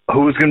Hunt,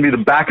 who is going to be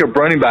the backup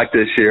running back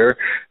this year.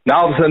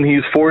 Now, all of a sudden,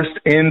 he's forced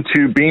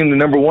into being the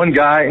number one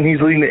guy, and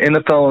he's leading the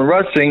NFL in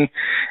rushing.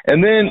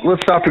 And then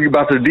let's not forget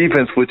about their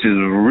defense, which is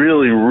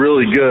really,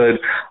 really good.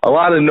 A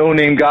lot of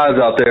no-name guys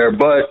out there,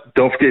 but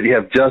don't forget you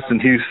have Justin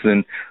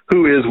Houston,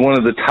 who is one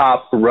of the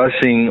top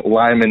rushing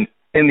linemen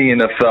in the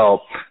NFL.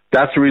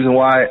 That's the reason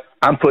why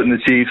I'm putting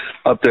the Chiefs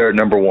up there at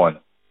number one.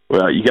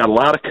 Well, you got a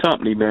lot of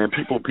company, man.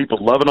 People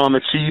loving on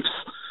the Chiefs.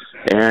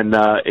 And,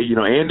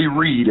 Andy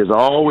Reid is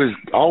always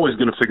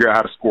going to figure out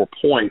how to score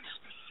points.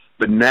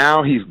 But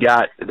now he's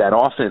got that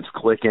offense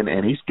clicking,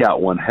 and he's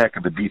got one heck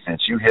of a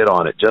defense. You hit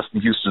on it.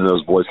 Justin Houston and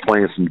those boys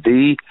playing some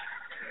D.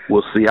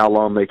 We'll see how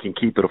long they can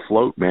keep it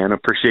afloat, man. I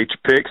appreciate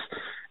your picks,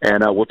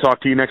 and we'll talk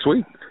to you next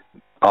week.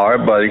 All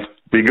right, buddy.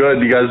 Be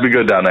good. You guys be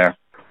good down there.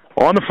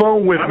 On the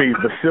phone with me,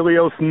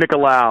 Vasilios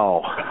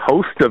Nicolau,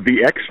 host of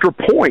The Extra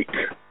Point.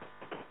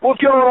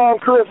 What's going on,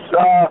 Chris?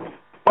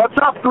 My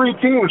top three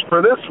teams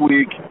for this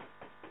week,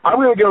 I'm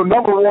going to go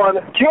number one,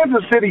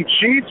 Kansas City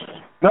Chiefs.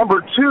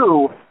 Number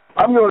two,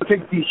 I'm going to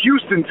take the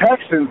Houston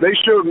Texans. They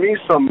showed me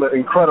some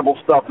incredible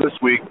stuff this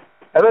week.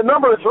 And then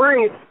number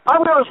three,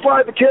 I'm going to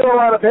slide the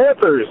Carolina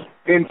Panthers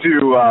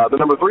into the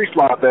number three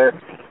slot there.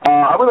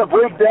 I'm going to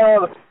break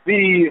down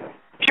the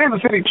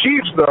Kansas City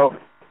Chiefs, though.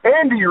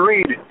 Andy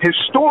Reid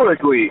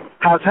historically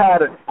has had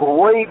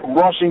great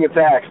rushing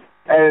attacks.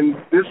 And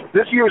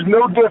this year is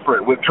no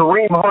different with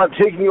Kareem Hunt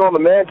taking on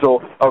the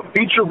mantle of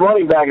featured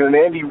running back in an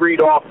Andy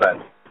Reid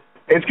offense.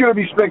 It's going to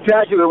be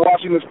spectacular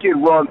watching this kid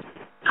run.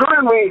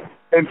 Currently,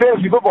 in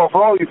fantasy football,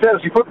 for all you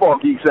fantasy football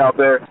geeks out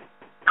there,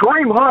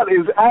 Kareem Hunt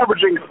is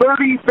averaging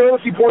 30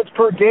 fantasy points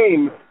per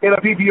game in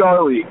a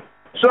PPR league.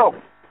 So,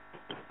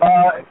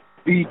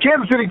 the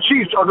Kansas City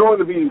Chiefs are going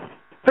to be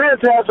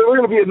fantastic. They're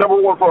going to be at number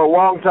one for a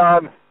long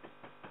time.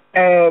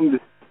 And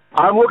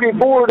I'm looking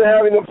forward to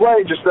having them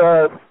play. Just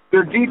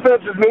their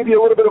defense is maybe a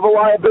little bit of a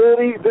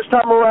liability this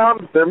time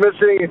around. They're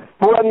missing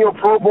perennial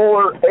Pro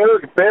Bowler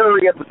Eric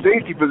Berry at the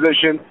safety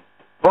position.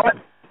 But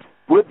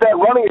with that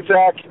running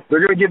attack,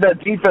 they're going to give that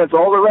defense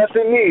all the rest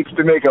it needs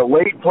to make a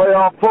late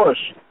playoff push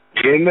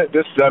in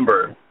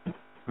December.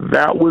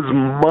 That was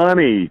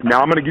money.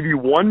 Now I'm going to give you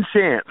one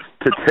chance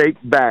to take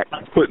back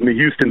putting the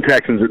Houston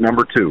Texans at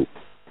number two.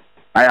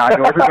 I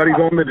know everybody's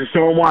on the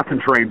Deshaun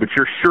Watson train, but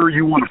you're sure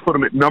you want to put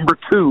them at number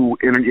two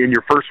in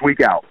your first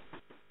week out?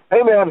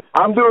 Hey, man,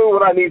 I'm doing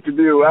what I need to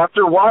do.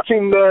 After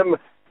watching them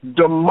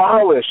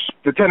demolish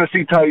the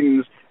Tennessee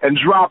Titans and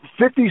drop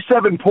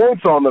 57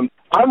 points on them,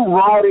 I'm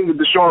riding the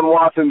Deshaun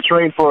Watson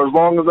train for as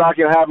long as I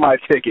can have my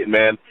ticket,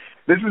 man.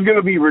 This is going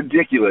to be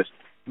ridiculous.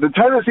 The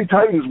Tennessee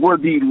Titans were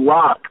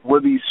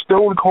the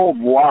stone-cold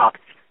lock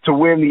to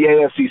win the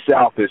AFC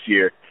South this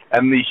year.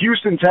 And the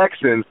Houston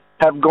Texans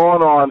have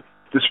gone on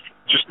to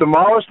just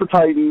demolish the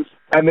Titans,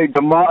 and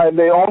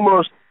they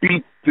almost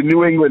beat the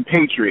New England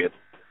Patriots.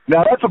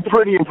 Now, that's a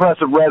pretty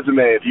impressive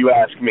resume, if you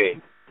ask me.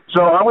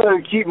 So I'm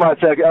going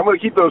to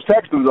keep those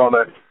Texans on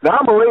there. Now,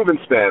 I'm a Ravens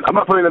fan. I'm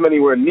not putting them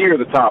anywhere near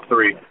the top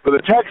three. But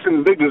the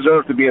Texans, they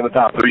deserve to be in the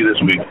top three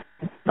this week.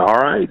 All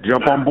right.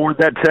 Jump on board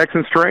that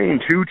Texans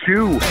train.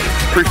 Choo-choo.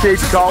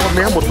 Appreciate you calling,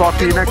 man. We'll talk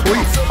to you next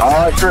week. All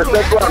right, Chris.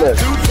 Thanks a lot, man.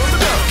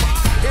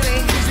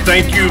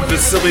 Thank you,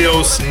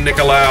 Vasilios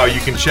Nicolau. You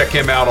can check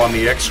him out on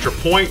The Extra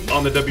Point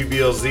on the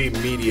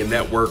WBLZ Media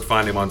Network.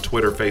 Find him on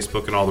Twitter,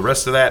 Facebook, and all the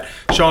rest of that.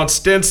 Sean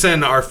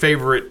Stinson, our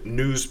favorite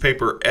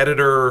newspaper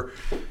editor.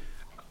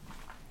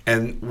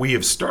 And we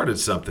have started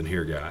something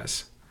here,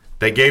 guys.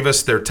 They gave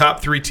us their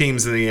top three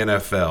teams in the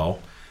NFL.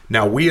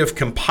 Now, we have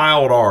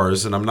compiled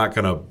ours, and I'm not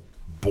going to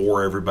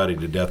bore everybody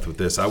to death with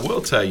this. I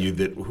will tell you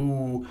that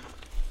who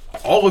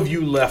all of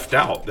you left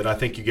out that I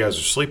think you guys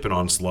are sleeping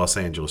on is the Los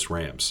Angeles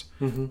Rams.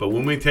 Mm-hmm. But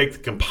when we take the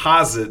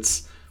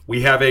composites,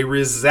 we have a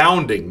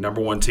resounding number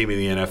one team in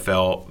the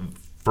NFL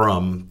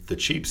from the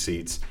cheap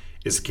seats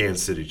is the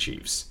Kansas City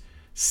Chiefs.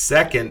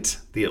 Second,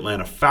 the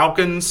Atlanta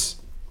Falcons.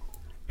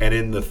 And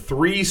in the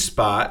 3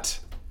 spot,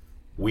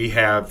 we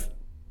have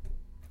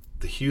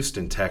the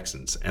Houston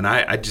Texans. And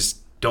I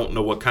just don't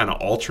know what kind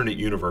of alternate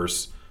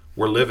universe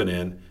we're living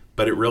in,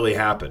 but it really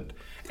happened.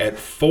 At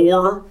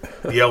 4,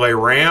 the LA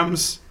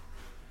Rams.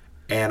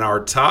 And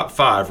our top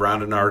 5,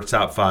 rounding our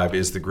top 5,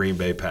 is the Green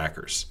Bay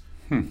Packers.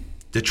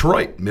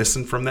 Detroit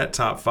missing from that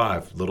top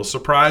 5. A little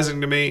surprising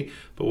to me,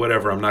 but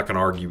whatever. I'm not going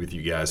to argue with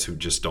you guys who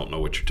just don't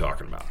know what you're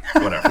talking about.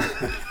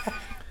 Whatever.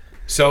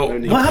 So,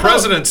 the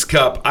President's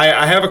Cup,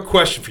 I have a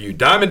question for you.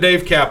 Diamond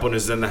Dave Kaplan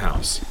is in the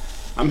house.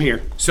 I'm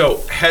here.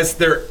 So,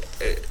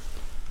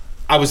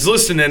 I was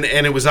listening,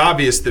 and it was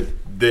obvious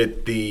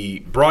that the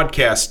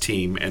broadcast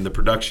team and the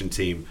production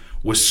team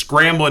was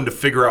scrambling to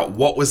figure out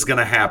what was going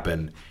to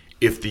happen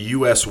if the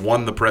U.S.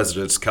 won the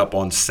President's Cup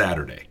on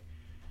Saturday.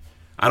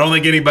 I don't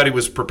think anybody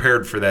was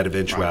prepared for that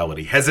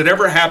eventuality. Right. Has it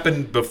ever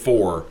happened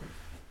before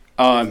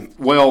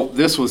Well,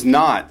 this was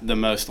not the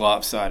most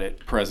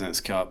lopsided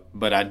President's Cup,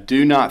 but I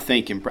do not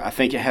think I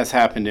think it has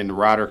happened in the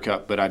Ryder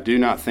Cup, but I do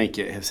not think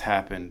it has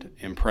happened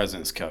in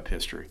President's Cup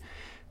history.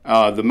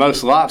 The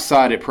most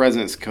lopsided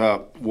President's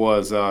Cup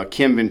was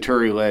Kim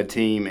Venturi-led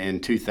team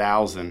in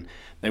 2000.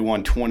 They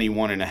won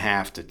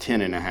 21.5 to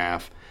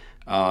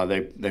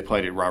 10.5. They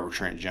played at Robert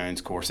Trent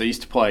Jones course. They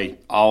used to play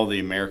all the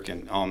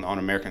American on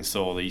American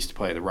soil. They used to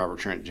play at the Robert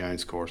Trent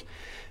Jones course.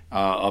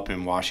 Up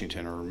in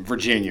Washington or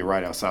Virginia,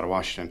 right outside of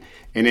Washington.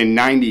 And in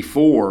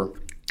 94,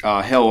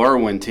 Hell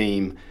Irwin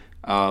team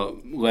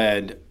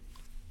led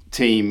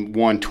team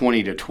won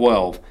 20 to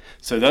 12.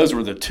 So those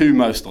were the two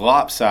most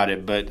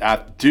lopsided, but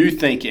I do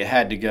think it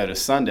had to go to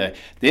Sunday.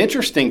 The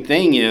interesting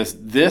thing is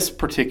this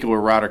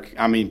particular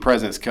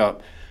President's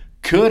Cup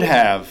could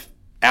have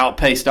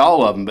outpaced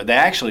all of them, but they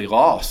actually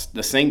lost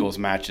the singles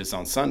matches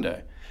on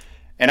Sunday.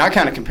 And I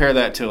kind of compare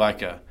that to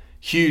like a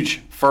huge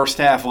first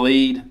half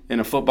lead in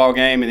a football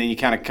game, and then you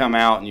kind of come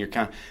out and you're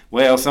kind of,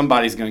 well,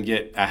 somebody's going to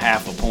get a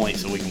half a point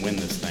so we can win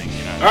this thing.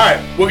 You know? All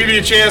right, we'll give you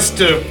a chance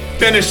to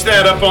finish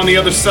that up on the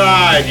other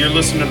side. You're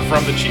listening to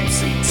From the Cheap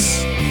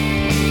Seats.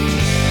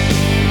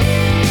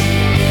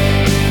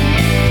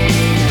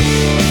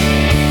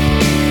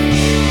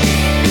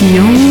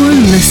 You're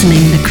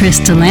listening to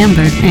Krista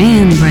Lambert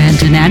and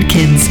Brandon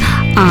Adkins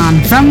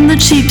on From the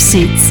Cheap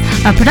Seats,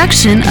 a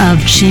production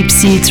of Cheap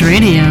Seats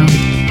Radio.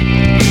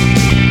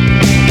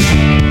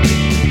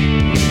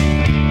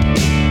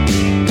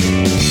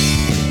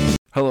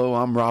 Hello,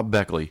 I'm Rob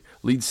Beckley,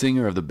 lead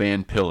singer of the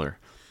band Pillar.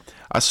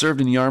 I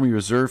served in the Army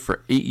Reserve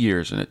for 8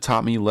 years, and it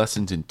taught me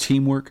lessons in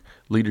teamwork,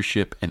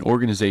 leadership, and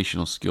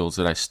organizational skills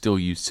that I still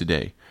use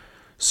today.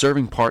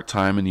 Serving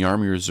part-time in the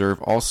Army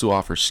Reserve also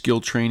offers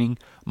skill training,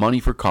 money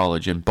for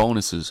college, and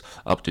bonuses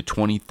up to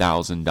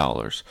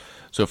 $20,000.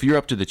 So if you're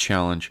up to the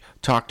challenge,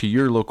 talk to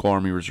your local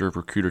Army Reserve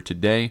recruiter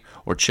today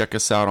or check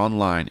us out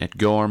online at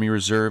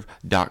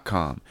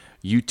goarmyreserve.com.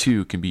 You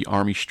too can be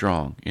Army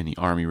strong in the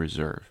Army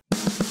Reserve.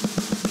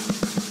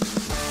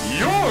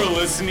 You're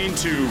listening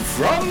to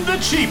From the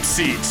Cheap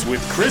Seats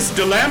with Chris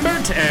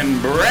DeLambert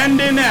and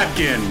Brandon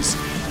Atkins.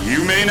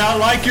 You may not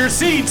like your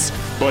seats,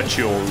 but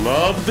you'll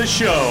love the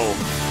show.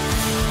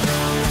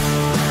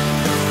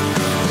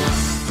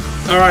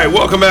 All right,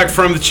 welcome back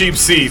from the Cheap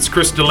Seats.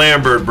 Chris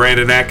DeLambert,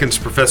 Brandon Atkins,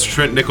 Professor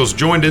Trent Nichols,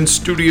 joined in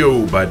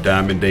studio by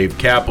Diamond Dave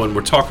Kaplan.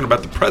 We're talking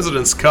about the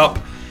President's Cup,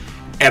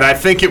 and I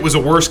think it was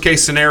a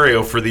worst-case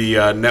scenario for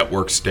the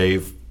networks,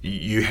 Dave.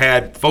 You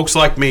had folks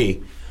like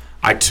me.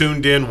 I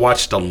tuned in,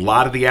 watched a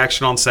lot of the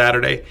action on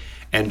Saturday,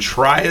 and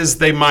try as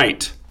they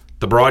might,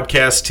 the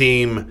broadcast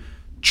team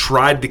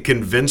tried to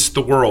convince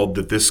the world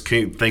that this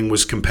thing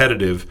was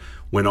competitive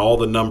when all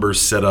the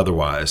numbers said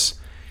otherwise.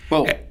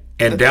 Well,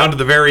 and down to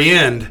the very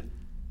end,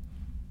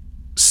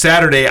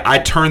 Saturday, I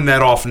turned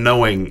that off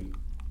knowing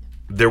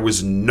there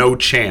was no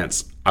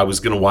chance I was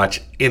going to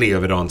watch any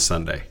of it on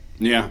Sunday.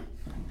 Yeah.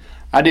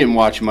 I didn't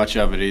watch much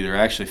of it either. I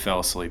actually fell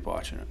asleep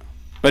watching it.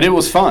 But it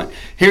was fun.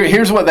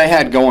 Here's what they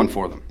had going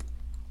for them.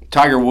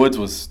 Tiger Woods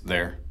was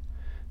there,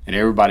 and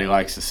everybody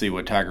likes to see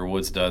what Tiger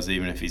Woods does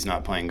even if he's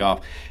not playing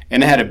golf.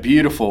 And they had a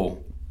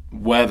beautiful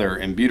weather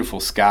and beautiful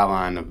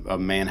skyline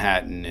of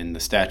Manhattan and the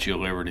Statue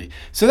of Liberty.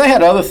 So they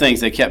had other things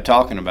they kept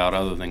talking about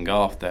other than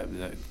golf that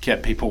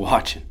kept people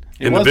watching.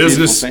 In the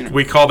business,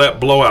 we call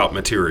that blowout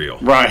material.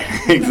 Right,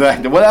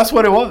 exactly. Well, that's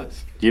what it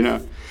was, you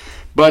know.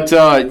 But,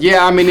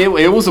 yeah, I mean,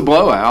 it was a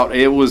blowout.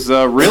 It was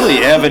really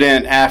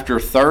evident after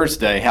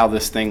Thursday how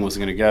this thing was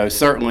going to go.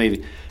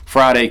 Certainly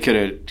Friday could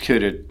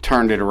have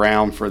turned it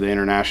around for the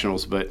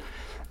internationals, but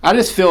I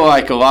just feel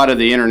like a lot of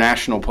the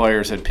international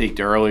players had peaked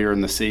earlier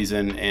in the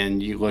season,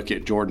 and you look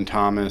at Justin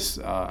Thomas,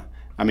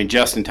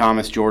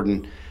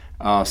 Jordan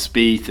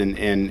Spieth,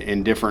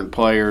 and different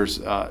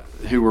players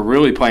who were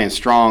really playing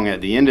strong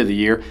at the end of the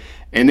year.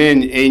 And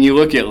you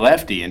look at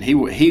Lefty, and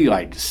he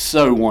like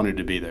so wanted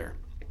to be there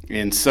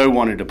and so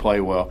wanted to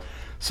play well.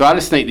 So I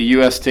just think the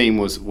U.S. team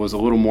was a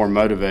little more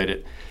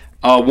motivated.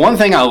 One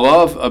thing I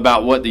love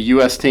about what the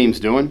U.S. team's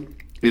doing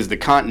is the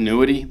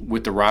continuity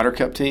with the Ryder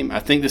Cup team.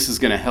 I think this is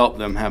going to help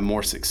them have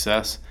more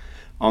success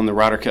on the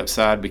Ryder Cup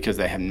side because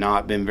they have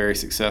not been very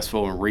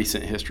successful in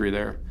recent history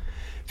there.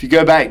 If you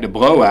go back to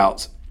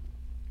blowouts,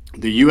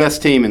 the U.S.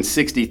 team in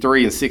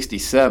 63 and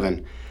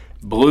 67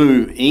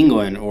 blew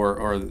England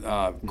or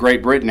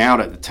Great Britain out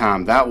at the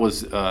time. That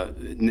was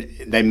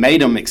they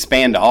made them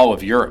expand to all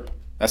of Europe.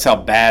 That's how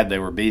bad they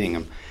were beating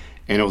them.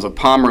 And it was a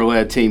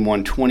Palmer-led team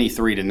won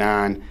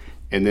 23-9,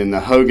 and then the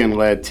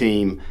Hogan-led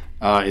team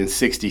in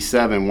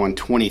 67 won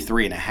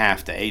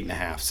 23.5 to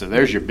 8.5. So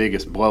there's your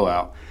biggest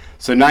blowout.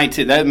 So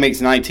that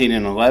makes 19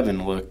 and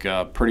 11 look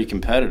pretty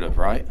competitive,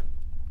 right?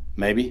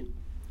 Maybe?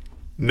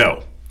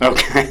 No.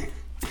 Okay.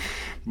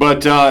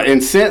 But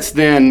and since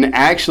then,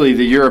 actually,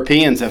 the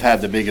Europeans have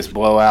had the biggest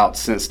blowout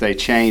since they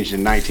changed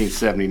in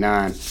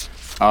 1979.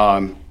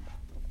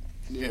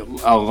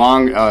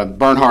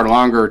 Bernhard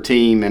Langer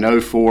team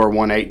in 04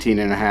 won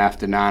 18.5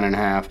 to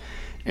 9.5,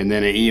 and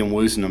then an Ian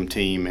Woosnam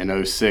team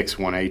in 06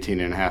 won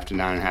 18.5 to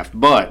 9.5.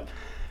 But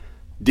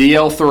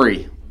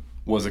DL3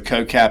 was a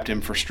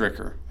co-captain for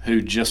Stricker,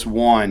 who just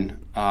won.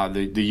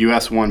 The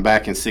U.S. won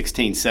back in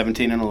 16,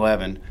 17, and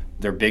 11,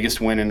 their biggest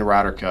win in the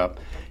Ryder Cup.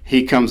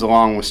 He comes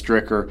along with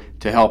Stricker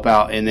to help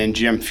out. And then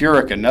Jim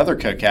Furyk, another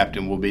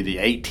co-captain, will be the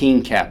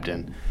 18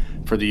 captain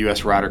for the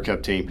U.S. Ryder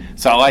Cup team.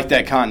 So I like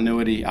that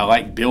continuity. I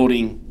like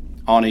building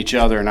on each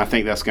other, and I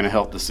think that's going to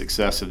help the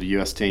success of the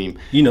U.S. team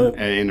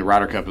in the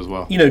Ryder Cup as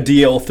well.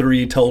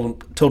 DL3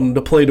 told him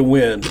to play to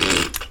win.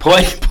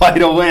 Play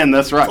to win,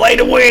 that's right. Play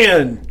to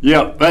win.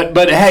 Yeah,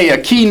 but hey,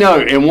 a key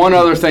note, and one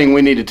other thing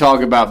we need to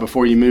talk about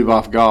before you move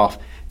off golf,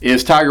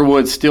 is Tiger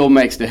Woods still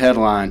makes the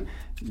headline.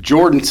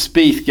 Jordan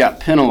Spieth got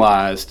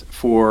penalized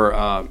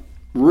for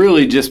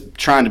really just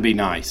trying to be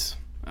nice.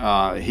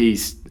 I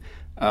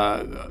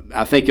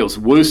think it was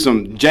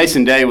Woosum.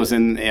 Jason Day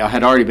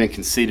had already been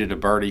conceded a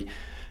birdie.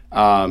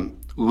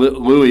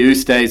 Louis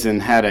Oosthuizen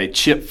had a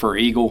chip for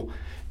eagle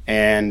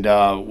and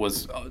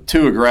was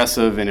too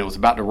aggressive, and it was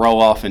about to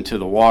roll off into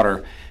the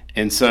water.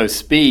 And so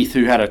Spieth,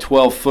 who had a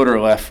 12-footer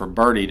left for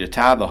birdie to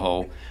tie the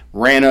hole,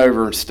 ran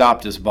over and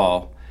stopped his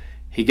ball.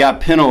 He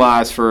got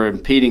penalized for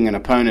impeding an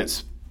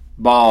opponent's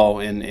ball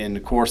in the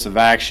course of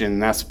action.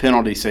 That's a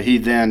penalty, so he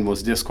then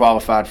was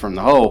disqualified from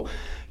the hole.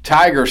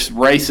 Tiger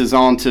races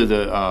onto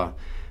the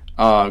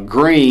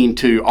green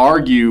to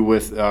argue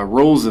with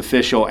rules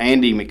official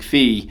Andy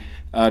McPhee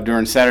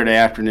during Saturday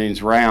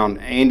afternoon's round.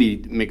 Andy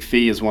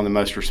McPhee is one of the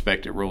most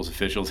respected rules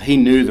officials. He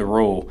knew the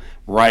rule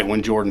right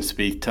when Jordan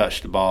Spieth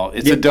touched the ball.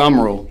 It's a dumb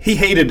rule. He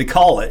hated to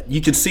call it. You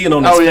could see it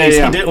on his face.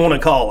 Yeah. He didn't want to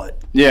call it.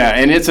 Yeah,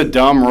 and it's a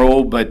dumb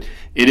rule, but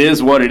it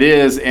is what it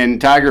is. And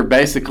Tiger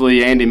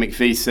basically, Andy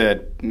McPhee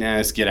said, "Nah,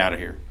 let's get out of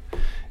here.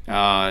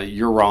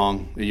 You're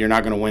wrong. You're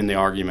not going to win the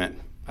argument."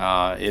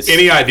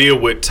 Any idea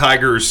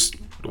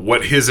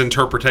what his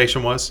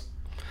interpretation was?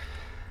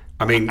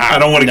 I mean, I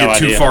don't want to get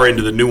too far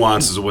into the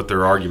nuances of what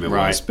their argument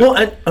was. Well,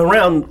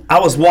 I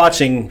was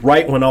watching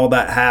right when all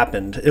that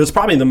happened. It was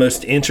probably the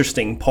most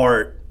interesting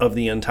part of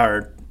the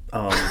entire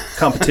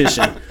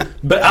competition.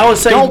 But I would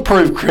say, don't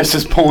prove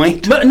Chris's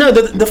point. But no,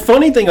 the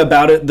funny thing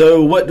about it,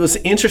 though, what was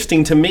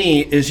interesting to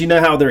me is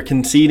how they're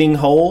conceding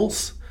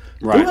holes.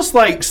 Right. It was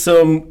like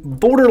some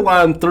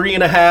borderline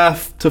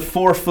 3.5 to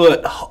 4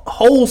 foot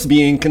holes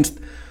being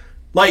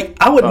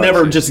I would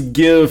never just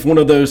give one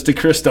of those to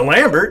Chris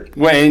DeLambert.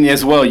 Well, and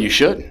as well you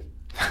shouldn't.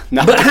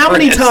 But how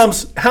many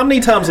times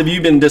have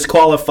you been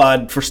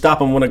disqualified for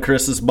stopping one of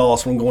Chris's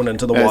balls from going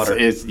into the water?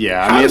 It's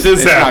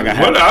not gonna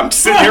happen. I'm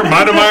sitting here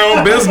minding my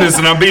own business,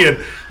 and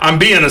I'm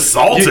being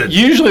assaulted.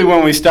 Usually,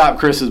 when we stop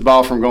Chris's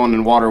ball from going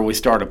in the water, we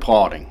start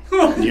applauding.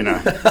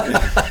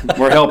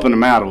 We're helping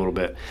him out a little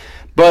bit.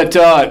 But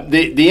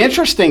the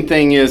interesting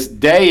thing is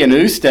Day and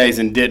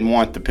Oosthuizen didn't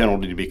want the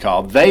penalty to be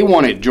called. They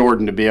wanted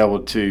Jordan to be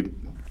able to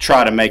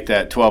try to make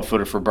that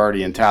 12-footer for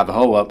birdie and tie the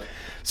hole up.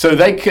 So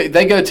they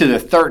go to the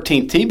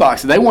 13th tee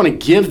box. They want to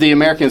give the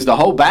Americans the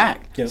hole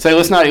back. Yep. Say,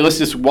 let's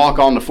just walk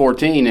on to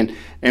 14. And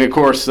of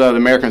course, the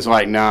Americans are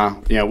like, nah,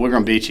 we're going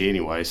to beat you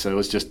anyway, so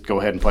let's just go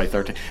ahead and play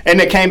 13. And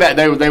they came back.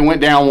 They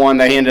went down one.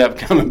 They ended up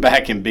coming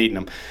back and beating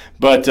them.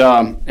 But,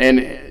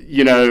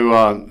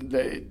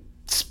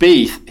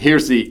 Spieth,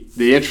 here's the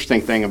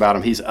interesting thing about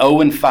him. He's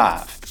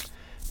 0-5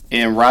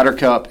 in Ryder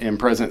Cup and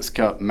President's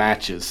Cup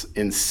matches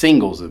in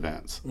singles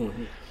events.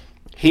 Mm-hmm.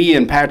 He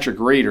and Patrick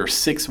Reed are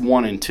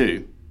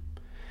 6-1-2.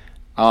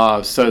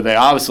 So they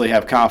obviously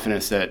have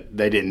confidence that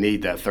they didn't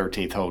need that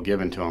 13th hole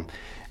given to them.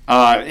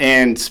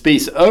 And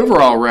Spieth's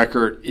overall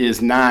record is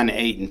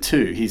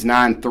 9-8-2. He's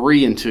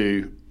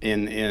 9-3-2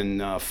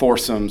 in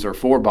foursomes or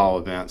four-ball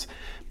events.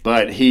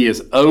 But he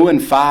is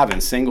 0-5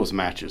 in singles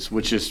matches,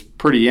 which is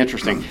pretty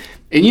interesting.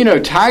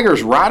 And,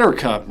 Tiger's Ryder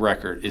Cup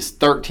record is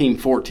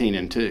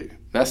 13-14-2.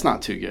 That's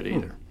not too good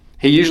either.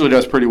 He usually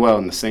does pretty well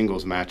in the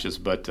singles matches,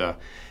 but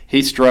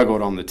he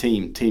struggled on the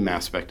team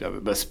aspect of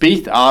it. But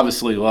Spieth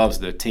obviously loves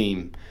the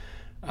team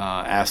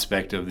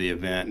aspect of the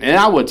event. And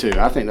I would, too.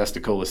 I think that's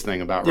the coolest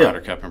thing about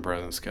Ryder Cup and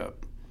President's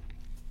Cup.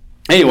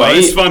 Anyway,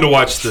 it's fun to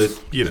watch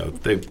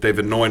they've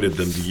anointed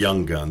them the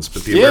young guns,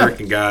 but the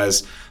American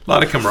guys, a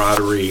lot of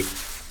camaraderie,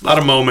 a lot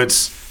of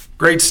moments,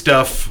 great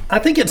stuff. I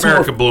think it's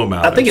America blew them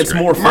out. I think it's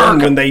more fun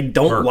when they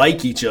don't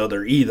like each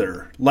other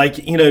either. Like,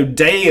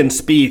 Day and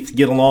Spieth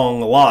get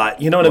along a lot.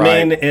 You know what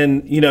I mean?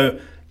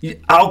 And,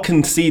 I'll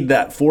concede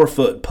that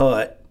 4-foot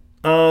putt.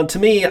 To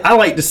me, I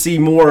like to see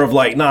more of go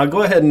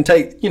ahead and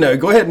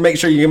go ahead and make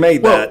sure you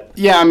made that.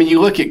 Yeah, I mean, you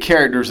look at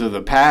characters of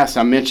the past.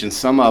 I mentioned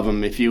some of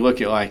them. If you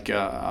look at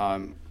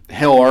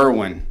Hale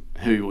Irwin,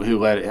 who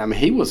led it. I mean,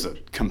 he was a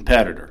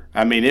competitor.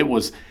 I mean,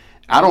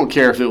 I don't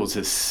care if it was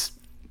his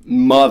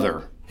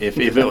mother. If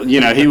it,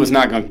 he was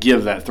not going to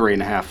give that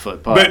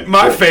 3.5-foot putt. But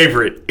my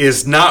favorite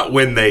is not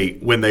when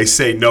they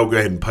say no, go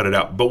ahead and put it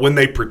out, but when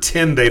they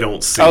pretend they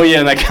don't see. Oh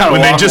yeah, they kind of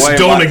when they just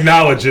don't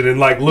acknowledge it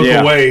and look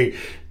away,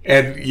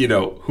 and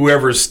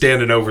whoever's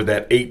standing over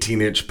that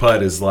 18-inch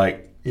putt is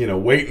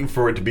waiting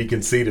for it to be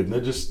conceded, and they're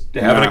just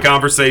having a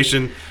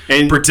conversation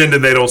and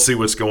pretending they don't see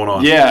what's going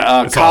on.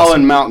 Yeah,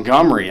 Colin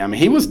Montgomery. I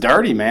mean, he was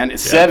dirty, man.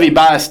 Seve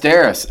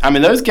Ballesteros. I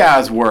mean, those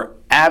guys were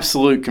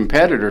absolute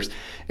competitors.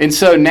 And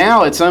so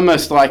now it's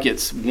almost like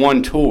it's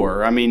one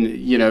tour. I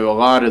mean, you know, a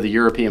lot of the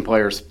European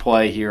players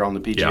play here on the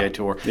PGA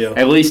Tour,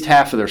 at least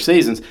half of their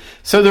seasons.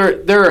 So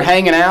they're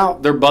hanging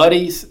out, they're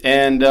buddies,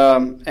 and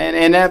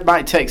that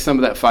might take some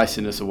of that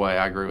feistiness away.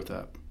 I agree with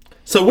that.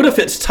 So what if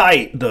it's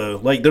tight, though?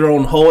 Like they're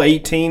on hole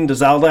 18,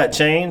 does all that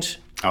change?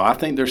 Oh, I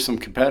think there's some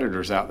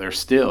competitors out there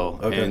still.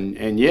 Okay.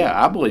 And yeah,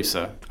 I believe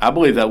so. I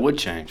believe that would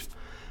change.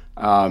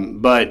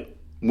 But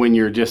when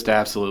you're just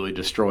absolutely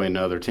destroying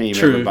the other team,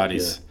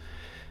 everybody's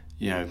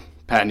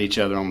patting each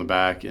other on the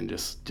back and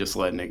just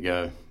letting it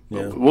go.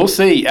 Yeah. We'll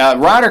see.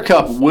 Ryder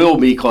Cup will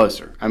be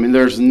closer. I mean,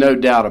 there's no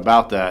doubt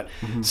about that.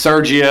 Mm-hmm.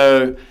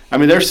 Sergio, I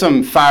mean, there's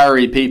some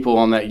fiery people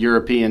on that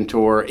European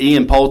tour.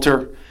 Ian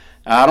Poulter,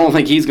 I don't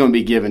think he's going to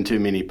be given too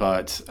many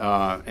putts.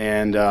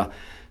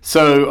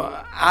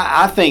 So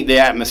I think the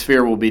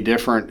atmosphere will be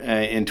different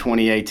in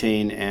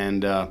 2018,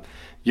 and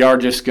y'all are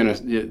just going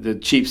to – the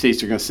cheap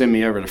seats are going to send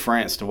me over to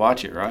France to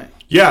watch it, right?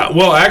 Yeah,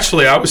 well,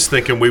 actually, I was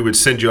thinking we would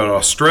send you to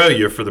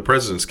Australia for the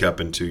President's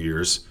Cup in 2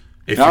 years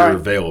if you're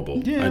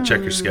available. Yeah,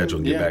 check your schedule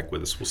and get back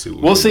with us. We'll see.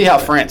 We'll see how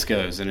France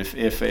goes, and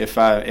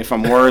if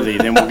I'm worthy,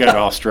 then we'll go to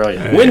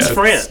Australia. When's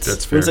France?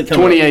 That's fair.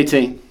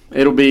 2018.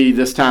 It'll be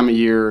this time of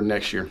year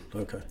next year.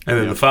 Okay. And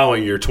then the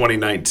following year,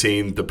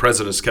 2019, the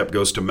President's Cup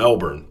goes to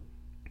Melbourne.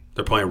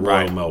 They're playing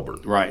Royal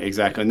Melbourne. Right,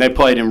 exactly. And they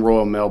played in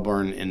Royal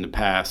Melbourne in the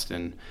past,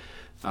 and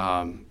we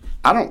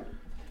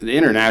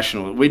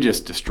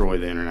just destroy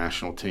the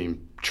international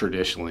team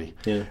traditionally.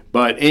 Yeah.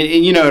 But,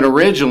 and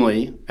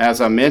originally,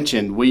 as I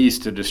mentioned, we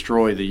used to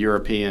destroy the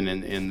European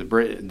and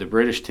the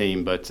British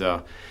team, but,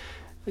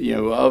 we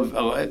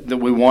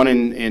won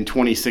in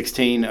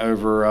 2016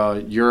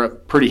 over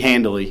Europe pretty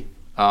handily.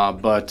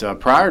 But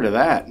prior to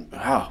that,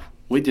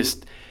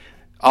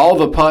 all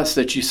the putts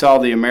that you saw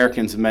the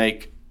Americans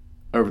make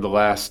over the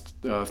last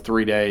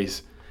 3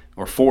 days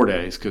or 4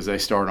 days, because they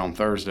start on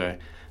Thursday,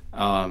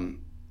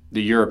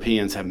 the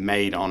Europeans have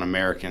made on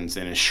Americans,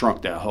 and it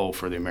shrunk that hole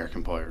for the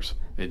American players.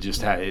 It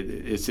just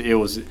it's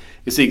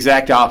the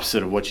exact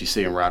opposite of what you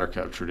see in Ryder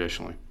Cup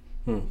traditionally.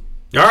 All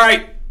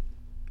right,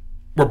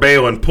 we're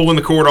bailing, pulling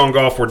the cord on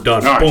golf. We're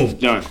done. All right, boom,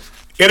 done.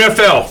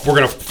 NFL. We're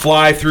gonna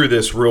fly through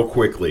this real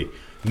quickly.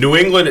 New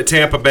England at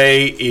Tampa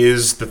Bay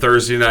is the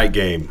Thursday night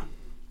game.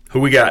 Who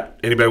we got?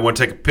 Anybody want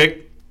to take a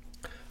pick?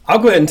 I'll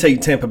go ahead and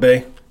take Tampa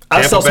Bay.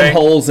 I saw some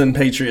holes in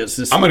Patriots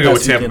this I'm going to go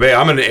with Tampa Bay.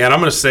 I'm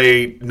going to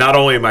say not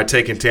only am I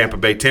taking Tampa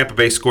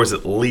Bay scores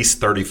at least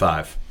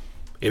 35.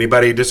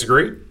 Anybody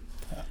disagree?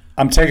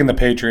 I'm taking the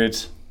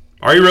Patriots.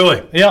 Are you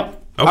really? Yeah.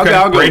 Okay.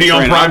 I'll go Brady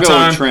on prime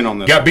time. On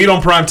this. Got beat on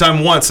prime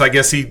time once. I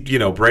guess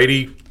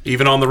Brady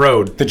even on the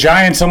road. The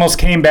Giants almost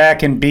came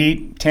back and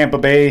beat Tampa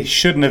Bay.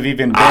 Shouldn't have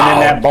even been in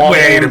that ball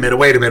game.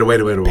 Wait a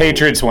minute.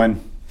 Patriots win.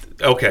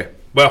 Okay.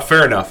 Well,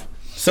 fair enough.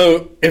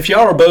 So if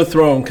y'all are both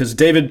wrong, because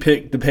David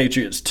picked the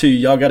Patriots too,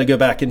 y'all got to go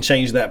back and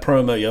change that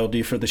promo y'all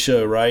do for the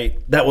show, right?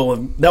 That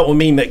will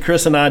mean that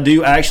Chris and I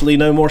do actually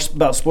know more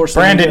about sports.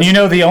 Brandon,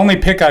 the only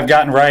pick I've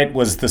gotten right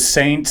was the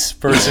Saints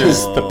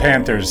versus the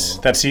Panthers.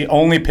 That's the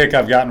only pick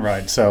I've gotten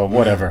right. So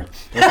whatever.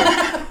 Okay.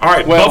 All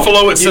right,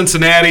 Buffalo at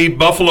Cincinnati.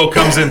 Buffalo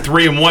comes in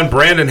 3-1.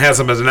 Brandon has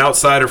them as an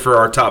outsider for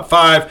our top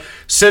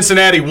 5.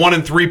 Cincinnati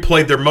 1-3,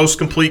 played their most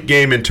complete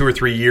game in 2 or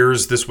 3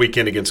 years this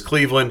weekend against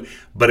Cleveland,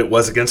 but it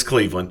was against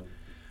Cleveland.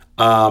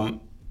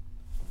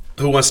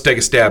 Who wants to take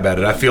a stab at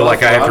it? I feel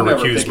like I have to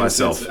recuse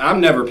myself.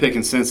 I'm never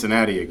picking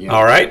Cincinnati again.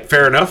 All right,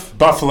 fair enough.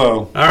 Buffalo.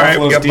 All right,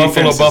 we got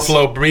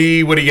Buffalo.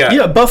 Bree, what do you got?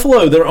 Yeah,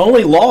 Buffalo, their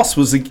only loss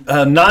was a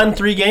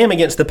 9-3 game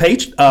against the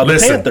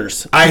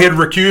Panthers. I had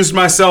recused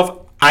myself.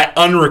 I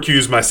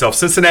unrecused myself.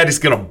 Cincinnati's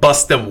going to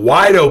bust them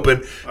wide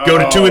open, go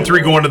to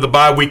 2-3 going to the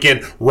bye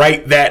weekend.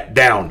 Write that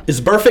down.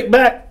 Is Burfict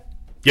back?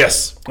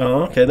 Yes.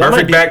 Oh, okay.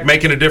 Perfect back,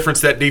 making a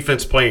difference. That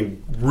defense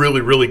playing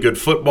really, really good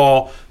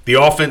football. The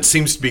offense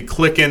seems to be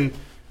clicking.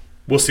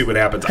 We'll see what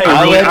happens. Hey,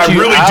 I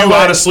really do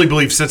honestly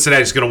believe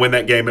Cincinnati's going to win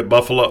that game at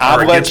Buffalo.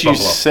 I'll let you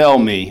sell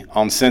me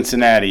on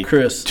Cincinnati,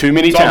 Chris. Too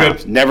many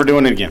times. Never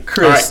doing it again.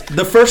 Chris,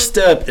 the first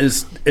step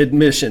is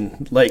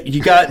admission. Like,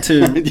 you got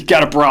to you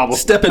got a problem.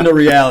 Step into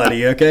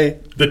reality, okay?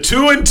 The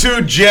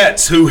 2-2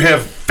 Jets, who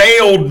have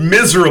failed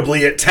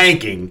miserably at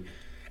tanking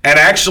and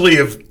actually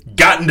have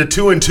gotten to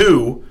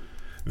 2-2,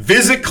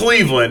 visit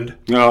Cleveland.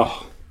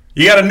 Oh.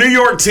 You got a New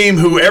York team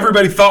who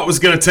everybody thought was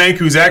going to tank,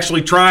 who's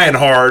actually trying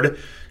hard.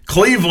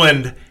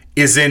 Cleveland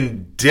is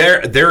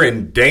they're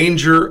in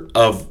danger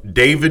of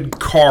David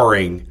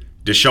Carring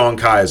DeShone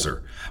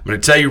Kizer. I'm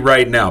going to tell you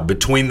right now,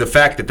 between the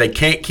fact that they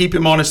can't keep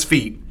him on his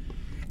feet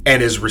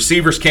and his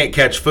receivers can't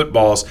catch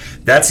footballs,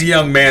 that's a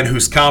young man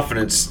whose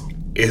confidence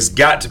has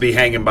got to be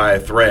hanging by a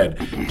thread.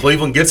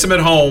 Cleveland gets him at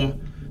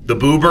home. The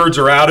Boo Birds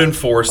are out in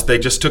force. They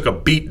just took a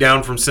beat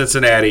down from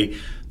Cincinnati.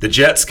 The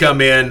Jets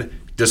come in.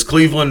 Does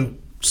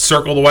Cleveland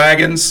circle the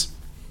wagons?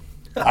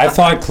 I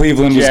thought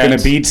Cleveland was going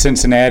to beat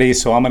Cincinnati,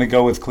 so I'm going to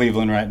go with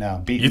Cleveland right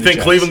now. You think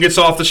Jets. Cleveland gets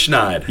off the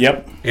schneid?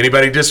 Yep.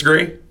 Anybody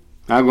disagree?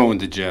 I'm going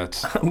the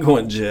Jets. I'm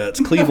going Jets.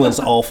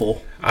 Cleveland's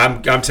awful.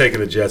 I'm taking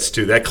the Jets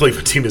too. That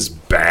Cleveland team is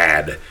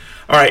bad.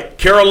 All right,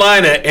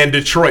 Carolina and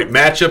Detroit,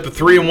 matchup of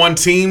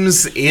 3-1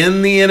 teams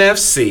in the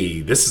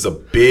NFC. This is a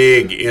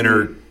big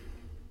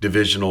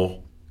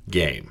interdivisional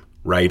game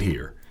right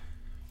here.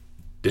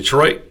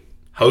 Detroit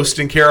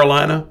hosting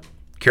Carolina.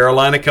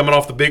 Carolina coming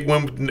off the big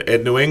win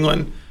at New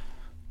England.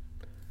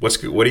 What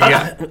do you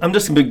got? I'm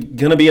just going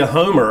to be a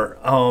homer.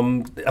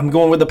 I'm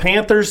going with the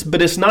Panthers,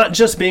 but it's not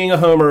just being a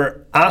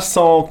homer. I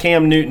saw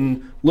Cam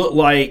Newton look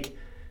like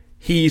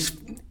he's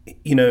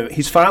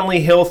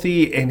finally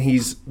healthy, and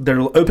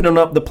they're opening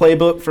up the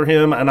playbook for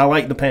him, and I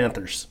like the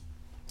Panthers.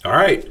 All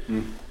right.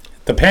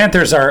 The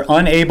Panthers are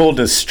unable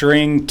to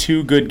string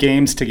 2 good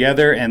games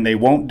together, and they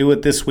won't do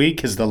it this week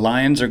because the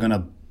Lions are going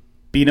to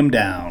beat them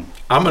down.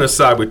 I'm going to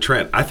side with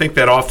Trent. I think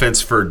that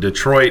offense for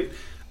Detroit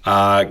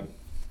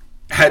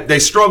they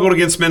struggled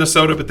against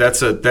Minnesota, but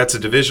that's a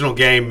divisional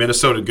game.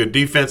 Minnesota, good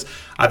defense.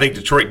 I think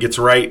Detroit gets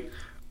right.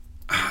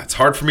 It's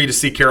hard for me to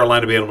see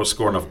Carolina be able to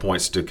score enough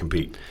points to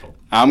compete.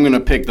 I'm going to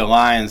pick the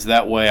Lions.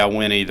 That way I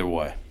win either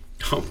way.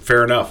 Oh,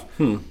 fair enough.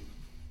 Okay.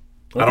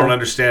 I don't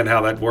understand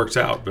how that works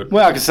out. But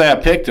well, I could say I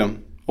picked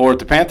them, or if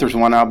the Panthers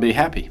won, I'll be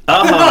happy.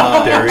 There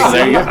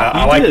you go.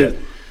 I like that.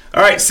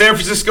 All right, San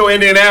Francisco,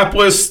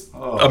 Indianapolis,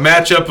 a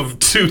matchup of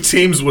 2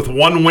 teams with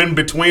 1 win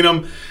between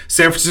them.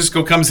 San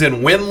Francisco comes in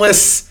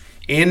winless.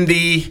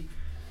 Indy,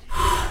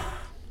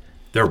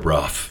 they're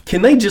rough.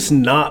 Can they just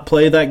not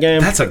play that game?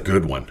 That's a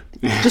good one.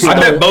 I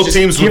bet both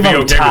teams would be okay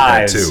with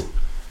that too.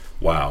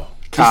 Wow.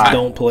 Just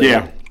don't play.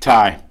 Yeah,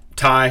 tie.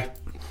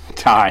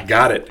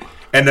 Got it.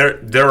 And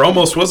there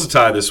almost was a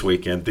tie this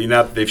weekend.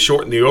 They've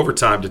shortened the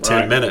overtime to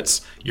 10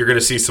 minutes. You're going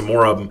to see some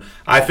more of them.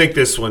 I think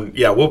this one,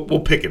 we'll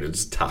pick it.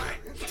 It's a tie.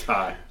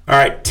 All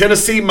right,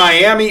 Tennessee,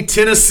 Miami.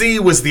 Tennessee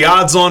was the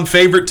odds-on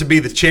favorite to be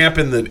the champ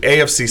in the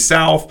AFC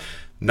South.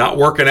 Not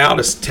working out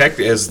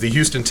as the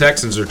Houston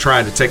Texans are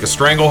trying to take a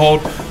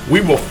stranglehold.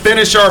 We will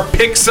finish our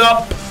picks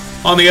up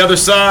on the other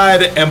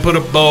side and put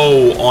a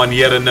bow on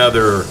yet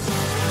another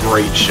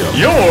great show.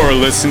 You're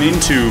listening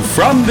to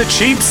From the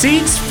Cheap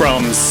Seats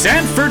from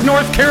Sanford,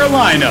 North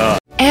Carolina.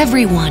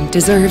 Everyone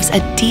deserves a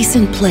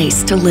decent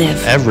place to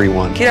live.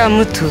 Everyone.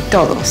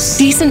 Todos.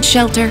 Decent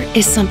shelter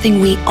is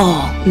something we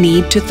all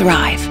need to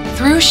thrive.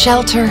 Through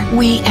shelter,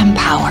 we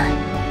empower.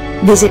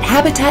 Visit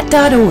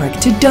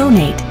Habitat.org to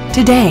donate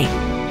today.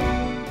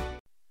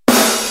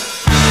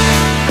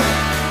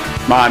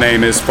 My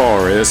name is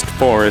Forrest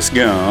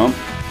Gump.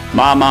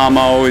 My mom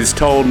always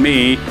told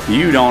me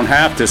you don't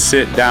have to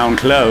sit down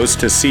close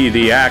to see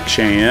the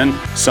action.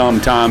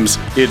 Sometimes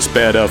it's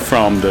better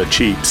from the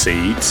cheap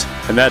seats.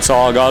 And that's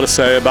all I got to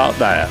say about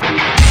that.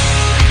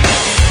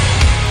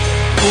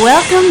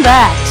 Welcome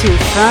back to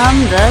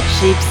From the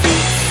Cheap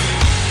Seats.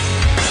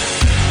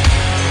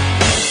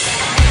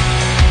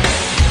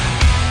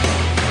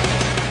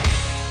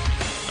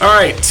 All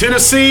right,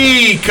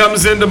 Tennessee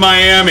comes into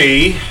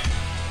Miami.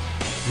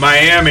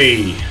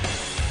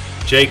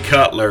 Jay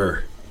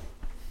Cutler,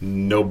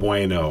 no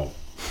bueno.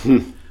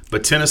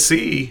 But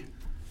Tennessee,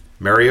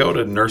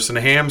 Mariota nursing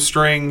a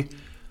hamstring,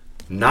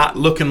 not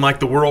looking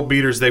like the world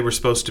beaters they were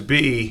supposed to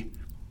be.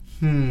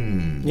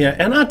 Yeah,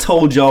 and I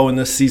told y'all when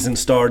this season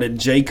started,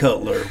 Jay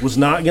Cutler was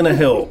not going to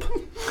help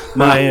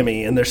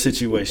Miami in their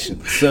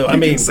situation. So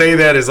you can say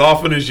that as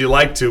often as you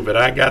like to, but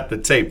I got the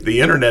tape. The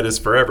internet is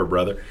forever,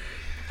 brother.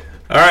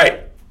 All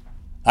right.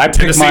 I pick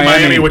Tennessee,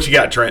 Miami. What you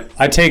got, Trent?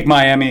 I take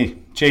Miami.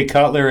 Jay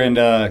Cutler and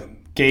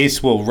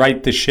Gase will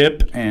right the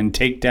ship and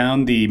take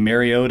down the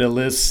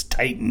Mariota-less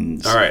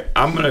Titans. All right.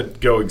 I'm going to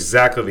go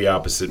exactly the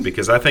opposite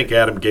because I think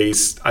Adam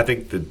Gase, I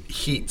think the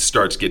heat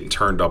starts getting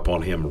turned up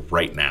on him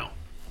right now.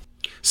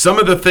 Some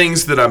of the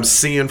things that I'm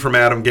seeing from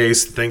Adam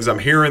Gase, things I'm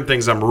hearing,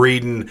 things I'm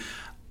reading,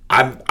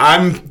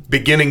 I'm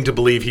beginning to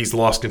believe he's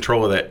lost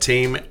control of that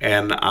team,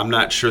 and I'm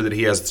not sure that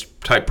he has the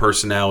type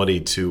personality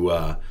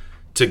to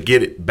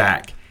get it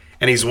back.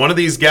 And he's one of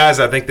these guys,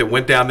 I think, that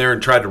went down there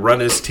and tried to run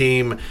his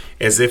team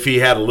as if he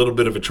had a little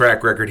bit of a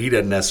track record he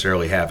doesn't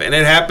necessarily have. And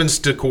it happens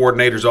to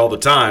coordinators all the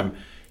time.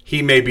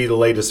 He may be the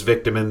latest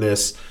victim in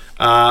this.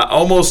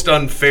 Almost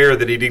unfair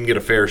that he didn't get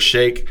a fair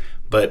shake,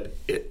 but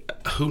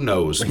who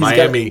knows?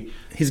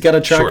 He's got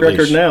a track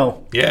record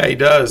now. Yeah, he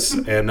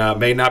does, and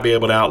may not be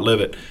able to outlive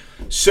it.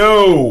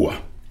 So,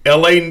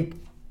 L.A.,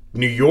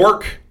 New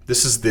York.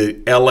 This is the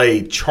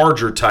L.A.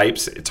 Charger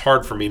types. It's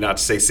hard for me not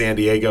to say San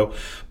Diego,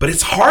 but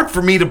it's hard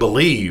for me to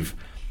believe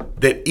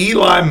that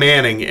Eli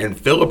Manning and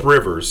Phillip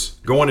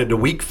Rivers going into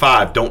Week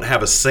 5 don't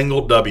have a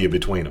single W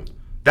between them.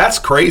 That's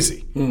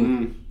crazy.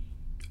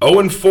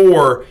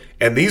 0-4,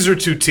 and these are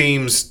two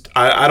teams,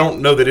 I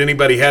don't know that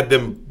anybody had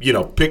them,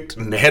 picked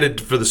and headed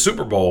for the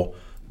Super Bowl,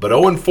 but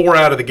 0-4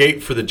 out of the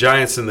gate for the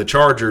Giants and the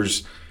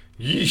Chargers.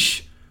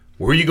 Yeesh.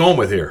 Where are you going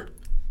with here?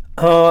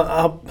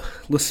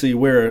 Let's see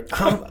where.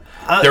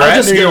 They're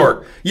at New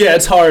York. Yeah,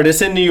 it's hard.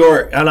 It's in New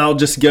York, and I'll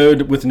just go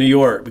with New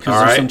York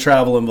because there's some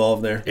travel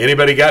involved there.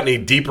 Anybody got any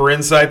deeper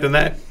insight than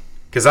that?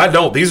 Because I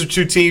don't. These are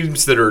two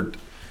teams that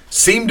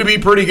seem to be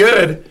pretty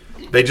good.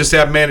 They just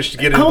haven't managed to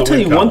get into the win column. I'll tell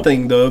you one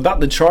thing, though, about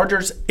the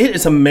Chargers. It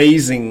is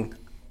amazing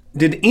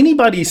Did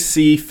anybody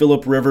see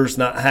Phillip Rivers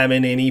not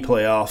having any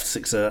playoff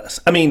success?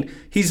 I mean,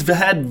 he's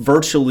had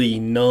virtually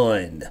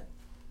none.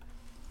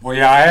 Well,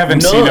 yeah, I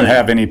haven't seen him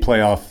have any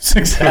playoff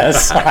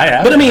success. But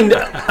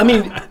I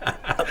mean,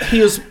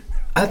 he was.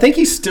 I think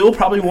he's still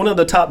probably one of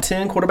the top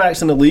 10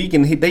 quarterbacks in the league,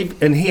 and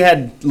he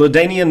had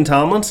LaDainian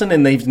Tomlinson,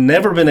 and they've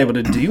never been able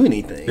to do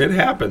anything. It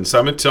happens.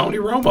 I'm at Tony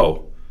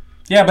Romo.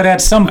 Yeah, but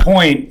at some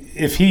point,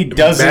 if he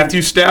doesn't...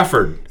 Matthew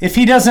Stafford. If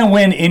he doesn't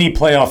win any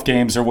playoff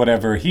games or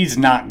whatever, he's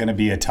not going to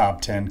be a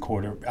top 10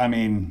 quarterback.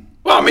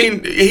 Well,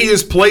 he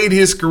has played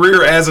his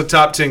career as a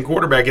top 10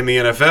 quarterback in the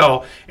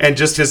NFL and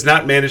just has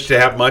not managed to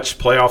have much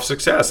playoff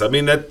success.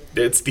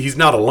 He's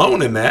not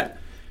alone in that.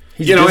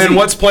 And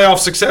what's playoff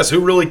success?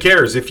 Who really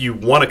cares if you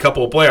won a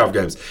couple of playoff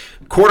games?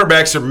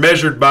 Quarterbacks are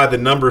measured by the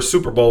number of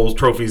Super Bowl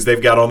trophies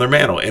they've got on their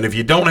mantle. And if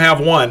you don't have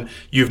one,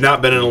 you've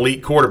not been an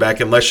elite quarterback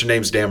unless your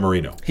name's Dan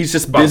Marino. He's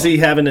just busy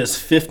having his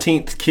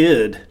 15th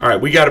kid. All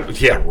right, we got to –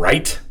 yeah,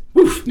 right?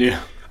 Woof.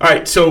 Yeah. All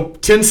right, so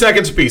 10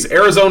 seconds apiece.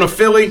 Arizona,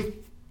 Philly.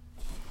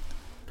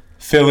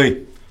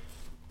 Philly.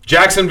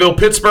 Jacksonville,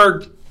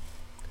 Pittsburgh.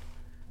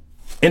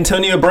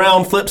 Antonio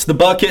Brown flips the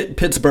bucket,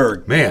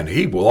 Pittsburgh. Man,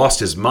 he lost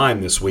his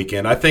mind this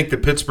weekend. I think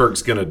that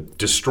Pittsburgh's going to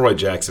destroy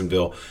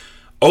Jacksonville.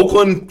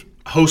 Oakland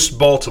hosts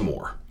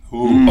Baltimore.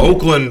 Ooh.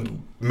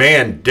 Oakland,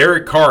 man,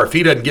 Derek Carr, if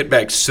he doesn't get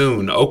back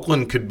soon,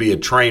 Oakland could be a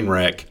train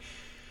wreck.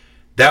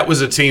 That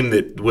was a team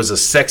that was a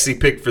sexy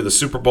pick for the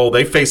Super Bowl.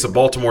 They face a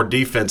Baltimore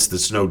defense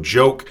that's no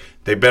joke.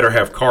 They better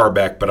have Carr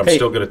back, but I'm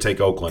still going to take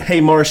Oakland.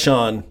 Hey,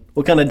 Marshawn,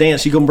 what kind of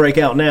dance you going to break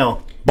out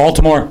now?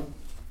 Baltimore.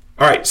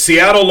 All right,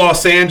 Seattle,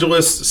 Los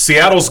Angeles.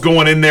 Seattle's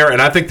going in there, and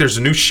I think there's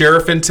a new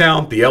sheriff in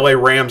town. The LA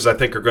Rams, I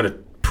think, are going to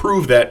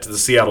prove that to the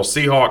Seattle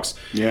Seahawks.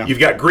 Yeah. You've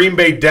got Green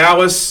Bay,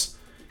 Dallas.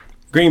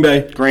 Green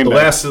Bay. The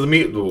last of the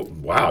meet.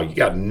 Wow, you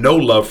got no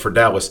love for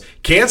Dallas.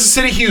 Kansas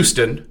City,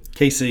 Houston.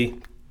 KC.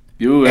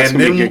 Ooh, that's and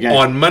then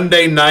on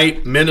Monday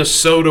night,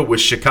 Minnesota with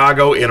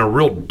Chicago in a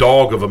real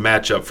dog of a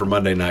matchup for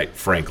Monday night,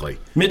 frankly.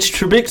 Mitch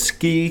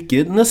Trubisky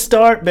getting the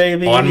start,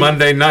 baby. On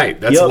Monday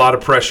night. That's a lot of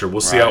pressure.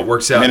 We'll see how it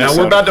works out. Minnesota.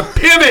 Now we're about to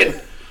pivot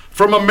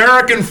from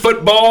American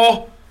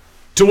football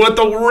to what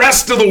the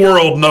rest of the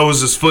world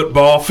knows as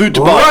football.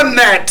 Run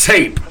that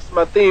tape. That's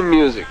my theme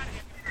music.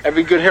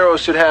 Every good hero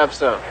should have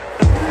some.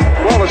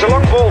 Well, there's a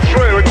long ball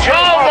through. And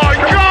oh, my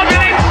God,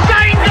 an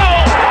insane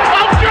goal!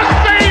 I've just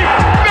seen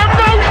the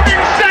most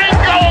insane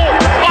goal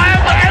I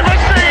have ever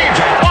seen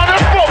on a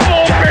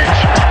football pitch.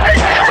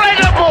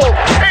 Incredible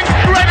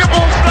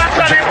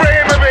Zlatan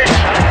Ibrahimovic.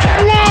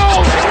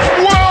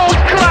 World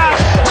class.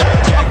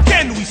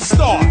 Again we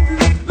start.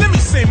 Let me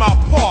say my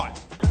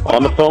part.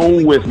 On the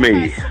phone with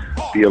me,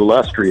 the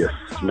illustrious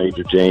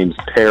Major James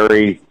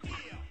Perry.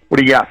 What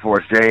do you got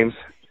for us, James?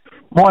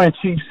 Morning,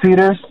 Chief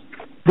Seaters.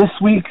 This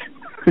week,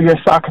 for your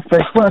soccer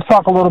fix, we're going to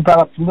talk a little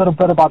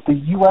bit about the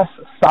U.S.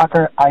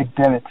 soccer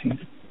identity.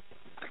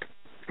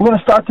 We're going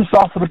to start this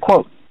off with a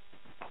quote.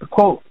 The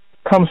quote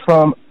comes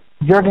from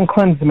Jurgen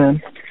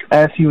Klinsmann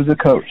as he was a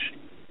coach.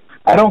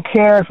 I don't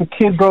care if a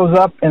kid grows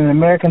up in an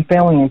American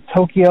family in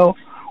Tokyo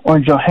or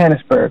in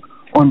Johannesburg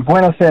or in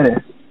Buenos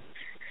Aires.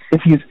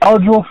 If he is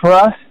eligible for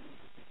us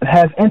and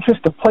has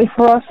interest to play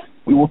for us,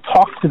 we will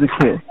talk to the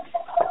kid.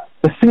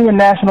 The senior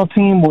national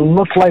team will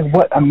look like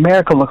what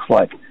America looks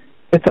like.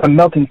 It's a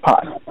melting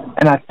pot,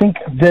 and I think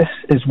this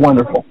is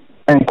wonderful,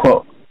 end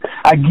quote.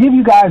 I give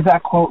you guys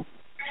that quote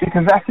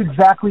because that's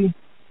exactly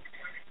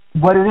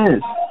what it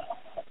is.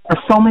 For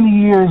so many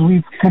years,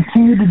 we've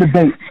continued to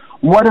debate,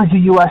 what is the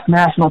U.S.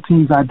 national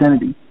team's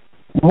identity?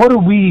 What are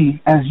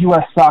we as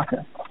U.S.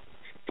 soccer?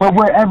 Well,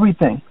 we're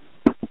everything.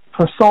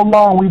 For so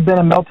long, we've been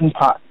a melting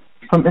pot,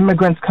 from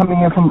immigrants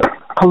coming in from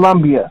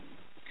Colombia,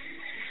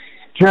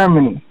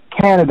 Germany,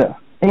 Canada,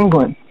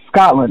 England,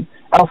 Scotland,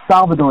 El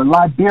Salvador,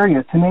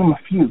 Liberia, to name a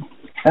few,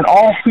 and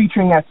all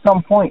featuring at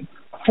some point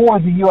for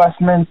the U.S.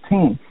 men's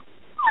team.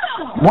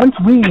 Once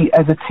we,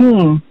 as a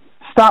team,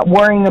 stop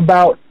worrying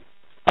about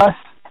us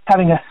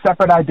having a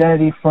separate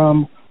identity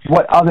from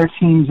what other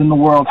teams in the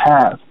world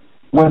have,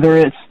 whether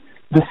it's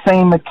the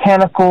same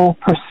mechanical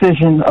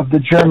precision of the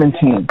German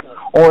team,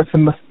 or it's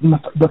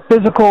the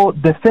physical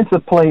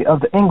defensive play of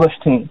the English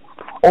team,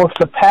 or it's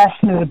the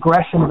passionate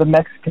aggression of the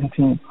Mexican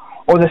team,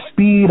 or the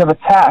speed of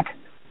attack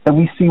that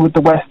we see with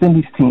the West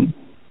Indies team.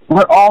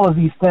 We're all of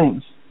these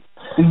things.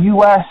 The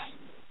U.S.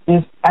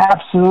 is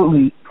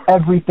absolutely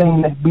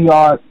everything that we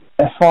are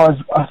as far as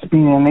us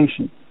being a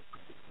nation.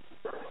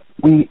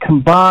 We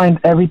combined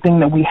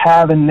everything that we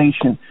have in the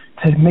nation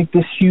to make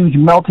this huge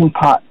melting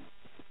pot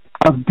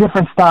of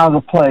different styles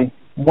of play.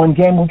 One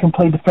game we can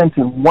play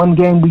defensive. One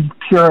game we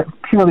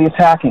purely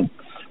attacking.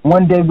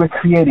 One day we're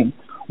creating.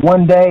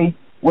 One day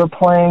we're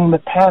playing the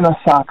Pana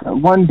soccer.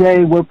 One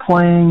day we're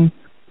playing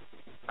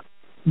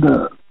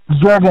the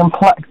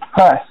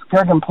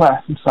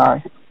Gegenpress, I'm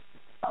sorry.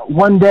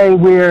 One day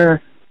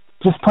we're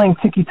just playing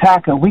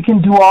tiki-taka. We can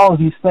do all of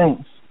these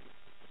things.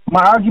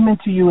 My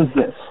argument to you is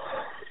this.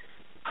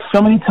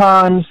 So many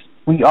times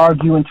we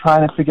argue and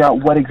try to figure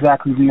out what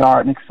exactly we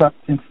are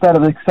instead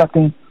of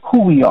accepting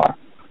who we are.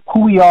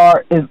 Who we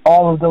are is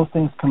all of those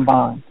things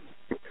combined.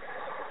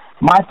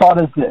 My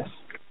thought is this.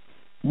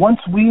 Once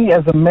we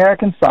as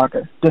American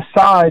soccer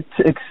decide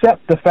to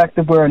accept the fact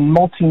that we're a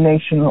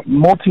multinational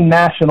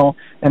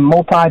and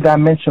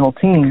multi-dimensional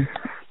team,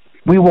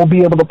 we will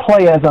be able to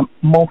play as a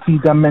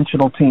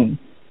multi-dimensional team.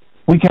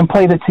 We can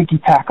play the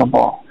tiki-taka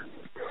ball,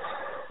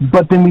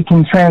 but then we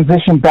can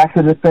transition back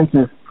to the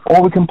defensive,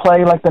 or we can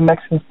play like the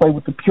Mexicans play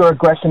with the pure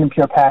aggression and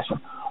pure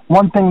passion.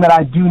 One thing that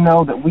I do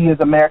know that we as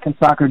American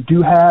soccer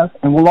do have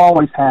and will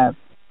always have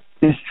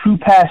is true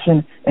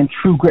passion and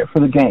true grit for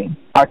the game.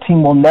 Our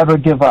team will never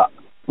give up.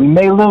 We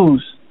may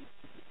lose.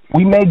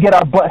 We may get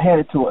our butt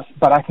handed to us,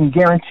 but I can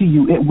guarantee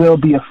you it will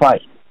be a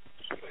fight.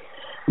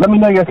 Let me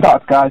know your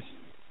thoughts, guys.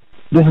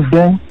 This has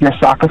been your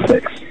Soccer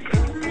Fix.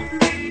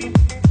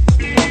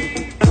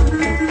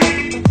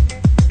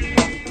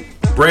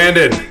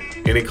 Brandon,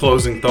 any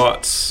closing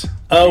thoughts?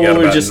 Oh,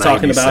 we were just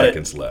talking about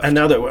it. Left. And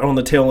now that we're on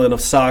the tail end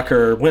of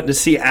soccer, went to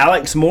see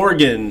Alex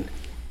Morgan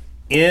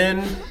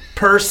in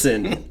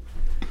person.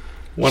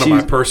 One of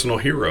my personal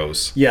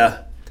heroes.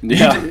 Yeah.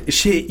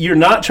 You're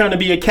not trying to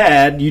be a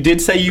cad. You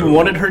did say you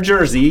wanted her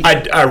jersey.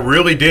 I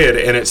really did,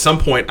 and at some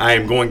point I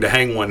am going to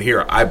hang one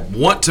here. I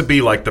want to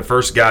be like the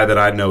first guy that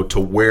I know to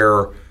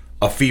wear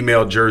a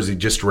female jersey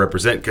just to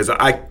represent, because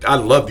I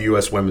love the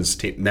U.S.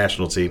 women's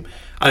national team.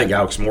 I think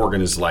Alex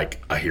Morgan is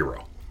like a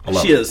hero. I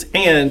love her. She is,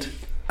 and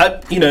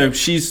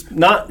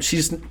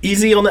she's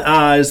easy on the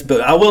eyes,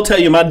 but I will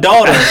tell you, my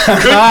daughter.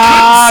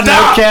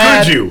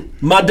 Could you?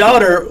 My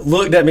daughter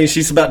looked at me.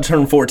 She's about to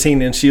turn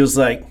 14, and she was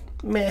like,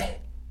 "Meh."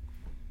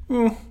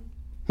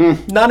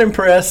 Not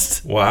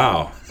impressed.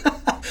 Wow.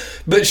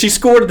 But she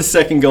scored the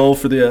second goal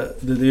for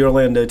the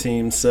Orlando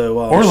team. So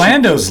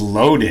Orlando's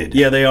loaded.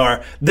 Yeah, they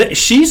are.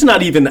 She's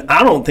not even,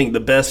 I don't think,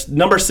 the best.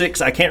 Number 6,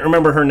 I can't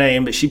remember her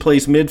name, but she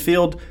plays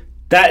midfield.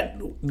 That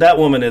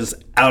woman is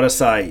out of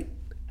sight.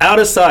 Out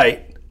of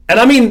sight. And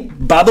I mean,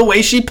 by the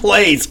way she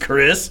plays,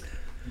 Chris.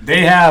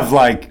 They have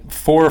like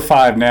 4 or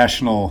 5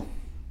 national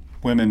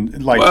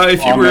women. Like, well,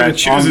 if you were to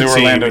choose a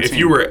team, team,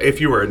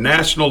 if you were a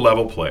national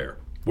level player,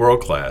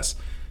 world class,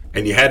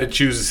 and you had to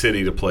choose a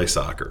city to play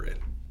soccer in,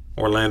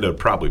 Orlando would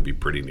probably be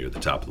pretty near the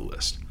top of the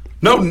list.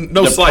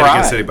 No slight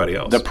against anybody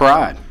else. The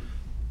Pride.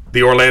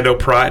 The Orlando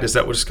Pride, is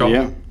that what it's called?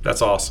 Yeah.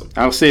 That's awesome.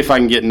 I'll see if I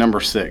can get number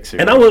 6 here.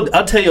 And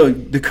I'll tell you,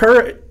 the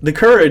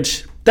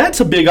Courage,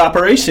 that's a big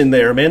operation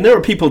there, man. There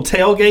were people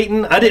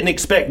tailgating. I didn't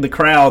expect the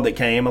crowd that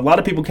came. A lot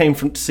of people came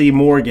to see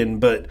Morgan,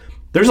 but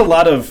there's a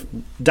lot of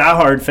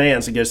diehard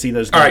fans that go see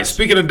those games. All right,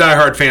 speaking of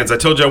diehard fans, I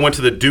told you I went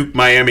to the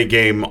Duke-Miami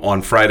game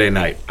on Friday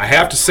night. I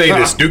have to say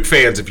this, Duke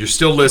fans, if you're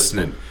still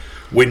listening,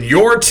 when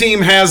your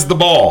team has the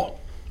ball,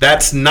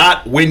 that's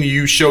not when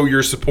you show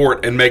your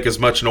support and make as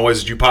much noise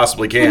as you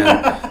possibly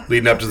can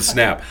leading up to the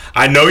snap.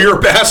 I know you're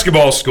a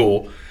basketball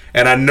school,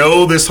 and I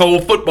know this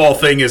whole football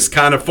thing is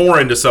kind of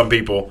foreign to some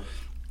people,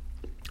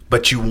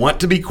 but you want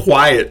to be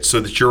quiet so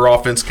that your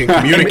offense can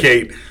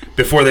communicate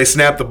before they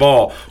snap the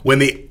ball. When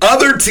the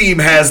other team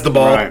has the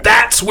ball,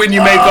 that's when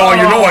you make all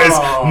your noise,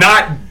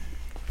 not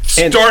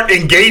start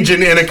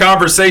engaging in a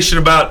conversation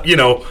about,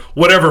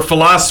 whatever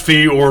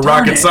philosophy or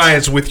rocket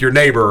science with your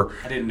neighbor.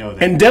 I didn't know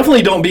that. And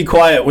definitely don't be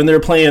quiet when they're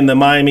playing the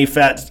Miami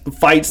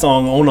fight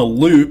song on a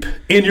loop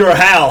in your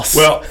house.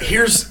 Well,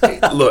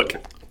 look,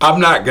 I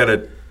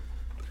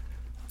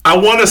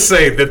want to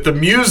say that the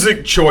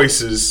music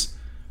choices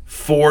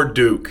for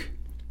Duke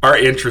are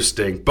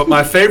interesting, but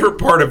my favorite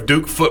part of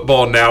Duke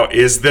football now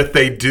is that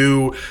they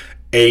do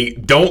a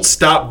Don't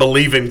Stop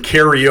Believin'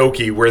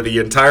 karaoke where the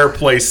entire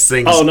place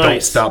sings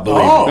Don't Stop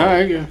Believin'. Oh,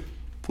 there you go.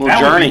 That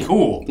Journey. would be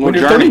cool. When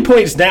you're 30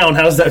 points down,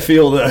 how does that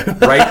feel, though?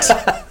 Right?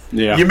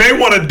 Yeah. You may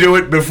want to do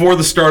it before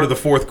the start of the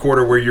fourth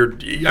quarter where you're,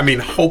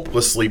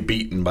 hopelessly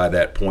beaten by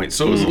that point.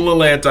 So it was a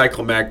little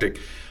anticlimactic.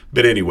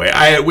 But anyway,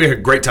 we had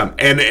a great time.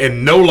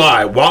 And no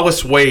lie,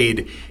 Wallace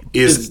Wade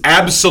is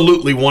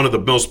absolutely one of the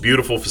most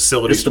beautiful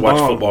facilities to watch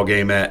a football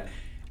game at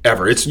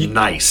ever. It's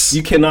nice.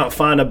 You cannot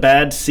find a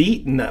bad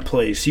seat in that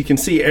place. You can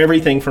see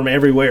everything from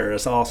everywhere.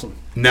 It's awesome.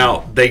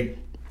 Now,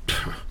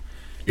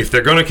 if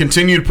they're going to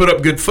continue to put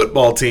up good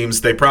football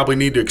teams, they probably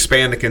need to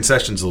expand the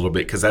concessions a little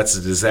bit because that's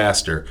a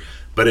disaster.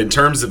 But in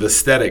terms of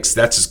aesthetics,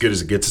 that's as good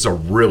as it gets. It's a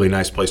really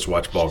nice place to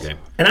watch a ball game.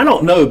 And I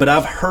don't know, but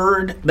I've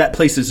heard that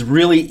place is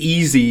really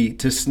easy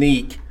to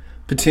sneak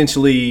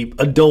potentially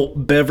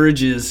adult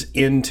beverages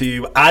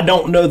into. I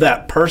don't know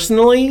that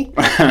personally,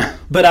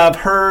 but I've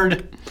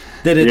heard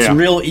that it's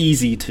real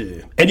easy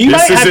to. And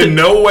this is in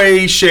no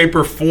way, shape,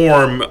 or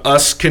form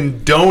us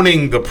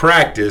condoning the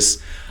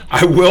practice.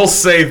 I will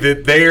say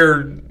that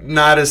they're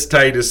not as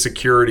tight as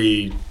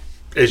security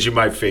as you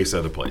might face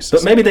other places.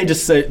 But maybe they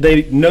just say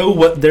they know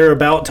what they're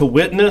about to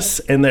witness,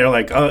 and they're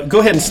like, go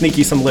ahead and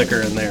sneaky some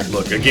liquor in there.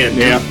 Look, again,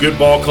 good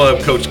ball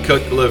club. Coach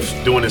Cutcliffe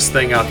doing his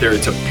thing out there.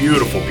 It's a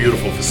beautiful,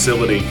 beautiful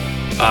facility.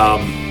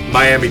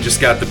 Miami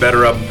just got the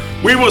better of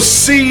them. We will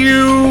see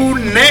you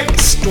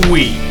next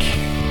week.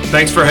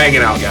 Thanks for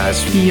hanging out,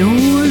 guys. You're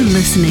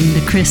listening to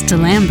Krista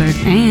Lambert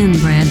and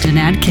Brandon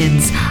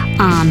Adkins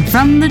on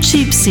From the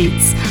Cheap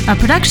Seats, a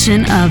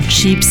production of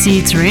Cheap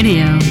Seats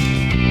Radio.